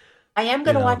Netflix. I am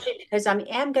going You to know, watch it because I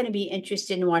am going to be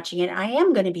interested in watching it. I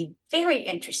am going to be very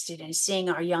interested in seeing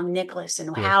our young Nicholas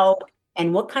and yeah. how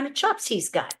and what kind of chops he's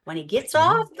got when he gets You know,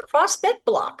 off the prospect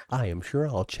block. I am sure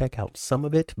I'll check out some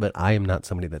of it, but I am not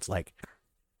somebody that's like,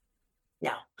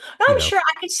 No, you I'm know, sure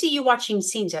I could see you watching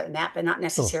scenes of that, but not oh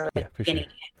necessarily at yeah, the for sure, beginning.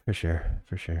 for sure,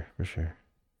 for sure, for sure,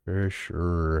 for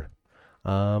sure.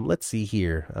 Let's see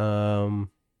here.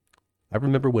 I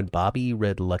remember when Bobby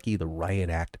read Lucky the riot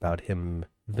act about him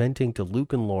venting to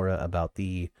Luke and Laura about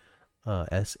the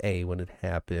SA when it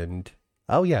happened.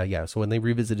 Oh yeah, yeah. So when they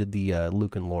revisited the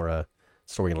Luke and Laura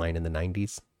storyline in the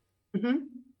 90s, Hmm.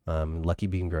 Lucky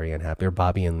being very unhappy, or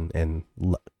Bobby and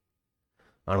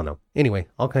I don't know. Anyway,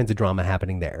 all kinds of drama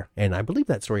happening there, and I believe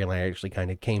that storyline actually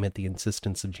kind of came at the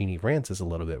insistence of Jeannie Francis a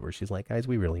little bit, where she's like, "Guys,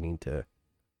 we really need to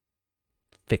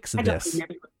fix I don't this."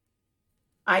 remember.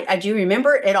 I do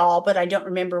remember it all, but I don't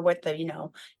remember what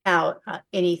the how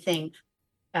anything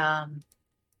how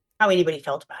anybody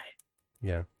felt about it.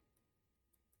 Yeah.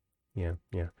 Yeah,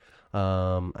 yeah.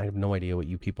 I have no idea what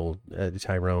you people,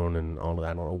 Tyrone and all of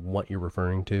that. I don't know what you're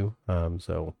referring to.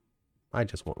 So I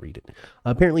just won't read it.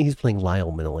 Apparently, he's playing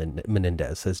Lyle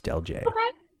Menendez, says Del J. Okay.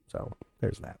 So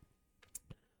there's that.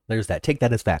 There's that. Take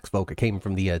that as facts, folk. It came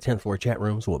from the 10th floor chat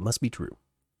room, so it must be true.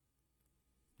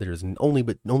 There's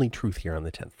only truth here on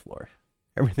the 10th floor.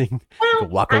 Everything you Well, can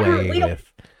walk I don't. away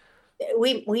with.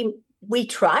 We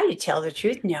try to tell the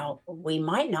truth. Now we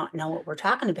might not know what we're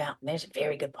talking about. And there's a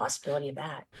very good possibility of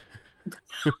that.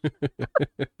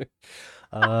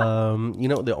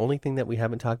 The only thing that we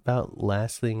haven't talked about,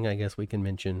 last thing I guess we can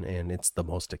mention, and it's the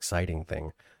most exciting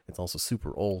thing. It's also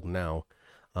super old now.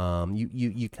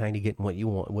 You kind of getting what you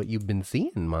want, what you've been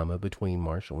seeing, Mama, between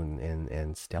Marshall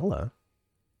and Stella,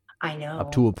 I up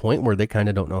know. to a point where they kind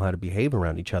of don't know how to behave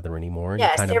around each other anymore, and he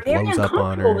Yes, kind they're of very blows up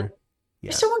on uncomfortable. her.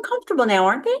 They're Yeah, so uncomfortable now,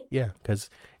 aren't they? yeah, because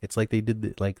it's like they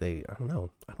did, like they, I don't know,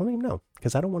 I don't even know,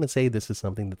 because I don't want to say this is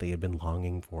something that they had been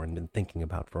longing for and been thinking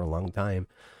about for a long time,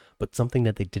 but something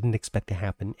that they didn't expect to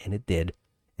happen, and it did,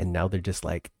 and now they're just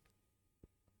like,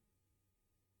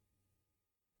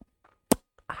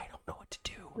 I don't know what to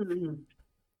do. Mhm.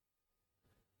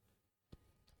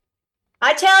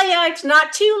 I tell you, it's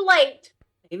not too late.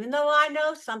 Even though I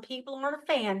know some people aren't a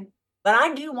fan, but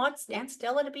I do want Stan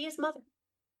Stella to be his mother.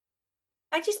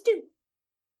 I just do.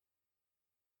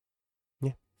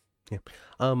 Yeah,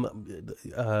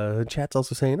 Yeah. Chat's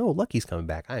also saying, "Oh, Lucky's coming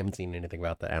back." I haven't seen anything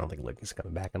about that. I don't think Lucky's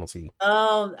coming back. I don't see.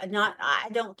 Oh, not, I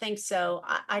don't think so.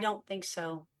 I don't think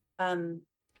so.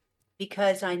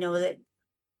 Because I know that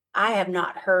I have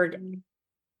not heard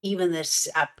even this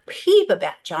a peep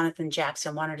about Jonathan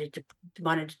Jackson wanted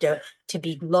to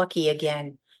be Lucky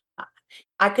again.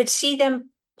 I could see them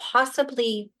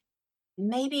possibly,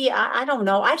 maybe, I don't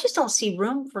know. I just don't see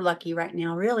room for Lucky right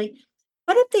now, really.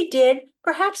 But if they did,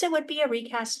 perhaps it would be a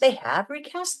recast. They have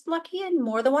recast Lucky on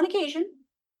more than one occasion.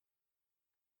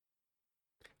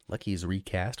 Lucky's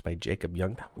recast by Jacob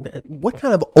Young. What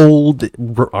kind of old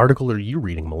article are you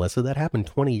reading, Melissa? That happened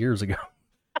 20 years ago.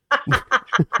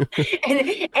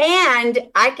 and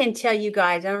I can tell you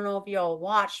guys, I don't know if you all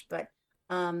watched, but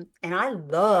and I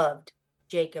loved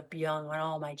Jacob Young when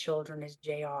all my children is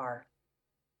JR.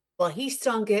 Well, he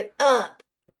sung it up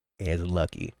As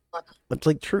Lucky. It's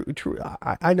like true.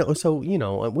 I know. So,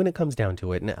 when it comes down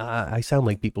to it, and I sound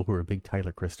like people who are big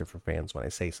Tyler Christopher fans when I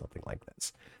say something like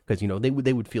this, because,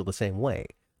 they would feel the same way.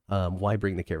 Why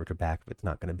bring the character back if it's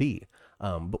not going to be?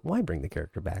 But why bring the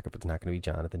character back if it's not going to be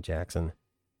Jonathan Jackson?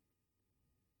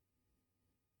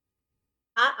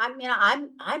 I mean,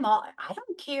 I'm all, I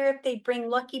don't care if they bring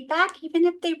Lucky back, even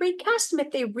if they recast him,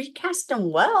 if they recast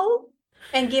him well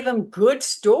and give him good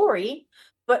story.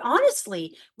 But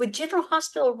honestly, with General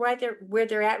Hospital where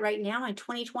they're at right now in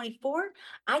 2024,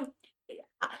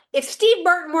 if Steve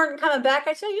Burton weren't coming back,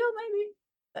 I'd say, maybe.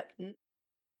 But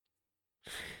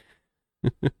I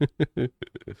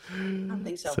don't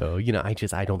think so. So,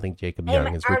 I don't think Jacob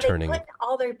Young is returning.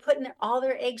 Are they putting all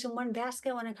their eggs in one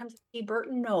basket when it comes to Steve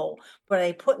Burton? No. But are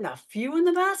they putting a few in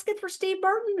the basket for Steve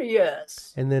Burton?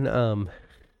 Yes. And then,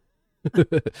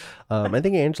 I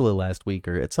think Angela last week,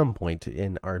 or at some point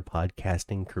in our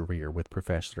podcasting career with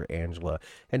Professor Angela,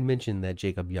 had mentioned that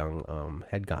Jacob Young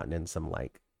had gotten in some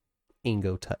like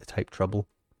Ingo type trouble,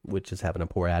 which is having a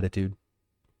poor attitude.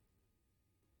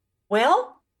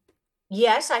 Well,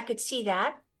 yes, I could see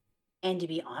that. And to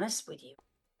be honest with you,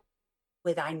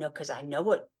 because I know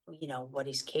what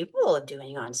he's capable of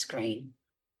doing on screen.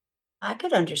 I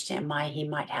could understand why he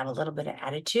might have a little bit of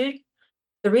attitude.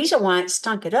 The reason why it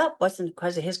stunk it up wasn't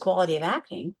because of his quality of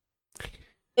acting.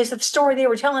 It's the story they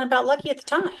were telling about Lucky at the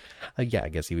time. Yeah, I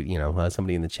guess he would,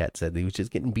 somebody in the chat said he was just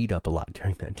getting beat up a lot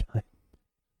during that time.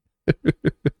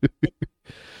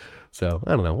 So,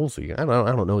 I don't know. We'll see. I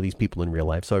don't know these people in real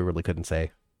life, so I really couldn't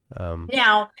say.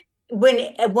 Now,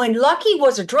 when Lucky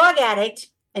was a drug addict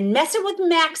and messing with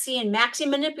Maxie and Maxie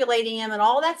manipulating him and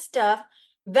all that stuff,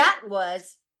 that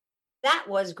was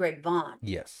Greg Vaughn.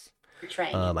 Yes.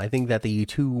 Portraying I think that the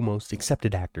two most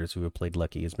accepted actors who have played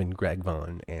Lucky has been Greg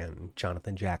Vaughn and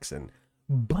Jonathan Jackson.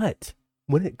 But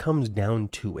when it comes down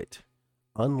to it,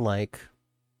 unlike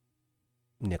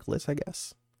Nicholas, I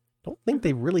guess, I don't think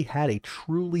they've really had a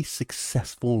truly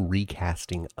successful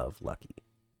recasting of Lucky.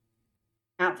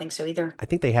 I don't think so either. I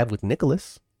think they have with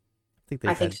Nicholas. I think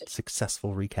they've had so.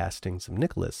 Successful recastings of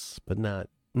Nicholas, but not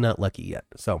Lucky yet.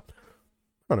 So,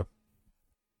 I don't know.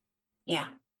 Yeah.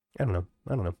 I don't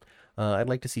know. I'd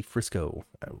like to see Frisco.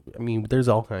 I mean, there's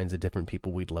all kinds of different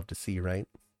people we'd love to see, right?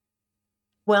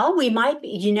 Well,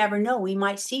 you never know. We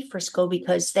might see Frisco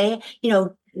because they,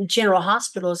 General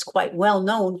Hospital is quite well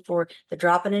known for the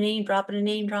dropping a name.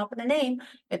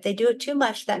 If they do it too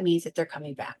much, that means that they're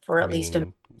coming back for at least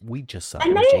a. We just saw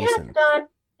And Jason.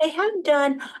 They have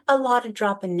done a lot of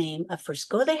drop a name of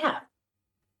Frisco. They have.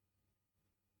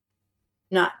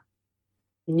 Not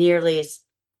nearly as,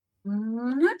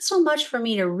 not so much for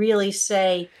me to really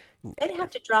say. They'd have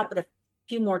to drop it a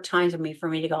few more times with me for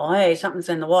me to go, hey, something's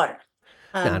in the water.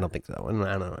 No, I don't think so.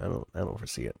 I don't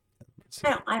foresee it.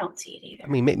 I don't see it either. I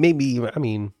mean, maybe. I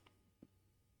mean,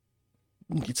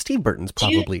 Steve Burton's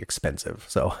probably expensive,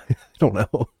 so I don't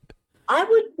know. I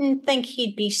wouldn't think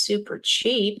he'd be super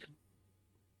cheap.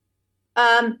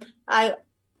 I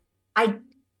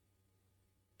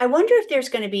wonder if there's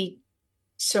going to be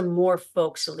some more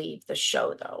folks leave the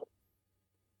show, though.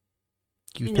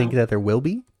 Do you think that there will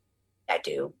be? I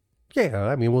do. Yeah,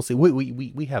 I mean, we'll see.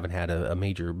 We haven't had a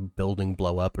major building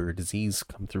blow up or a disease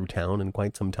come through town in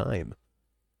quite some time.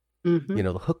 Mm-hmm.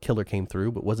 The hook killer came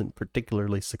through, but wasn't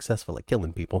particularly successful at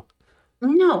killing people.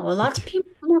 No, lots of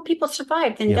more people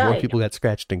survived than died. More people got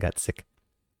scratched and got sick.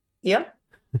 Yep.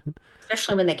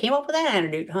 Especially when they came up with that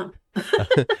antidote, huh?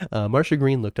 Marsha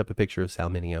Green looked up a picture of Sal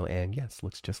Mineo, and yes,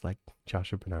 looks just like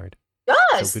Joshua Bernard.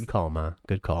 Does. So good call, Ma.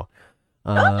 Good call.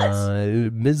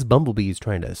 Ms. Bumblebee is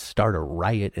trying to start a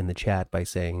riot in the chat by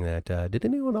saying that, did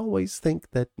anyone always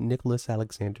think that Nicholas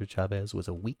Alexander Chavez was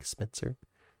a weak Spencer?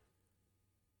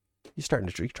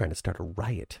 You're trying to start a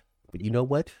riot. But you know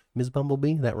what, Ms.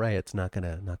 Bumblebee? That riot's not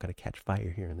gonna catch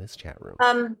fire here in this chat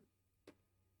room.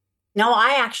 No,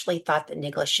 I actually thought that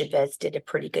Nicholas Chavez did a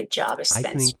pretty good job as I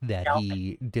Spencer. think that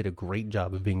he did a great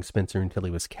job of being Spencer until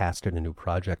he was cast in a new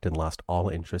project and lost all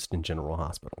interest in General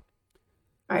Hospital.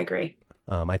 I agree.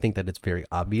 I think that it's very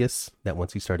obvious that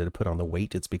once he started to put on the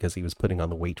weight, it's because he was putting on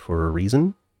the weight for a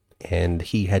reason. And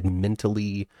he had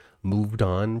mentally moved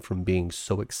on from being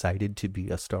so excited to be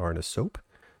a star in a soap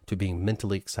to being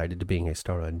mentally excited to being a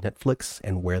star on Netflix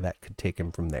and where that could take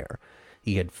him from there.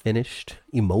 He had finished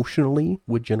emotionally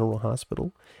with General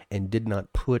Hospital and did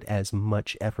not put as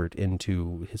much effort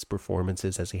into his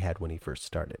performances as he had when he first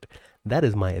started. That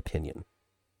is my opinion.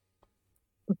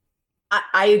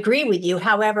 I agree with you.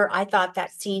 However, I thought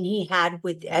that scene he had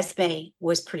with Esme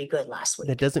was pretty good last week.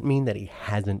 That doesn't mean that he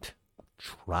hasn't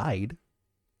tried,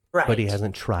 Right. but he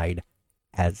hasn't tried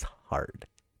as hard.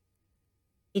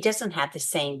 He doesn't have the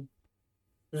same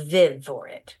viv for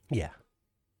it. Yeah.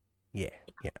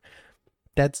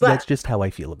 That's just how I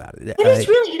feel about it. But it's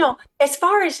really, as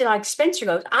far as like Spencer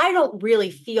goes, I don't really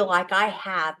feel like I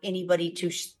have anybody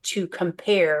to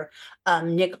compare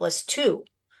Nicholas to,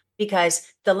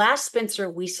 because the last Spencer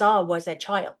we saw was a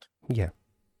child. Yeah.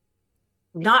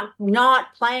 Not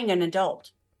playing an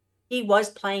adult. He was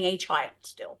playing a child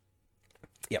still.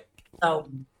 Yep. So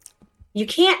you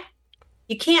can't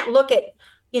look at,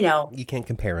 you can't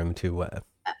compare him to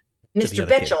Mr.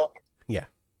 Betchel. Yeah.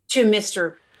 To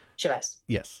Mr. Chavez.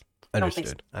 Yes.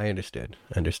 Understood. I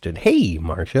understood. Hey,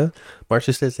 Marcia.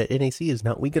 Marcia says that NAC is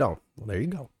not weak at all. Well, there you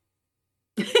go.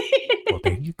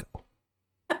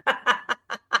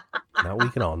 Not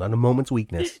weak at all. Not a moment's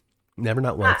weakness. Never,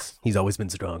 not once. He's always been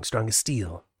strong. Strong as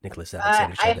steel. Nicholas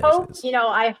Alexander Chavez.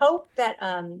 I hope that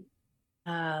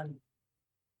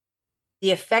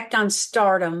the effect on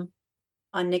stardom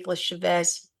on Nicholas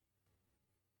Chavez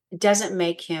doesn't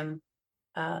make him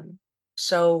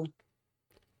so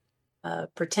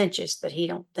pretentious that he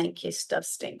don't think his stuff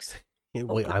stinks.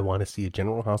 I want to see a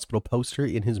General Hospital poster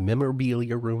in his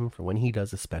memorabilia room for when he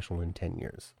does a special in 10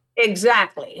 years.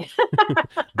 Exactly.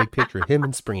 Big picture of him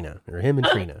and Sprina, or him and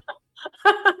Trina.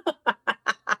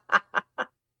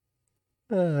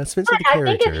 Spencer the character.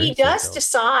 I think if he does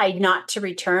decide not to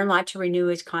return, not to renew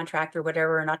his contract or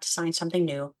whatever, or not to sign something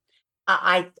new,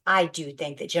 I do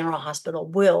think that General Hospital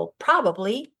will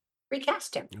probably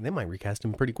recast him. They might recast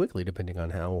him pretty quickly, depending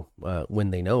on how,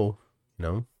 when they know,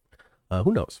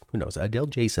 who knows? Adele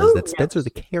J says that Spencer the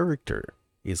character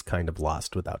is kind of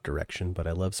lost without direction, but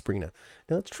I love Sprina.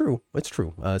 No, it's true. It's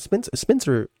true.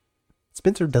 Spencer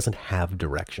doesn't have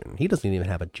direction. He doesn't even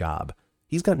have a job.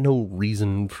 He's got no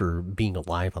reason for being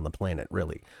alive on the planet,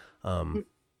 really.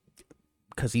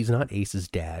 Because he's not Ace's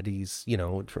dad. He's,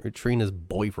 Trina's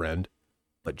boyfriend,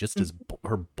 but just as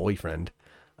her boyfriend.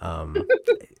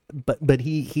 But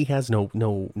he has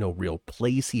no real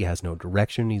place. He has no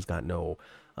direction. He's got no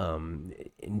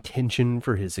intention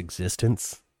for his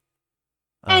existence.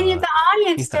 And the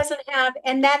audience doesn't have,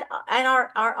 and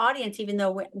our audience, even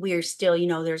though we're still,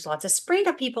 there's lots of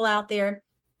Sprina people out there,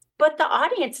 but the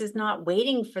audience is not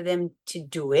waiting for them to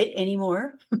do it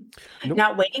anymore. Nope.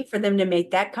 Not waiting for them to make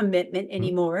that commitment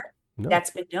anymore. No. That's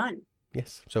been done.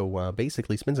 Yes. So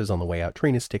basically, Spencer's on the way out.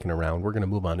 Trina's sticking around. We're going to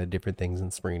move on to different things,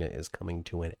 and Sprina is coming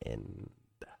to an end.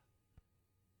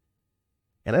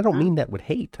 And I don't mean that with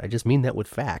hate. I just mean that with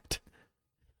fact.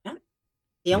 Yeah.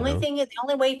 The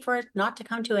only way for it not to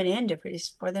come to an end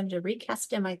is for them to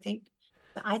recast him, I think.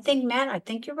 Matt, I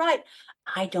think you're right.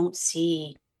 I don't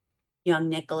see young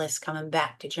Nicholas coming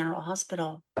back to General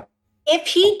Hospital. If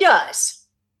he does,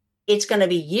 it's going to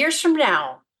be years from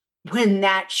now when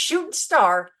that shooting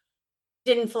star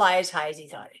didn't fly as high as he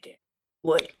thought it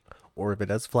would. Or if it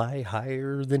does fly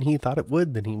higher than he thought it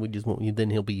would, then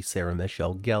he'll be Sarah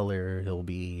Michelle Gellar. He'll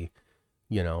be,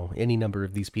 any number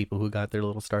of these people who got their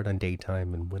little start on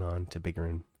Daytime and went on to bigger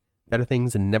and better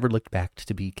things and never looked back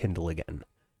to be Kendall again.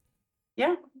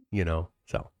 Yeah.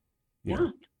 So. Yeah.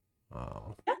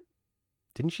 Oh. Yeah.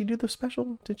 Didn't she do the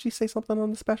special? Did she say something on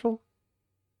the special?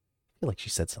 I feel like she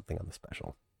said something on the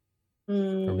special.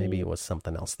 Or maybe it was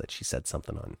something else that she said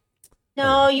something on.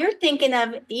 No, you're thinking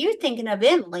of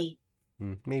Emily.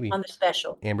 Maybe. On the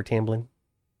special. Amber Tamblyn?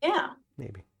 Yeah.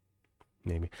 Maybe.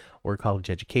 Or college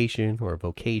education, or a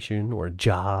vocation, or a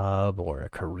job, or a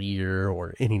career,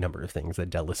 or any number of things that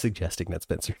Dell is suggesting that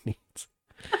Spencer needs.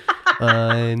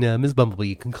 And Ms.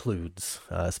 Bumblebee concludes,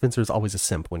 Spencer's always a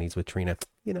simp when he's with Trina.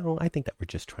 I think that we're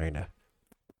just trying to...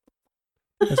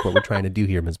 That's what we're trying to do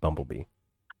here, Ms. Bumblebee.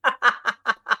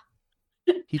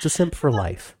 He's a simp for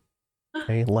life.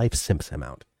 Okay? Life simps him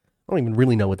out. I don't even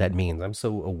really know what that means. I'm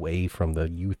so away from the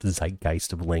youth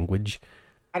zeitgeist of language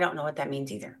I don't know what that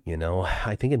means either. You know,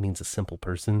 I think it means a simple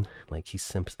person. Like he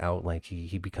simps out, like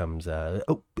he becomes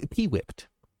p-whipped.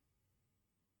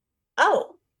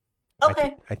 Oh,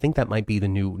 okay. I think that might be the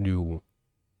new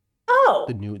Oh,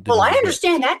 the well, new I whipped.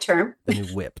 understand that term. The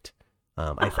new whipped.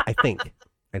 I think.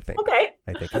 Okay.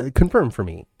 I think. Confirm for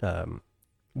me,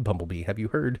 Bumblebee. Have you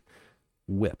heard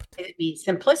whipped? Does it mean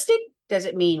simplistic? Does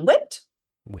it mean whipped?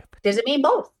 Whipped. Does it mean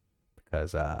both?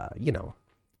 Because I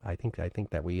think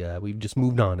that we've just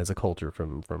moved on as a culture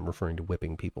from referring to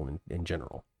whipping people in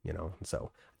general.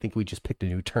 So I think we just picked a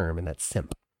new term, and that's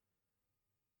simp.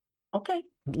 Okay.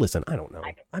 Listen, I don't know.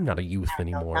 I'm not a youth I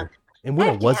don't know anymore. nothing. And when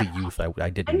I was a Yeah, youth, I I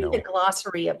didn't need a know.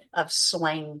 glossary of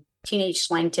slang, teenage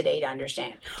slang today to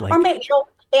understand. Or Like, maybe,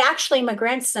 actually, my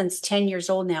grandson's 10 years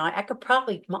old now. I could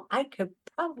probably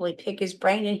pick his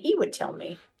brain and he would tell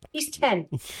me. He's 10,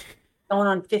 going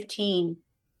on 15.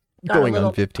 Got a going on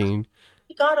little, 15.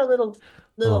 he got a little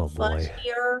Oh fuzz boy.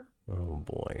 here, Oh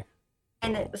boy.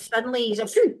 and Oh. suddenly he's a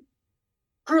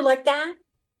grew like that.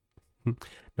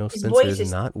 No, His Spencer voice is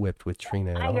is, not whipped with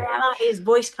Trina at hi, all. Grandma. His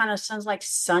voice kind of sounds like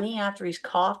Sonny after he's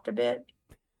coughed a bit.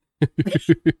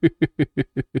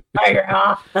 Hi,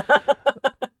 Grandma.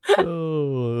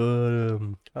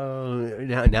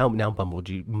 Now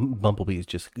Bumblebee is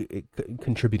just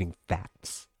contributing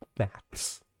facts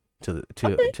to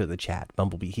Okay. the chat.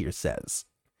 Bumblebee here says,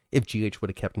 if GH would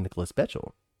have kept Nicholas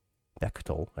Bechtel, I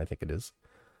think it is,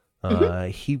 Mhm.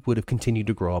 he would have continued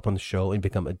to grow up on the show and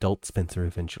become adult Spencer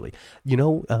eventually.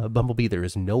 Bumblebee, there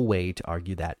is no way to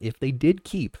argue that if they did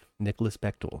keep Nicholas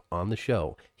Bechtel on the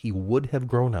show, he would have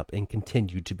grown up and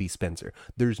continued to be Spencer.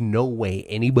 There's no way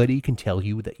anybody can tell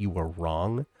you that you are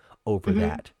wrong over Mhm.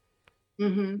 that,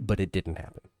 Mhm. but it didn't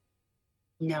happen.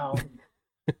 No.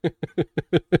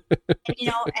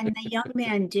 And the young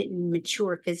man didn't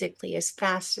mature physically as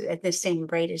fast at the same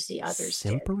rate as the others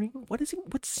did. Simpering? What's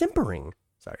simpering?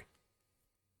 Sorry.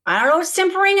 I don't know what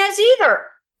simpering is either.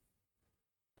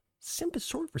 Simp is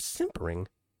short for simpering.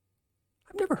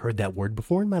 I've never heard that word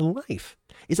before in my life.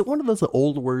 Is it one of those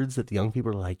old words that the young people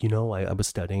are like, I was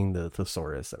studying the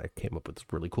thesaurus and I came up with this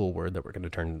really cool word that we're going to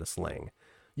turn into slang.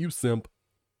 You simp.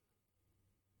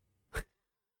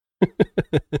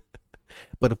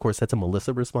 But of course, that's a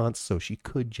Melissa response, so she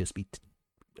could just be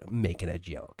making a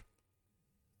joke.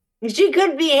 She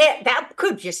could be hit. That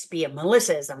could just be a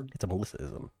Melissaism. It's a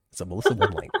Melissaism. It's a Melissa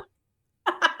one-liner.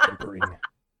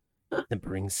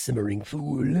 Simmering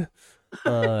fool.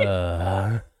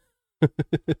 All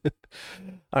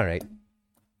right.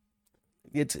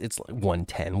 It's like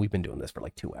 1:10. We've been doing this for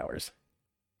like 2 hours.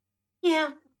 Yeah.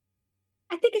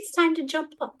 I think it's time to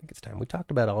jump up. I think it's time. We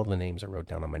talked about all the names I wrote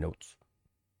down on my notes.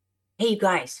 Hey, you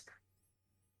guys.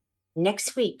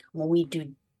 Next week, when we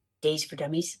do Days for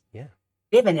Dummies, yeah,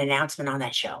 we have an announcement on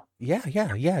that show. Yeah.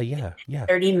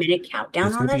 30-minute countdown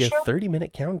There's on that be show. A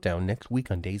 30-minute countdown next week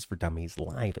on Days for Dummies,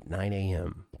 live at 9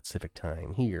 a.m. Pacific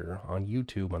time here on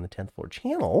YouTube on the 10th Floor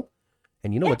channel.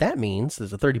 And you know what that means?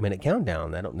 There's a 30-minute countdown.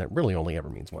 That really only ever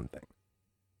means one thing.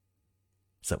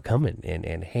 So come in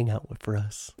and hang out with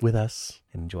us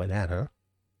and enjoy that, huh?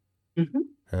 Mm-hmm.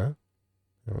 Huh?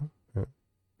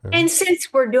 And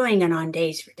since we're doing it on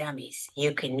Days for Dummies,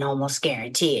 you can almost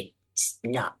guarantee it's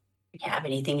not have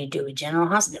anything to do with General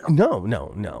Hospital.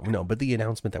 No. But the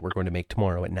announcement that we're going to make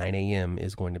tomorrow at 9 a.m.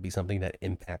 is going to be something that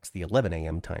impacts the 11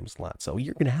 a.m. time slot. So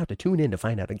you're going to have to tune in to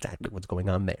find out exactly what's going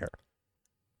on there.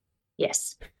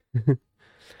 Yes.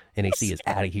 NAC is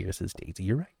out of here, says Daisy.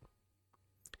 You're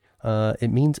right.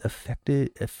 It means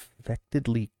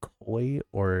affectedly coy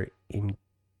or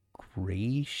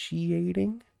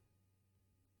ingratiating.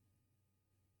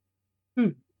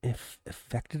 If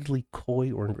affectedly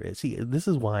coy or see, this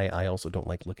is why I also don't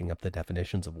like looking up the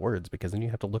definitions of words, because then you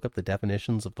have to look up the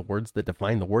definitions of the words that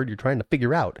define the word you're trying to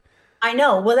figure out. I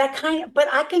know. Well, but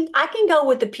I can go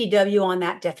with the PW on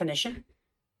that definition.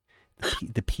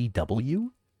 The PW?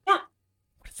 Yeah.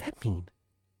 What does that mean?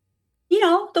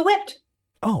 The whipped.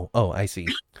 Oh, I see.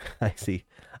 I see.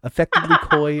 Affectedly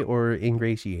coy or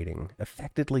ingratiating.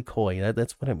 Affectedly coy.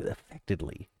 That's what I'm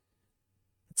affectedly.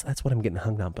 That's what I'm getting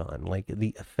hung up on. Like if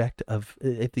the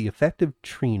effect of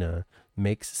Trina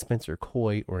makes Spencer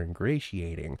coy or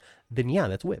ingratiating, then yeah,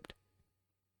 that's whipped.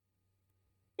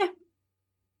 Yeah.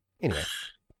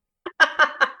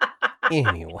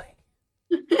 Anyway.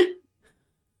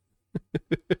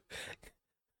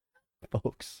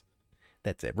 Folks,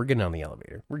 that's it. We're getting on the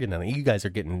elevator. You guys are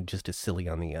getting just as silly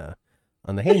on the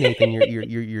hey Nathan,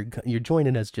 you're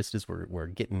joining us just as we're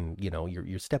getting,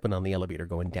 you're stepping on the elevator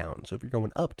going down. So if you're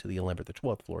going up to the 11th or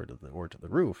 12th floor or to the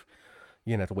roof,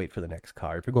 you're gonna have to wait for the next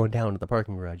car. If you're going down to the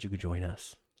parking garage, you could join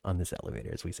us on this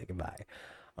elevator as we say goodbye.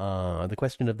 The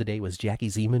question of the day was Jackie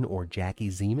Zeman or Jackie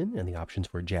Zeman, and the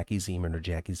options were Jackie Zeman or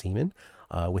Jackie Zeman.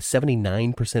 With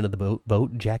 79% of the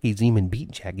vote, Jackie Zeman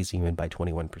beat Jackie Zeman by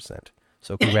 21%.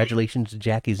 So congratulations to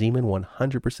Jackie Zeman.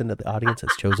 100% of the audience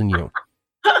has chosen you.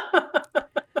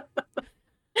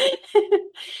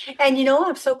 And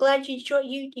I'm so glad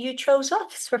you chose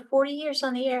us for 40 years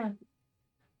on the air.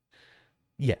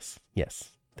 Yes.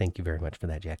 Thank you very much for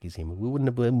that, Jackie Zeman. We wouldn't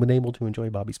have been able to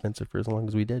enjoy Bobby Spencer for as long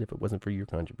as we did if it wasn't for your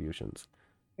contributions.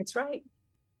 That's right.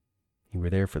 You were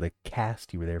there for the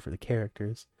cast, you were there for the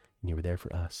characters, and you were there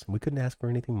for us. And we couldn't ask for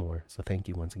anything more. So thank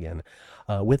you once again.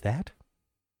 With that,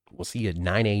 we'll see you at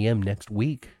 9 a.m. next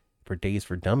week for Days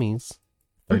for Dummies.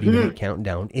 30-minute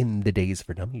countdown in the Days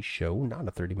for Dummies show. Not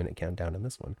a 30-minute countdown in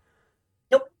this one.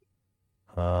 Nope.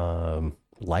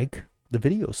 Like the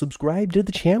video. Subscribe to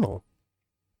the channel.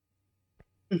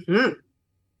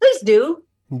 Please do.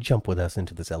 And jump with us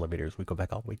into this elevator as we go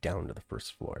back all the way down to the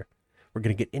first floor. We're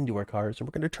going to get into our cars and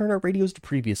we're going to turn our radios to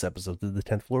previous episodes of the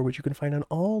 10th floor, which you can find on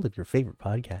all of your favorite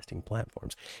podcasting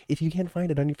platforms. If you can't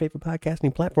find it on your favorite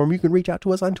podcasting platform, you can reach out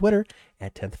to us on Twitter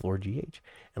at 10th floor GH,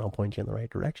 and I'll point you in the right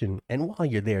direction. And while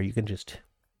you're there, you can just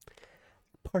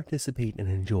participate and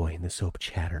enjoy the soap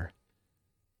chatter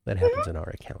that happens in our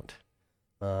account.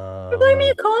 Buy me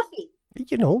a coffee.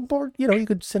 Or, you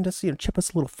could send us, chip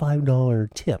us a little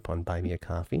 $5 tip on Buy Me a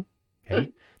Coffee.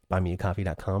 Okay.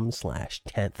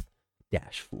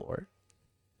 buymeacoffee.com/10th-floor.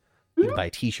 You can buy a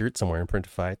t-shirt somewhere in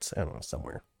Printifieds. I don't know,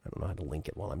 somewhere. I don't know how to link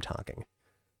it while I'm talking.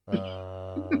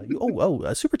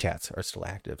 Super chats are still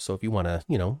active. So if you want to,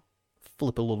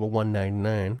 flip a little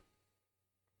 $1.99,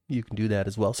 you can do that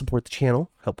as well. Support the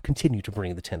channel. Help continue to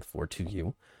bring the 10th floor to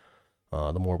you.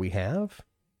 The more we have,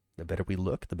 the better we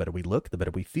look, the better we look, the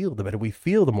better we feel, the better we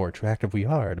feel, the more attractive we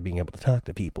are to being able to talk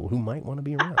to people who might want to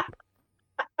be around.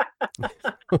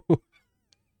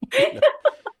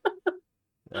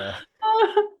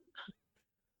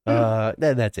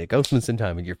 That's it. Go spend some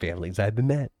time with your families. I've been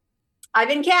Matt. I've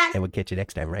been Kat. And we'll catch you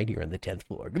next time right here on the 10th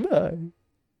floor. Goodbye.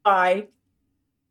 Bye.